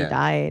before she Yeah.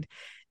 died.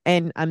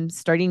 And I'm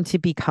starting to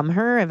become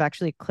her. I've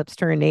actually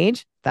eclipsed her in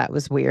age. That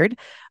was weird.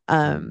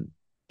 Hmm.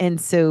 And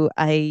so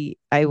I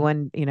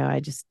went, I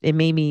just, it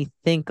made me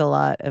think a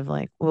lot of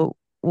like, well,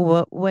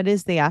 what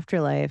is the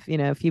afterlife,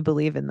 if you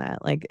believe in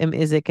that? Like,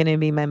 is it going to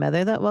be my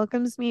mother that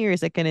welcomes me, or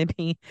is it going to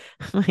be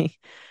my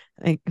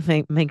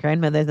my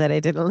grandmother that I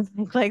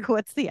didn't like?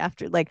 What's the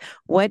after, like,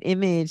 what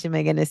image am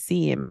I going to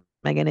see? Am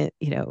I going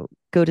to,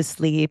 go to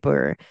sleep,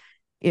 or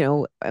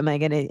am I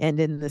going to end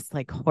in this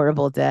like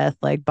horrible death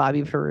like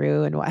Bobby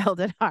Peru and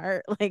Wild at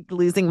Heart, like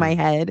losing my Hmm.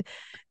 head?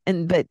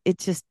 But it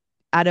just,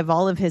 out of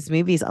all of his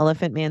movies,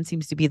 Elephant Man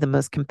seems to be the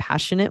most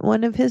compassionate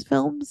one of his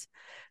films,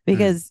 Hmm.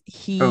 because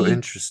Oh,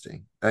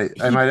 interesting. I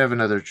he might have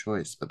another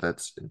choice, but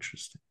that's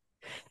interesting.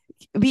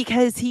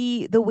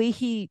 the way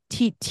he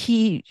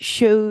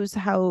shows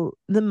how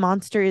the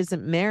monster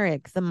isn't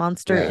Merrick, the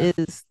monster Yeah,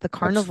 is the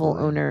carnival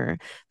absolutely. owner,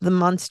 the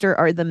monster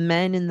are the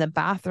men in the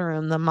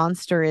bathroom, the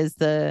monster is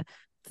the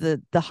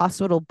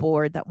hospital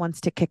board that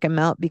wants to kick him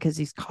out because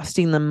he's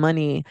costing them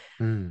money.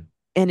 Hmm.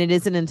 And it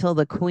isn't until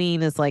the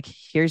queen is like,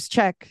 here's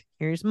check,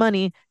 here's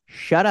money,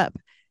 shut up,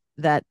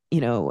 that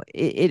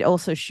it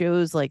also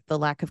shows like the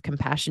lack of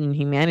compassion and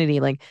humanity.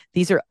 Like,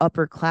 these are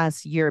upper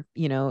class Europe,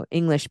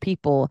 English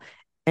people,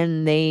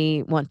 and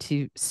they want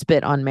to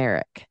spit on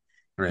Merrick.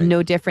 Right.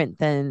 No different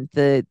than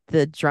the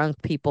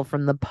drunk people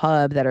from the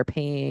pub that are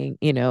paying,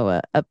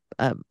 a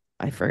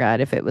I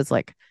forgot if it was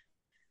like,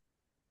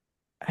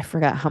 I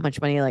forgot how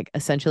much money, like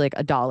essentially like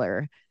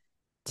 $1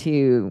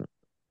 to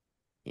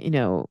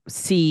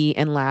see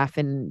and laugh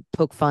and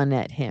poke fun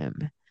at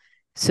him.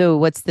 So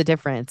what's the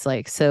difference?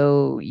 Like,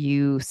 so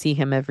you see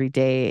him every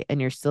day and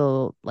you're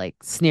still like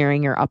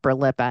sneering your upper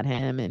lip at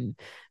him and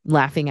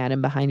laughing at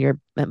him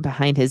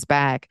behind his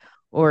back,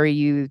 or are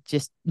you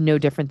just no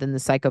different than the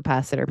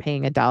psychopaths that are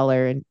paying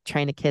 $1 and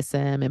trying to kiss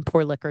him and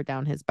pour liquor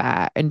down his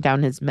back and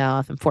down his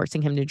mouth and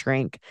forcing him to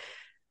drink?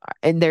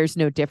 And there's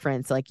no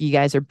difference. Like, you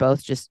guys are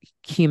both just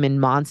human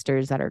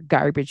monsters that are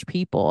garbage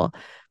people.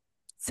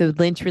 So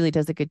Lynch really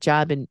does a good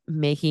job in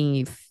making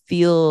you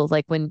feel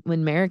like when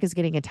Merrick is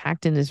getting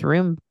attacked in his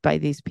room by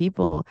these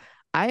people,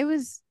 I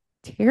was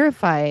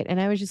terrified. And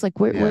I was just like,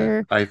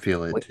 Yeah, I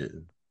feel it where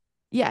too.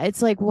 yeah,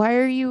 it's like, why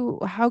are you,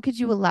 how could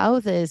you allow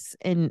this?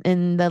 And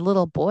the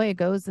little boy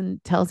goes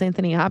and tells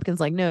Anthony Hopkins,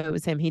 like, no, it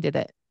was him, he did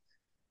it.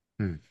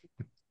 Hmm.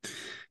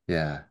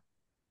 Yeah.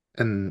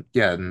 And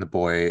yeah, and the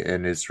boy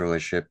and his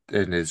relationship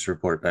and his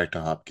report back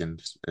to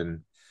Hopkins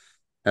and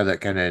how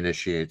that kind of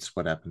initiates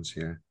what happens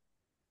here.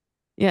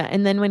 Yeah.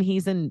 And then when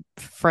he's in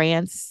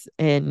France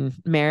and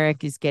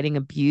Merrick is getting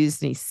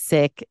abused and he's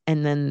sick,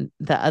 and then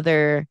the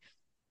other,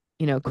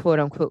 quote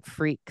unquote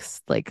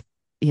freaks, like,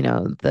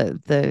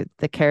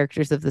 the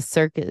characters of the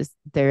circus,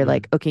 they're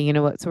like, Mm, okay, you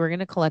know what? So we're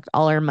gonna collect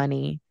all our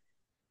money.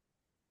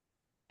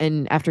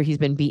 And after he's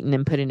been beaten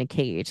and put in a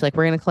cage, like,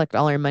 we're gonna collect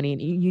all our money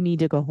and you need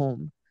to go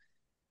home.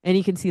 And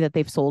you can see that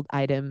they've sold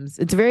items.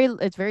 It's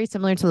very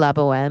similar to La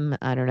Boheme.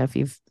 I don't know if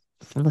you've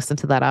listened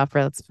to that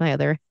opera. That's my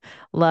other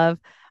love.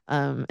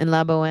 In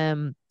La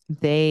Boheme,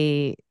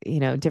 they,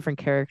 different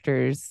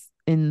characters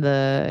in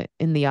the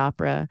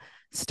opera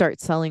start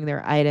selling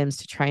their items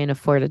to try and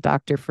afford a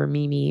doctor for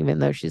Mimi, even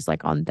though she's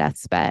like on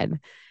death's bed.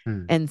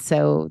 mm, And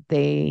so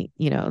they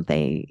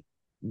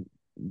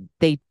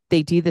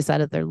do this out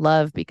of their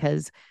love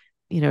because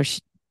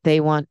they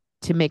want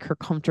to make her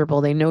comfortable.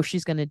 They know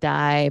she's going to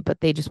die, but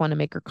they just want to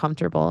make her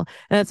comfortable.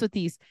 And that's what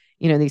these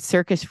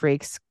circus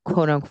freaks,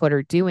 quote unquote,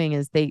 are doing,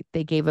 is they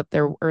gave up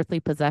their earthly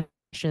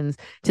possessions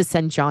to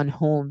send John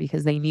home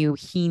because they knew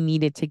he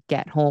needed to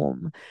get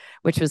home,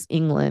 which was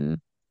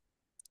England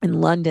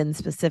in London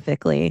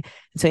specifically.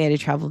 And so he had to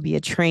travel via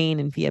train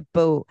and via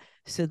boat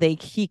so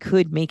he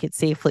could make it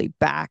safely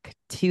back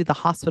to the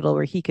hospital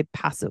where he could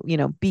pass it,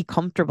 be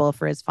comfortable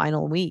for his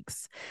final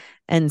weeks.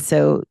 And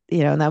so,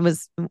 that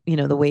was,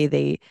 the way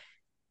they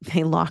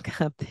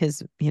lock up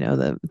his,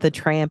 the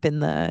tramp in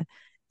the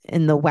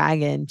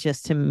wagon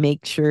just to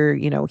make sure,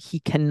 he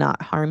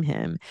cannot harm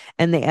him.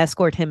 And they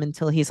escort him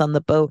until he's on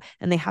the boat,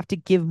 and they have to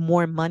give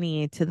more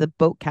money to the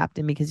boat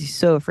captain because he's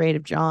so afraid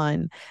of John.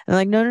 And they're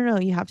like, no, no, no,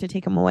 you have to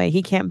take him away.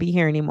 He can't be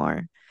here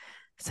anymore.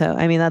 So,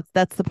 I mean,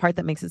 that's the part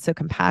that makes it so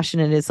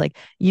compassionate, is like,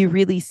 you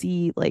really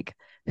see, like,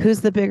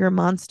 who's the bigger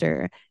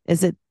monster?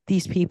 Is it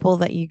these people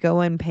that you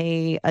go and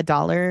pay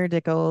 $1 to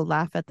go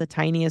laugh at the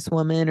tiniest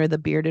woman or the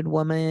bearded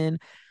woman,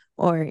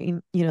 or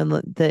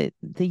the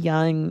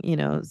young,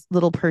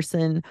 little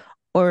person?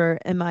 Or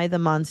am I the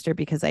monster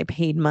because I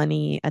paid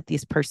money at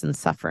this person's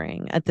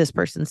suffering, at this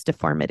person's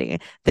deformity?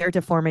 Their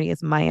deformity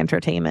is my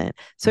entertainment.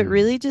 So it mm.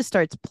 really just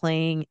starts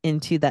playing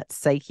into that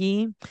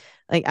psyche.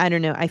 Like, I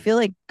don't know, I feel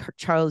like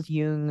Charles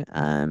Jung,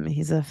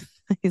 he's a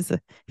he's a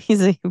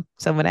he's a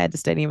someone I had to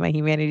study in my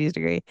humanities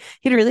degree.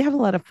 He'd really have a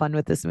lot of fun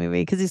with this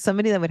movie because he's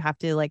somebody that would have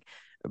to, like,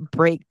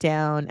 break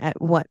down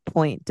at what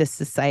point does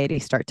society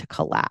start to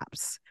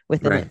collapse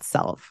within Right.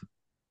 itself.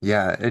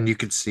 Yeah, and you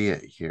could see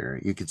it here.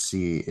 You could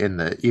see in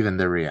the even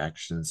their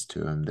reactions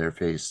to him, their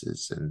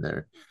faces and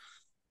their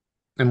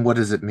and what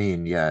does it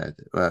mean? Yeah,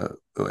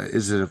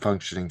 is it a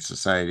functioning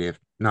society if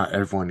not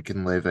everyone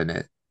can live in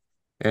it?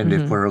 And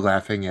if Mm-hmm. we're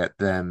laughing at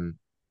them,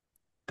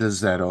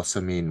 does that also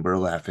mean we're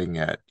laughing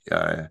at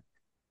the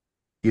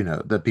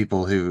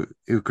people who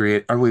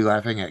create, are we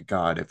laughing at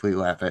God if we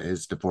laugh at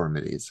his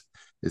deformities?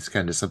 It's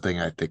kind of something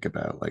I think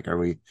about. Like, are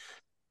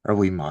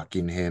we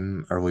mocking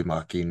him? Are we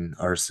mocking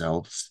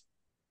ourselves?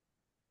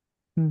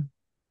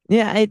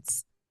 Yeah,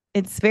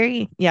 it's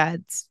very, yeah,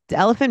 it's the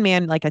Elephant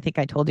Man. Like, I think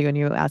I told you when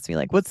you asked me,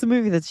 like, what's the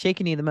movie that's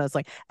shaking you the most?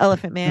 Like,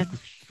 Elephant Man,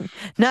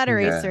 not Yeah.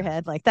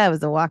 Eraserhead. Like, that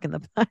was a walk in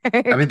the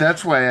I mean, park.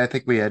 that's why I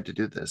think we had to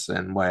do this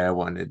and why I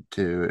wanted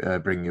to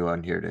bring you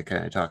on here to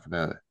kind of talk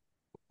about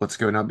what's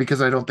going on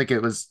because I don't think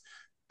it was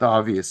the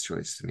obvious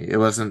choice to me. It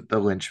wasn't the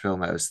Lynch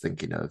film I was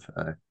thinking of.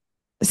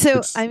 So,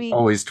 It's I mean,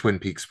 always Twin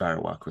Peaks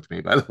Firewalk with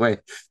me, by the way.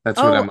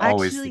 That's what oh, I'm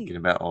always actually, thinking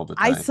about all the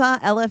I time. saw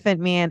Elephant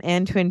Man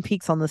and Twin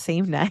Peaks on the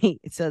same night.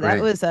 So that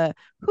Right. was a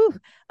whew.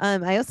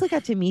 I also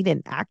got to meet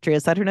an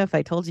actress. I don't know if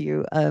I told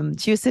you.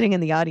 She was sitting in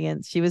the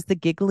audience. She was the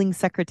giggling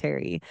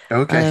secretary.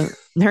 Okay. Um,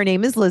 her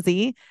name is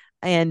Lizzie.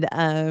 And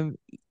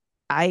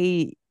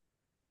I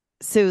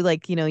so,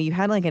 like, you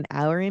had like an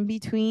hour in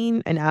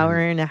between, an hour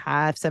Mhm. and a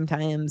half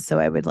sometimes. So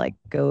I would, like,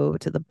 go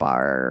to the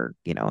bar,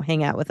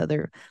 hang out with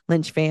other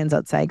Lynch fans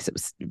outside because it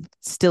was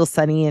still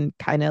sunny and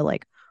kind of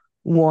like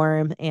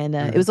warm. And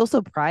it Mhm. was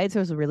also Pride, so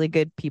it was really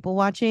good people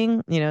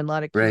watching. A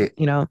lot of cute, Right.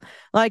 a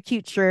lot of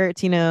cute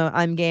shirts.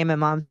 I'm gay, my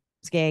mom's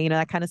gay,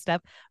 that kind of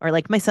stuff. Or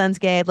like, my son's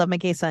gay, I love my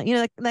gay son.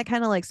 That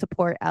kind of like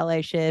support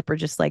allyship, or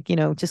just like,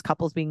 just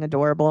couples being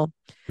adorable.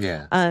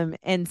 Yeah.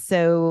 And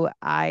so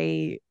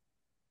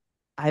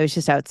I was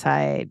just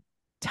outside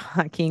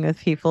talking with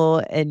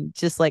people and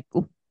just, like,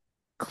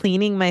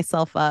 cleaning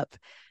myself up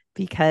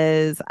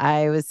because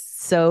I was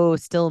so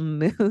still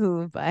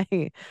moved by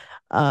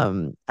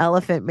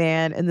Elephant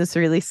Man. And this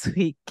really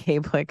sweet gay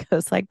boy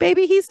goes like,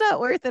 baby, he's not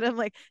worth it. I'm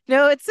like,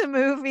 no, it's a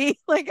movie.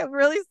 Like, I'm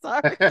really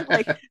sorry.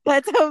 Like,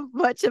 that's how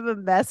much of a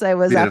mess I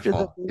was after the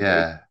Beautiful. movie.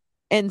 Yeah.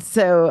 And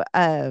so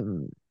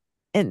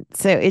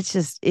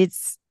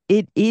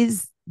it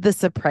is the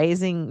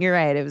surprising, you're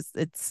right,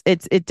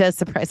 it does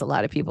surprise a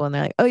lot of people, and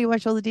they're like, oh, you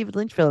watch all the David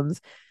Lynch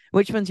films,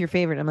 which one's your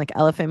favorite? I'm like,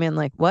 Elephant Man.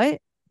 Like, what?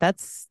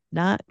 That's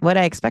not what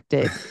I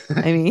expected.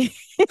 I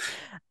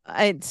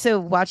mean, so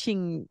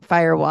watching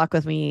Fire Walk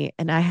with Me,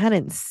 and I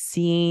hadn't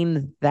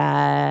seen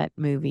that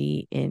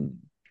movie in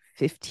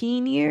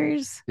 15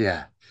 years,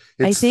 Yeah.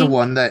 I It's the think.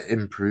 one that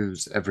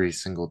improves every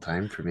single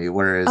time for me.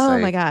 Whereas Oh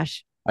my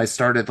gosh. I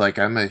started like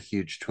I'm a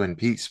huge Twin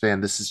Peaks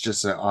fan. This is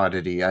just an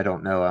oddity. I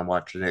don't know. I'm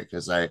watching it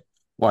because I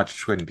watch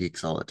Twin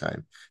Peaks all the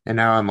time. And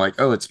now I'm like,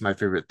 oh, it's my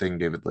favorite thing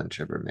David Lynch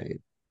ever made.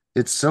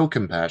 It's so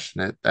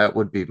compassionate. That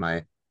would be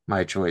my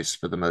choice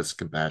for the most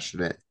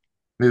compassionate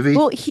movie.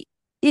 Well,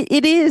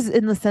 it is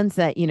in the sense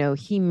that,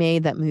 he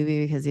made that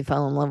movie because he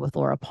fell in love with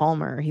Laura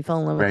Palmer. He fell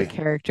in love with the Right.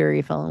 character.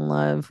 He fell in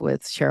love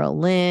with Cheryl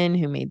Lynn,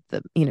 who made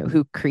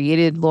who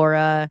created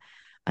Laura.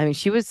 I mean,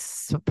 she was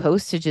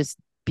supposed to just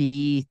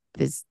be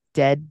this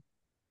dead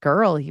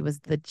girl. She was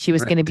going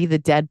to Right. be the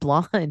dead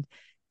blonde.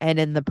 And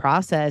in the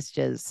process,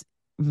 just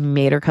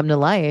made her come to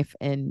life.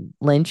 And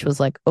Lynch was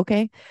like,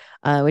 okay,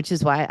 which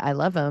is why I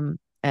love him.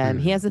 He Hmm.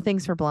 has the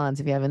things for blondes.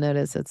 If you haven't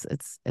noticed,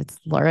 it's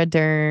Laura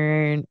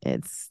Dern.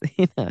 It's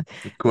Of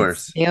it's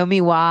course.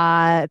 Naomi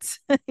Watts.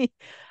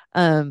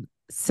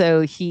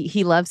 So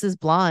he loves his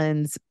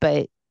blondes,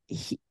 but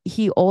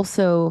he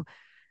also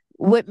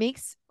what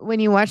makes when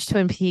you watch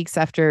Twin Peaks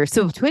after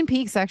Twin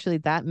Peaks actually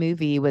that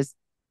movie was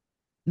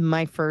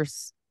my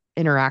first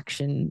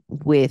interaction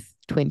with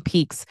Twin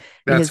Peaks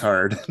That's because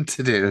hard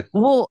to do.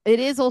 it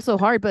is also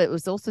hard, but it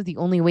was also the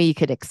only way you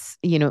could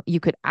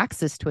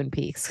access Twin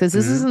Peaks because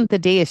this Hmm. isn't the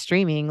day of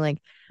streaming. Like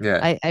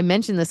Yeah. I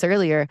mentioned this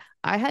earlier,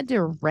 I had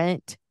to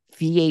rent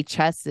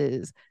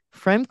VHSs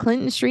from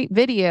Clinton Street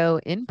Video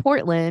in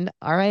Portland,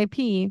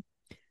 RIP,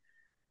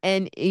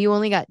 and you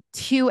only got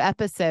 2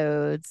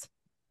 episodes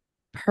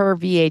per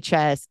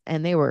VHS,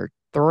 and they were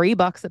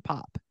 $3 a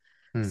pop.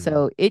 Hmm.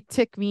 So it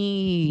took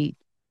me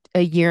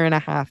a year and a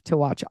half to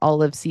watch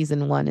all of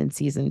season 1 and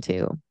season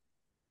 2.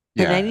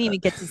 And I didn't Yeah. even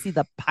get to see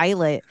the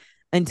pilot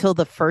until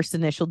the first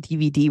initial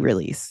DVD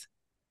release.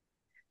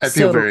 I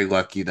feel So very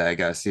lucky that I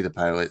got to see the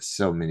pilot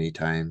so many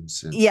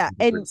times in yeah,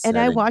 different and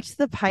I settings, watched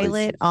the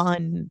pilot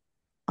places.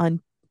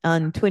 on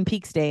on Twin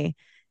Peaks Day,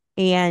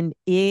 and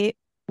it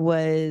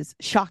was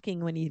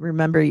shocking when you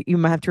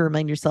might have to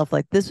remind yourself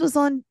like this was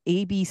on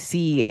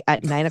ABC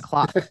at 9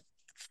 o'clock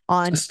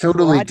on Just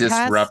totally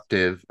broadcast.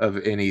 disruptive of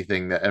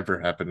anything that ever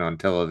happened on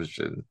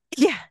television.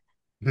 Yeah.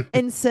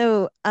 And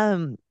so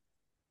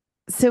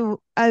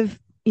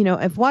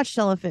I've watched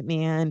Elephant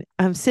Man.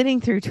 I'm sitting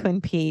through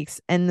Twin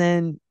Peaks, and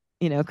then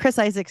Chris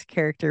Isaac's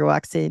character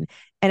walks in,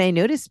 and I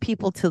notice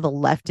people to the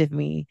left of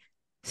me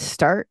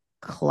start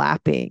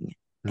clapping,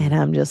 and Hmm.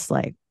 I'm just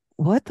like,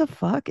 what the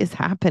fuck is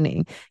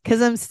happening?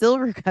 Because I'm still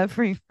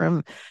recovering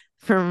from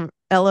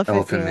Elephant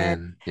Elephant Man.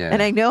 Man.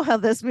 And Yeah. I know how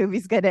this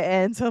movie's gonna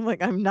end. So I'm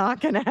like, I'm not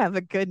gonna have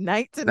a good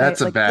night tonight.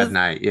 That's a Like bad this,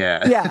 night.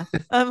 Yeah. yeah.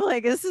 I'm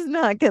like, this is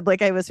not good.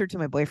 Like I whispered to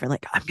my boyfriend,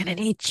 like, I'm gonna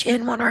need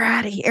gin when we're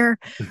out of here.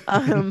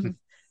 Um,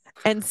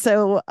 and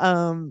so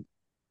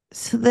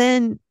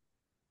then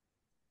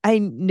I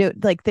know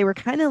like they were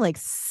kind of like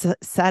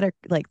sat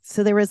like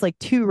so there was like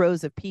 2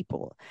 rows of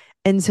people.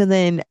 And so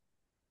then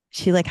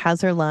she like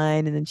has her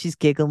line and then she's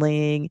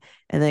giggling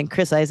and then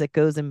Chris Isaac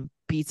goes and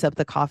beats up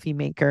the coffee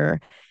maker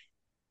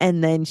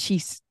and then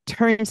she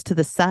turns to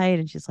the side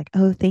and she's like,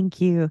 "Oh,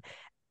 thank you."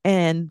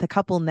 And the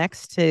couple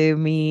next to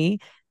me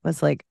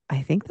was like,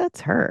 "I think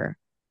that's her.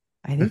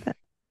 I think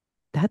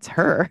that's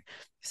her."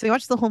 So we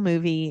watched the whole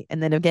movie,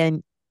 and then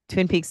again,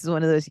 Twin Peaks is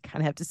one of those you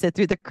kind of have to sit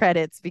through the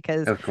credits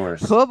because, Of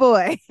course. oh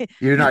boy,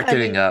 You're not I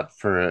getting mean, up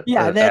for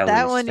yeah, that at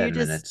that least one you 10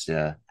 just, minutes.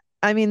 Yeah.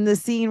 I mean, the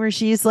scene where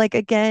she's like,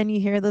 again, you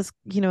hear this,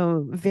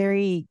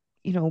 very,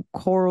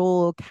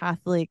 choral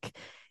Catholic,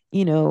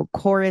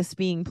 chorus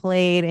being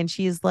played. And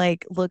she's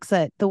like, looks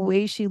at the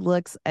way she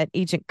looks at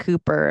Agent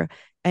Cooper.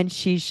 And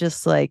she's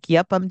just like,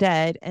 yep, I'm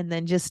dead. And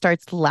then just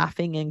starts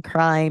laughing and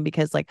crying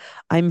because, like,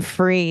 I'm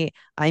free.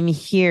 I'm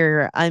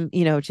here.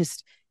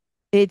 Just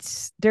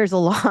there's a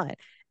lot.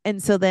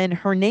 And so then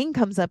her name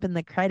comes up in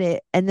the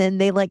credit. And then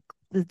they like,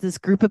 this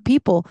group of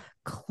people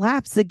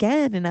claps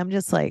again. And I'm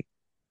just like,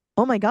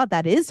 oh my God,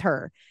 that is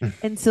her.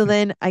 And so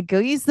then I go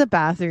use the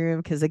bathroom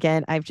because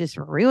again, I've just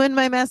ruined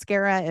my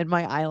mascara and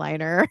my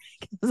eyeliner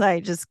because I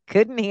just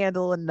couldn't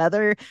handle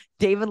another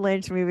David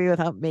Lynch movie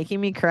without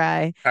making me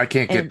cry. I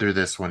can't get And through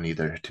this one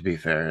either, to be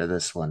fair.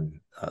 This one,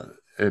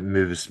 it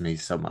moves me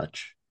so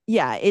much.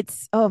 yeah,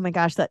 it's oh my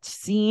gosh, that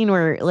scene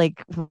where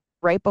like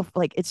right before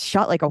like it's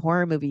shot like a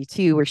horror movie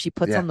too, where she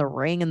puts Yeah. on the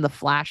ring and the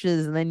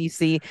flashes, and then you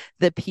see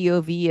the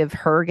POV of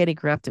her getting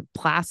wrapped in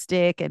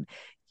plastic and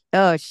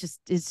oh,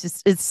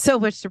 it's so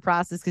much to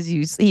process because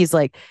he's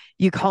like,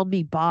 you called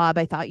me Bob.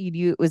 I thought you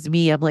knew it was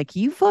me. I'm like,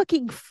 you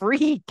fucking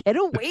freak, get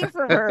away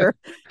from her.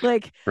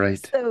 Like,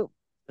 Right.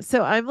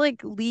 so I'm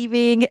like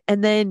leaving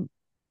and then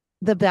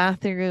the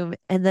bathroom,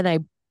 and then I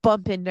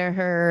bump into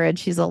her and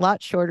she's a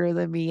lot shorter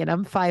than me, and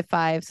I'm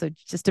 5'5". So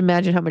just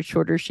imagine how much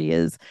shorter she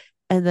is.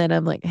 And then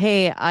I'm like,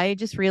 hey, I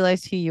just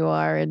realized who you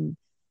are. And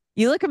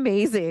You look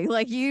amazing.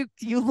 Like you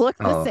look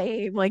the Oh,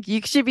 same. Like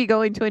you should be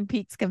going to Twin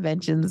Peaks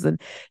conventions." And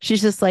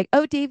she's just like,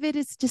 "Oh, David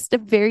is just a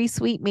very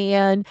sweet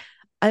man."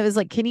 I was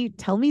like, "Can you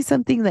tell me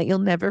something that you'll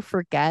never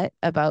forget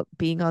about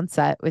being on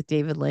set with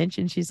David Lynch?"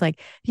 And she's like,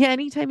 "Yeah,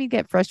 anytime you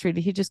get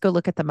frustrated, you just go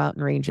look at the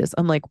mountain ranges."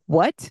 I'm like,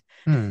 "What?"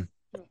 hmm.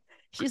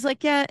 She's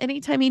like, "Yeah,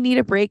 anytime you need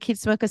a break, he'd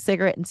smoke a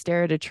cigarette and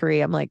stare at a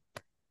tree." I'm like,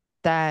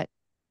 "That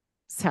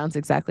sounds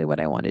exactly what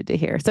I wanted to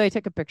hear." So I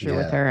took a picture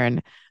with Yeah. her,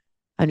 and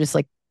I'm just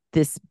like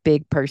this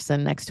big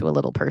person next to a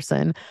little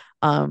person,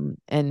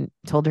 and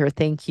told her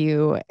thank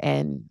you.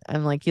 And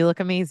I'm like, "You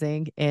look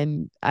amazing."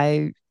 And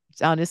I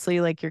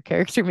honestly, like, your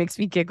character makes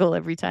me giggle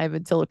every time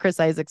until Chris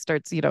Isaac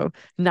starts,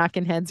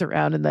 knocking heads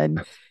around. And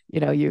then,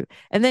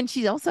 and then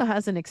she also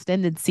has an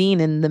extended scene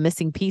in The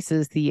Missing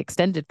Pieces, the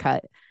extended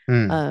cut.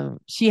 Hmm.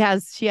 She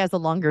has a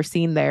longer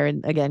scene there.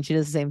 And again, she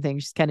does the same thing.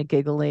 She's kind of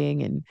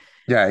giggling,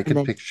 Yeah, I and could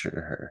then, picture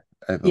her,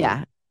 I believe.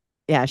 yeah,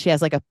 yeah, she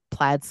has like a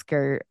plaid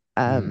skirt.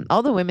 Hmm.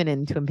 All the women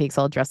in Twin Peaks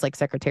all dress like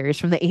secretaries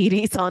from the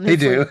 80s, They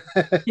do.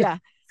 honestly. Yeah.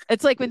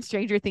 It's like when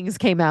Stranger Things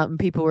came out and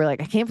people were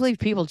like, "I can't believe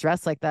people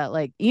dress like that."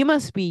 Like, you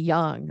must be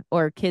young,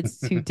 or kids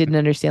who didn't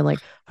understand, like,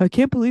 "I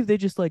can't believe they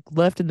just like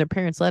left and their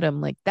parents let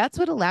them." Like, that's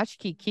what a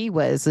latchkey key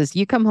was, is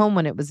you come home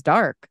when it was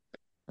dark.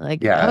 Like,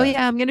 "Oh Yeah.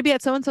 yeah, I'm gonna be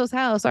at so and so's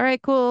house. All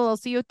right, cool. I'll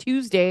see you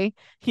Tuesday."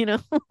 You know,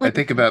 I like,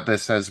 think about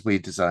this as we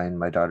design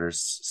my daughter's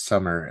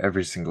summer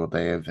every single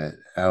day of it.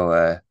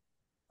 How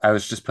I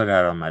was just put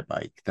out on my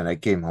bike. Then I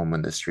came home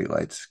when the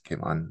streetlights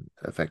came on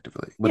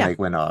effectively when yeah, they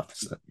went off.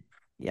 So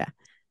yeah.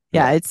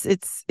 Yeah, yeah.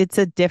 it's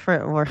a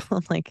different world.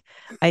 Like,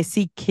 I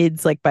see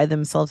kids like by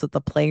themselves at the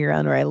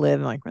playground where I live.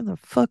 I'm like, "Where the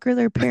fuck are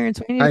their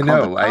parents? We need to I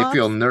call the know. I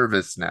feel cops."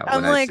 nervous now when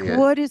I'm I like, see it.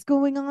 "What is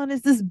going on?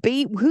 Is this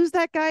bait? Who's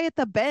that guy at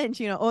the bench?"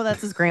 Oh,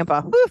 that's his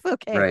grandpa. Woof,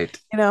 okay. Right.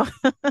 You know,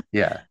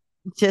 Yeah.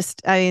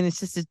 just, I mean, it's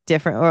just a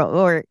different,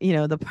 or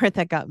the part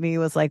that got me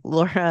was like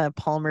Laura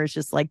Palmer's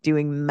just like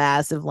doing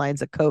massive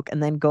lines of coke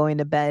and then going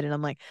to bed. And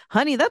I'm like,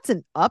 "Honey, that's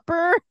an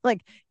upper.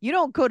 Like, you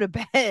don't go to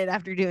bed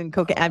after doing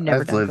cocaine." I've never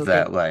I've done lived cocaine.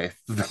 that life.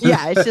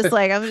 Yeah, it's just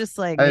like, I'm just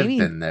like, I've maybe.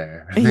 been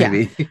there, Yeah.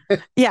 maybe.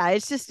 Yeah,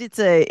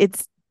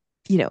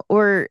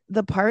 or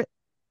the part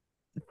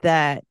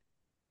that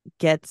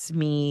gets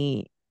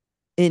me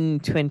in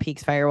Twin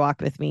Peaks Fire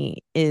Walk with Me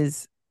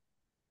is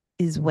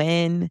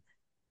when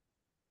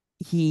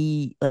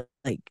he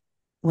like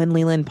when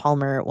Leland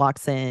Palmer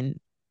walks in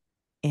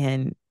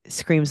and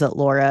screams at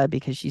Laura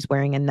because she's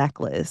wearing a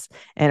necklace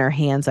and her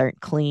hands aren't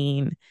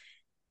clean.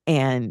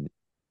 And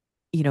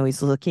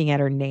he's looking at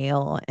her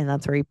nail, and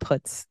that's where he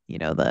puts,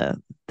 the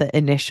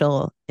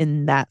initial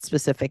in that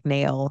specific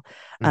nail.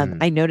 Hmm.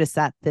 I noticed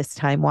that this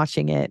time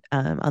watching it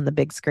on the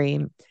big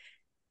screen.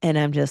 And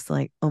I'm just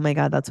like, "Oh my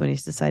God, that's when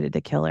he's decided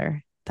to kill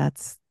her.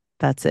 That's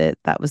it.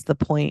 That was the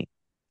point."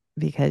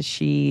 Because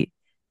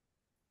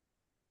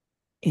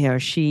you know,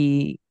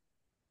 she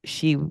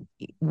she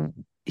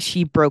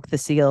she broke the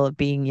seal of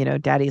being,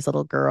 daddy's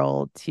little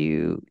girl,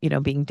 to,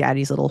 being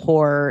daddy's little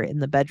whore in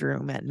the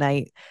bedroom at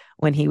night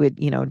when he would,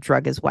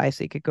 drug his wife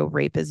so he could go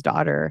rape his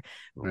daughter.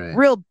 Right.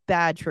 Real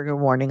bad trigger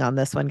warning on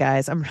this one,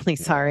 guys. I'm really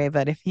Yeah. sorry,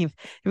 but if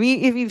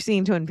you've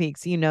seen Twin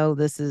Peaks,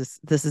 this is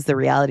the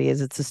reality.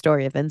 Is it's a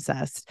story of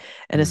incest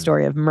and a Hmm.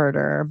 story of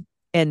murder.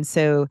 And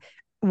so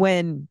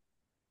when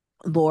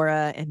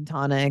Laura and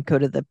Tana go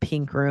to the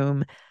pink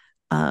room,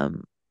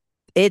 um,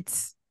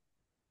 it's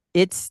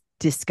it's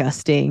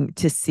disgusting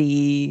to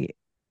see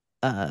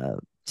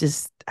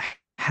just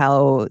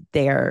how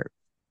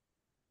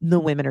the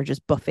women are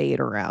just buffeted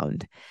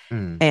around.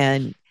 Hmm.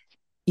 And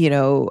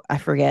I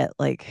forget,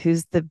 like,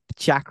 who's the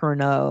Jack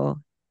Renault.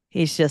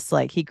 He's just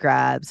like, he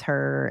grabs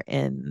her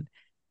and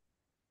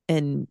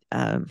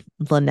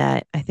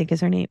Lynette, I think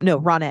is her name. No,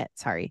 Ronette,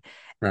 sorry.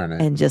 Run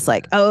it. And just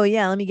like, Yeah. "Oh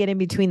yeah, let me get in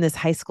between this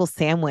high school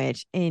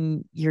sandwich."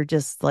 And you're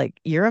just like,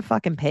 you're a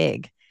fucking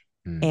pig.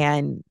 Hmm.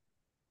 And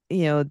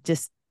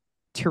just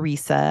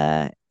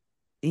Teresa,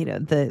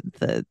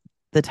 the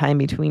time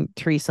between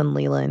Teresa and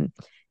Leland.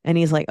 And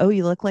he's like, "Oh,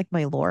 you look like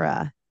my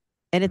Laura."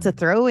 And it's a Hmm.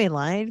 throwaway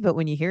line, but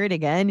when you hear it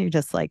again, you're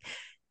just like,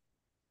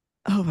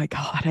 "Oh my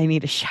God, I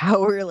need a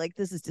shower." Like,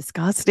 this is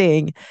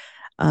disgusting.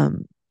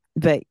 Um,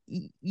 but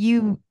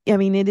I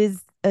mean, it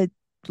is a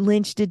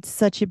Lynch did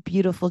such a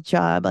beautiful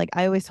job. Like,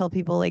 I always tell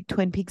people, like,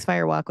 Twin Peaks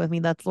Fire Walk with Me,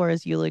 that's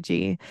Laura's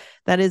eulogy. Yeah.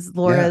 That is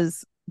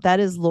Laura's,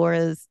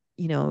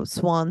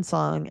 swan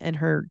song and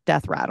her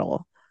death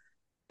rattle.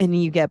 And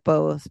you get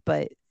both,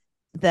 but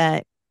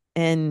that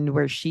end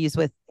where she's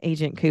with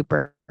Agent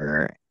Cooper,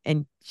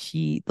 and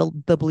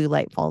the blue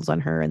light falls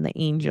on her and the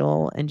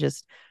angel, and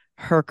just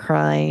her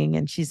crying,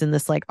 and she's in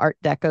this like Art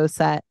Deco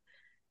set,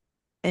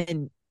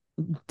 and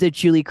the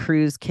Julie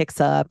Cruz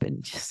kicks up,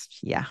 and just,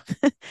 yeah.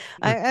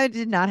 I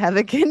did not have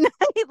a good night.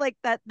 Like,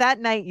 that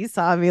night you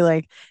saw me,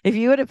 like, if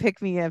you would have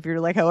picked me up, you're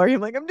like, "How are you?"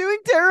 I'm like, "I'm doing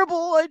terrible.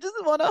 I just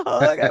want to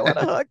hug. I want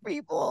to hug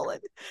people.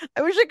 And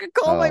I wish I could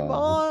call my Oh,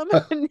 mom."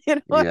 And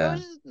I was yeah.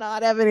 just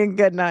not having a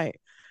good night.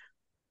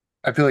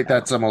 I feel like So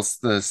that's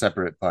almost the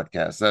separate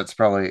podcast. That's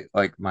probably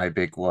like my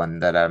big one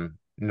that I'm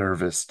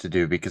nervous to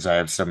do because I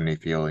have so many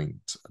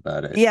feelings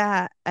about it.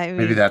 Yeah, I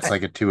Maybe mean, that's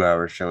like a 2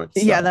 hour show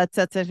yeah, itself.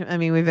 that's it. I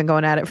mean, we've been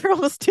going at it for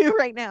almost two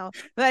right now.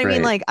 But I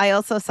mean, Right. like, I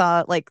also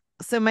saw like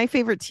so my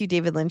favorite two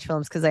David Lynch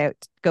films because I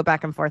go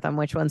back and forth on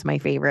which one's my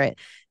favorite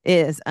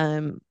is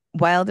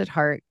Wild at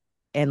Heart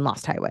and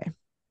Lost Highway.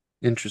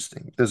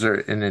 Interesting. Those are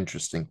an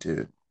interesting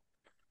too.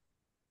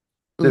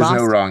 There's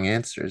no Lost, wrong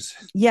answers.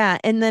 yeah,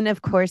 and then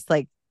of course,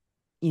 like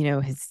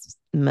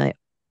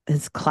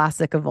his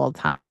classic of all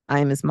time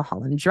is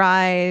Mulholland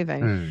Drive.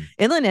 And Hmm.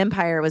 Inland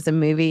Empire was a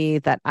movie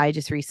that I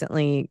just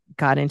recently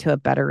got into a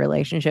better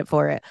relationship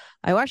for it.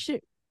 I watched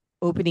it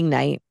opening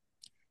night,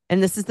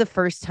 and this is the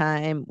first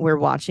time we're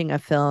watching a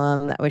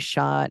film that was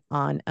shot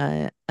on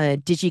a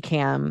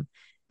digicam,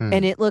 and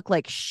Hmm. it looked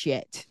like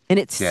shit, and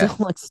it Yeah.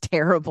 still looks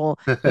terrible,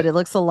 but it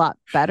looks a lot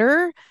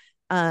better.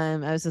 I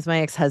was with my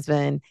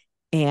ex-husband,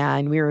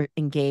 and we were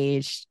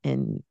engaged,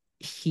 and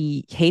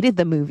he hated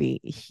the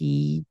movie.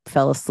 He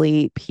fell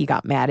asleep. He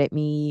got mad at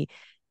me.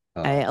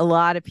 Oh. A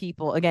lot of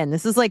people, again,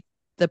 this is like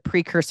the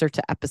precursor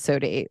to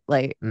episode 8.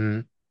 Like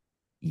Hmm.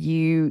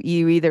 you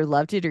either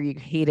loved it or you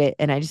hate it,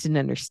 and I just didn't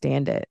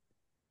understand it.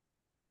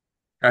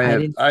 I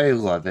didn't. I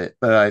love it,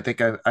 but I think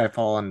I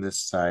fall on this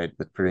side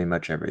with pretty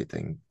much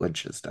everything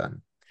Lynch has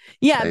done.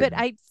 Yeah, I, but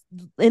I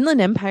Inland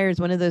Empire is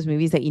one of those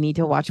movies that you need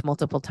to watch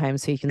multiple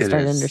times so you can it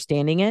start is.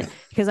 understanding it.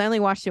 Because I only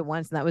watched it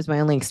once, and that was my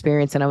only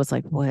experience, and I was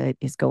like, "What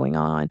is going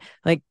on?"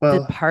 Like the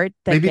Well, part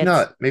that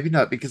gets, maybe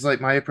not, because like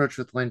my approach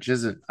with Lynch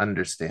isn't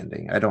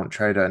understanding. I don't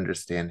try to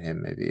understand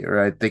him, maybe, or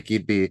I think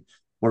he'd be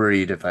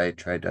worried if I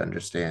tried to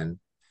understand.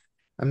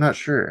 I'm not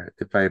sure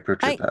if I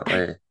approach it I that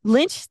way.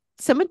 Lynch.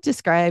 Someone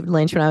described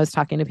Lynch when I was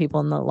talking to people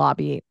in the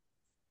lobby.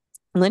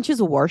 Lynch is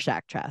a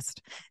Rorschach test,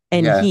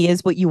 and Yeah, he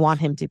is what you want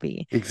him to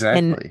be. And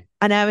exactly.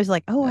 and I was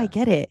like, oh, I Yeah,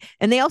 get it.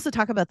 And they also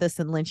talk about this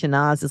in Lynch and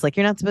Oz. Is like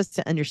you're not supposed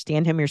to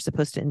understand him; you're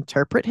supposed to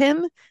interpret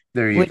him.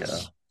 there you go.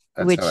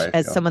 Which, That's how I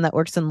as feel. someone that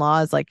works in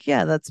law, is like,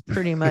 yeah, that's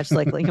pretty much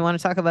like you want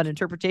to talk about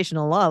interpretation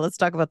of law. Let's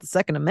talk about the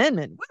Second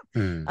Amendment.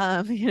 Hmm.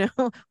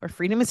 Or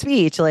freedom of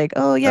speech. Like,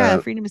 oh yeah,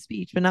 Uh, freedom of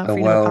speech, but not a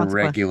freedom of consequence.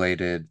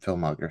 well-regulated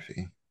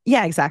filmography.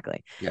 Yeah,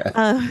 exactly. Yeah.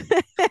 Um,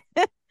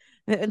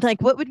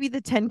 like what would be the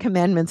 10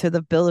 commandments or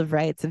the bill of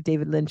rights of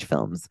David Lynch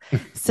films?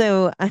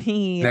 So I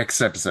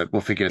Next episode,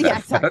 we'll figure yeah, that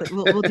exactly,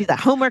 out. we'll do that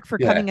homework for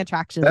Yeah. coming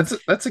attractions,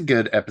 That's a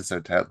good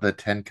episode title. The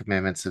Ten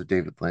Commandments of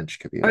David Lynch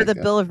could be or like the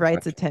a bill of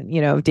rights book. of 10,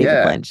 David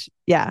Yeah, Lynch.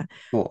 Yeah.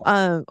 cool.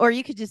 Or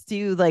you could just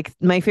do like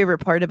my favorite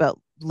part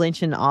about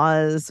Lynch and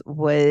Oz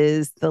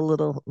was the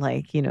little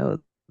like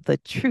the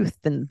truth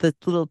and the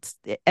little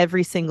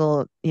every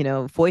single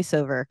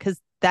voiceover, because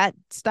that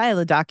style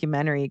of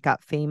documentary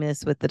got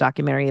famous with the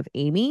documentary of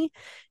Amy.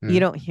 You Hmm.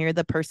 don't hear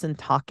the person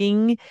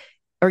talking,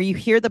 or you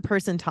hear the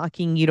person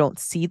talking, you don't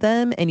see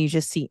them, and you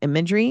just see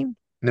imagery.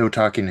 No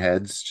talking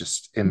heads,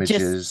 just just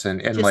images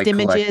and just like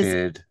images.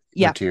 collected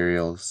Yeah.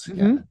 materials.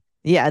 Hmm.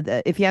 Yeah,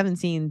 Yeah, if you haven't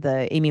seen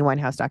the Amy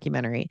Winehouse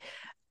documentary,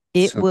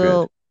 it so good.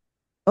 will.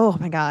 Oh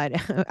my God.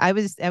 I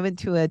went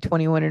to a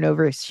 21 and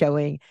over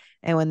showing,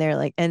 and when they're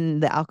like,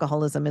 and the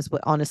alcoholism is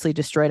what honestly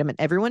destroyed them, and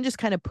everyone just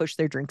kind of pushed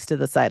their drinks to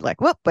the side,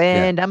 like, whoop,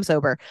 Yeah, and I'm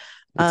sober.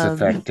 it's Um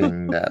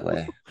affecting that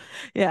way.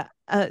 yeah.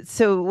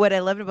 So what I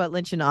loved about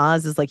Lynch and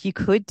Oz is like you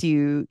could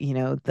do,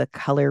 the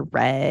color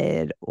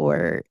red,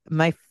 or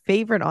my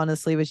favorite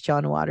honestly was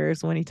John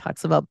Waters when he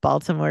talks about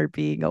Baltimore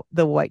being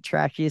the white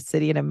trashiest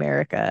city in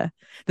America,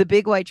 the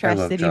big white I trash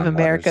love city of John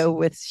America Waters.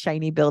 with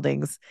shiny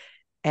buildings.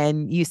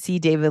 And you see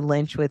David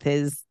Lynch with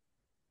his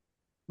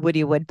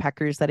Woody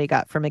Woodpeckers that he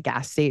got from a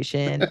gas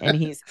station, and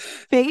he's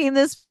making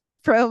this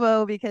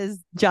promo because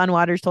John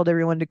Waters told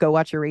everyone to go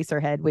watch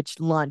Eraserhead, which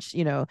launched,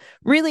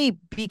 really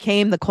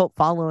became the cult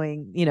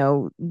following.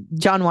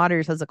 John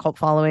Waters has a cult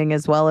following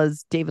as well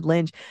as David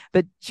Lynch,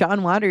 but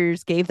John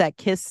Waters gave that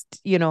kiss,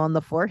 on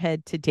the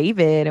forehead to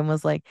David and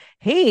was like,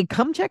 "Hey,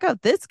 come check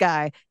out this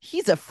guy.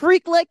 He's a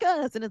freak like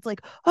us." And it's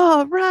like,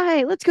 "All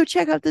right, let's go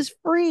check out this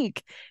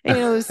freak." And,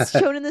 it was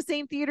shown in the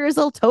same theater as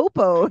El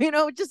Topo,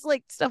 just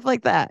like stuff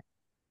like that.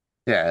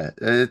 Yeah,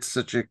 it's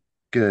such a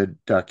good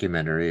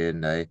documentary,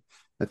 and I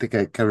think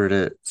I covered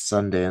it at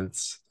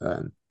Sundance.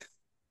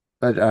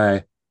 But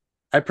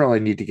I probably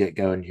need to get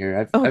going here.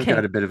 I've got Okay.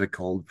 a bit of a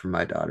cold from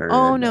my daughter,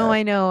 Oh and no,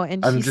 I know.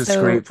 And I'm she's just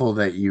so, grateful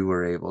that you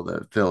were able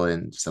to fill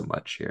in so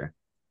much here.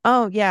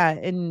 oh yeah.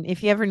 And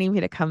if you ever need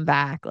me to come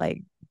back,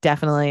 like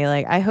definitely,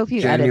 like I hope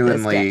you edit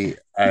this down. Genuinely,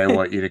 I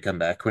want you to come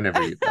back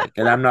whenever you'd like.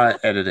 And I'm not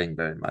editing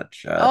very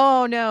much.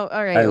 Oh no. All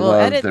I right. We'll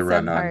love edit the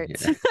run some on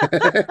parts. here.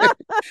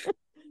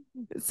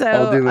 I'll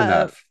So, do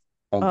enough.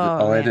 oh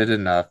I'll man. edit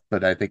enough,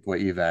 but I think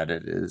what you've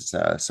added is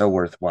so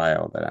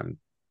worthwhile that I'm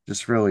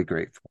just really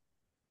grateful.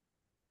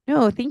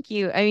 No, thank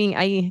you. I mean,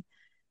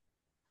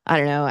 I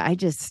don't know. I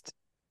just,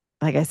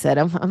 like I said,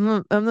 I'm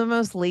the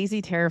most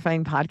lazy,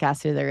 terrifying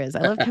podcaster there is.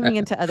 I love coming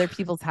into other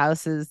people's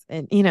houses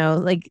and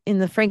like in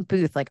the Frank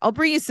booth, like I'll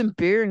bring you some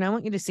beer and I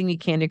want you to sing me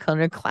Candy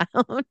Colored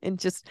Clown and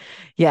just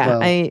yeah,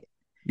 Well,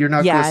 You're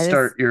not going to Yeah, this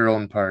start your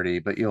own party,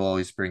 but you'll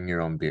always bring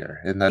your own beer,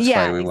 and that's why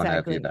yeah, we want to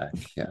have you exactly.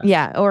 back. Yeah.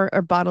 Yeah, or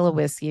bottle of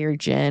whiskey or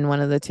gin, one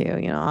of the two. I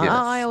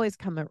Yes. always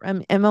come.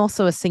 I'm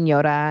also a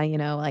senora.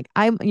 Like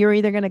you're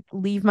either gonna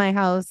leave my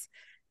house,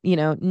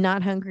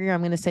 not hungry, or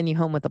I'm gonna send you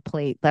home with a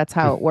plate. That's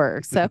how it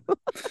works. So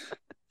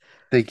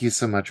Thank you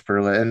so much,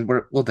 Perla, and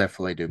we'll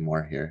definitely do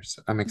more here.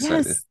 So I'm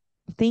excited. yes,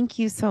 thank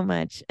you so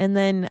much. And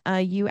then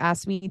you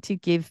asked me to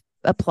give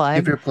a Give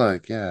plug. your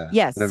plug, yeah,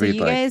 Yes, so whatever you'd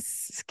you like.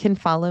 guys can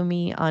follow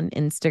me on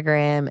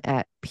Instagram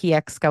at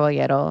PX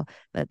Caballero.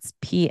 That's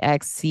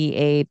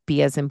PXCAB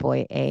as in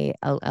boy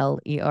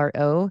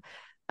ALLERO.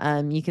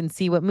 You can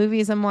see what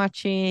movies I'm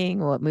watching,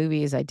 what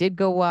movies I did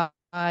go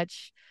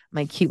watch.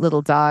 My cute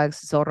little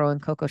dogs, Zorro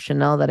and Coco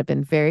Chanel, that have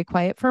been very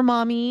quiet for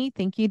mommy.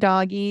 Thank you,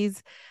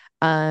 doggies.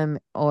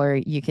 Or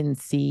you can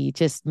see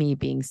just me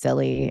being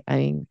silly. I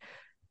mean,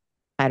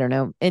 I don't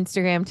know.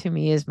 Instagram to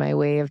me is my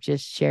way of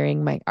just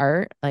sharing my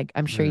art. Like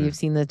I'm sure Mm. you've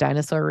seen the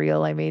dinosaur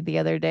reel I made the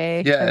other day.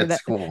 I Yeah, mean it's that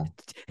cool.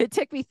 it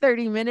took me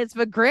 30 minutes,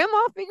 but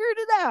grandma figured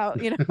it out.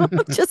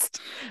 Just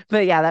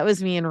but yeah, that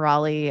was me in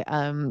Raleigh.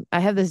 I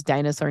have this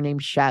dinosaur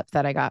named Shep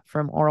that I got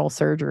from oral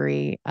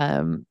surgery.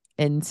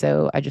 And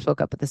so I just woke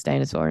up with this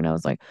dinosaur and I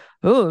was like,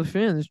 oh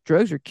man, these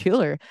drugs are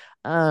killer.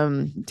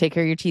 Take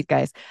care of your teeth,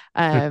 guys.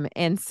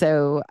 And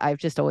so I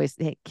just always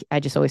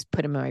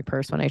put him in my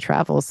purse when I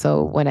travel.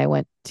 So when I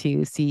went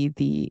to see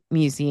the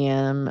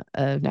Museum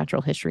of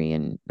Natural History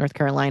in North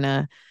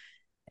Carolina,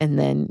 and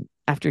then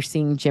after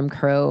seeing Jim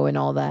Crow and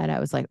all that,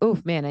 I was like, oh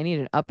man, I need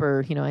an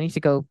upper, I need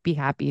to go be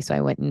happy. So I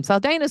went and saw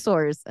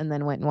dinosaurs and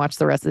then went and watched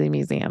the rest of the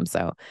museum.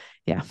 So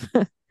yeah.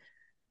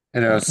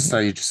 And I But also saw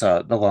yeah. you just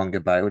saw The Long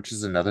Goodbye, which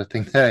is another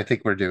thing that I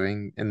think we're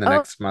doing in the Oh,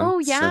 next month. oh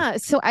So yeah.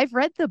 So I've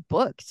read the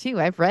book too.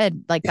 I've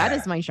read like that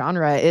is yeah. my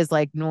genre is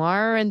like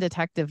noir and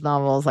detective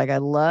novels. Like I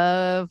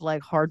love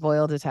like hard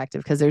boiled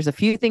detective because there's a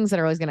few things that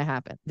are always going to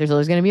happen. There's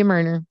always going to be a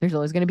murder. There's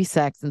always going to be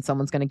sex, and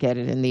someone's going to get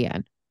it in the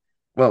end.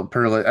 Well,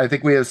 Perla, I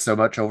think we have so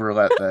much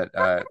overlap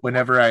that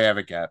whenever I have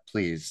a gap,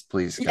 please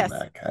come Yes.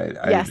 back.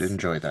 I Yes.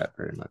 enjoy that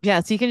very much. Yeah.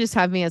 So you can just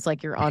have me as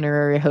like your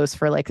honorary host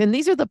for like, and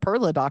these are the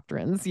Perla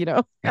doctrines.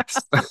 Yes.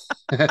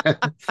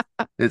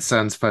 It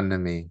sounds fun to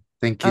me.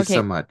 Thank you so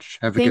Okay. much.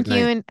 Have a good Thank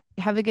you night. and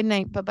have a good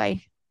night. Bye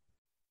bye.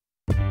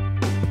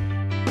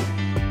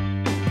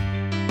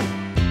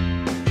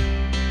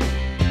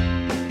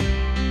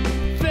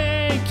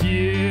 Thank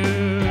you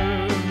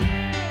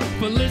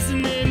for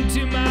listening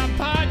to my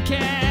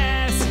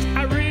podcast.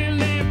 I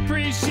really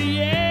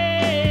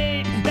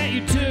appreciate that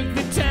you took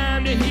the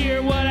time to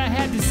hear what I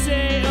had to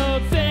say. Oh,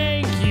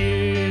 thank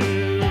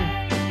you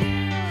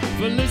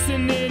for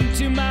listening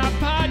to my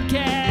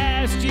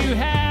podcast. You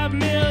have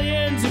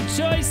millions of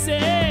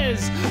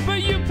choices,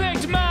 but you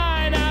picked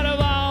mine out of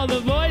all the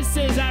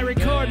voices. I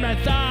record my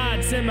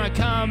thoughts and my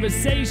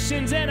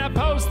conversations, and I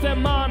post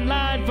them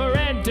online for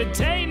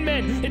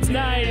entertainment. It's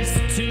nice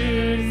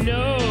to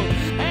know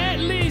at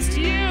least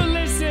you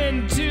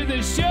listen to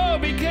the show,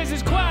 because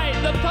there's quite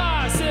the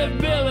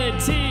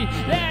possibility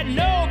that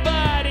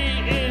nobody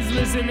is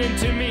listening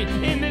to me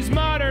in this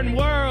modern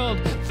world.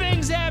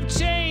 Things have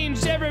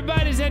changed.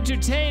 Everybody's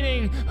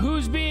entertaining.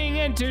 Who's being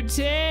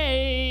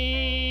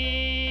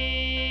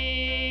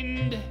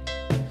entertained?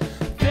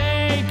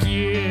 Thank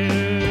you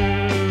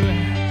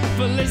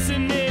for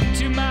listening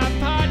to my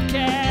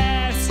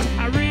podcast.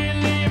 I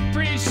really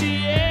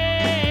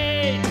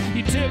appreciate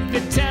you took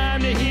the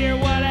time to hear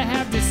what I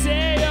have to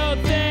say. Oh,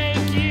 thank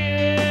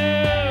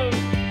you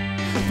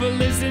for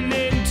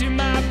listening to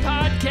my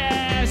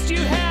podcast.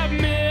 You have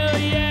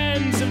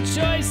millions of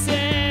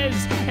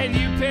choices, and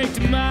you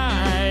picked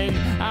mine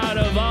out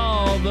of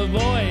all the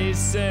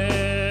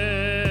voices.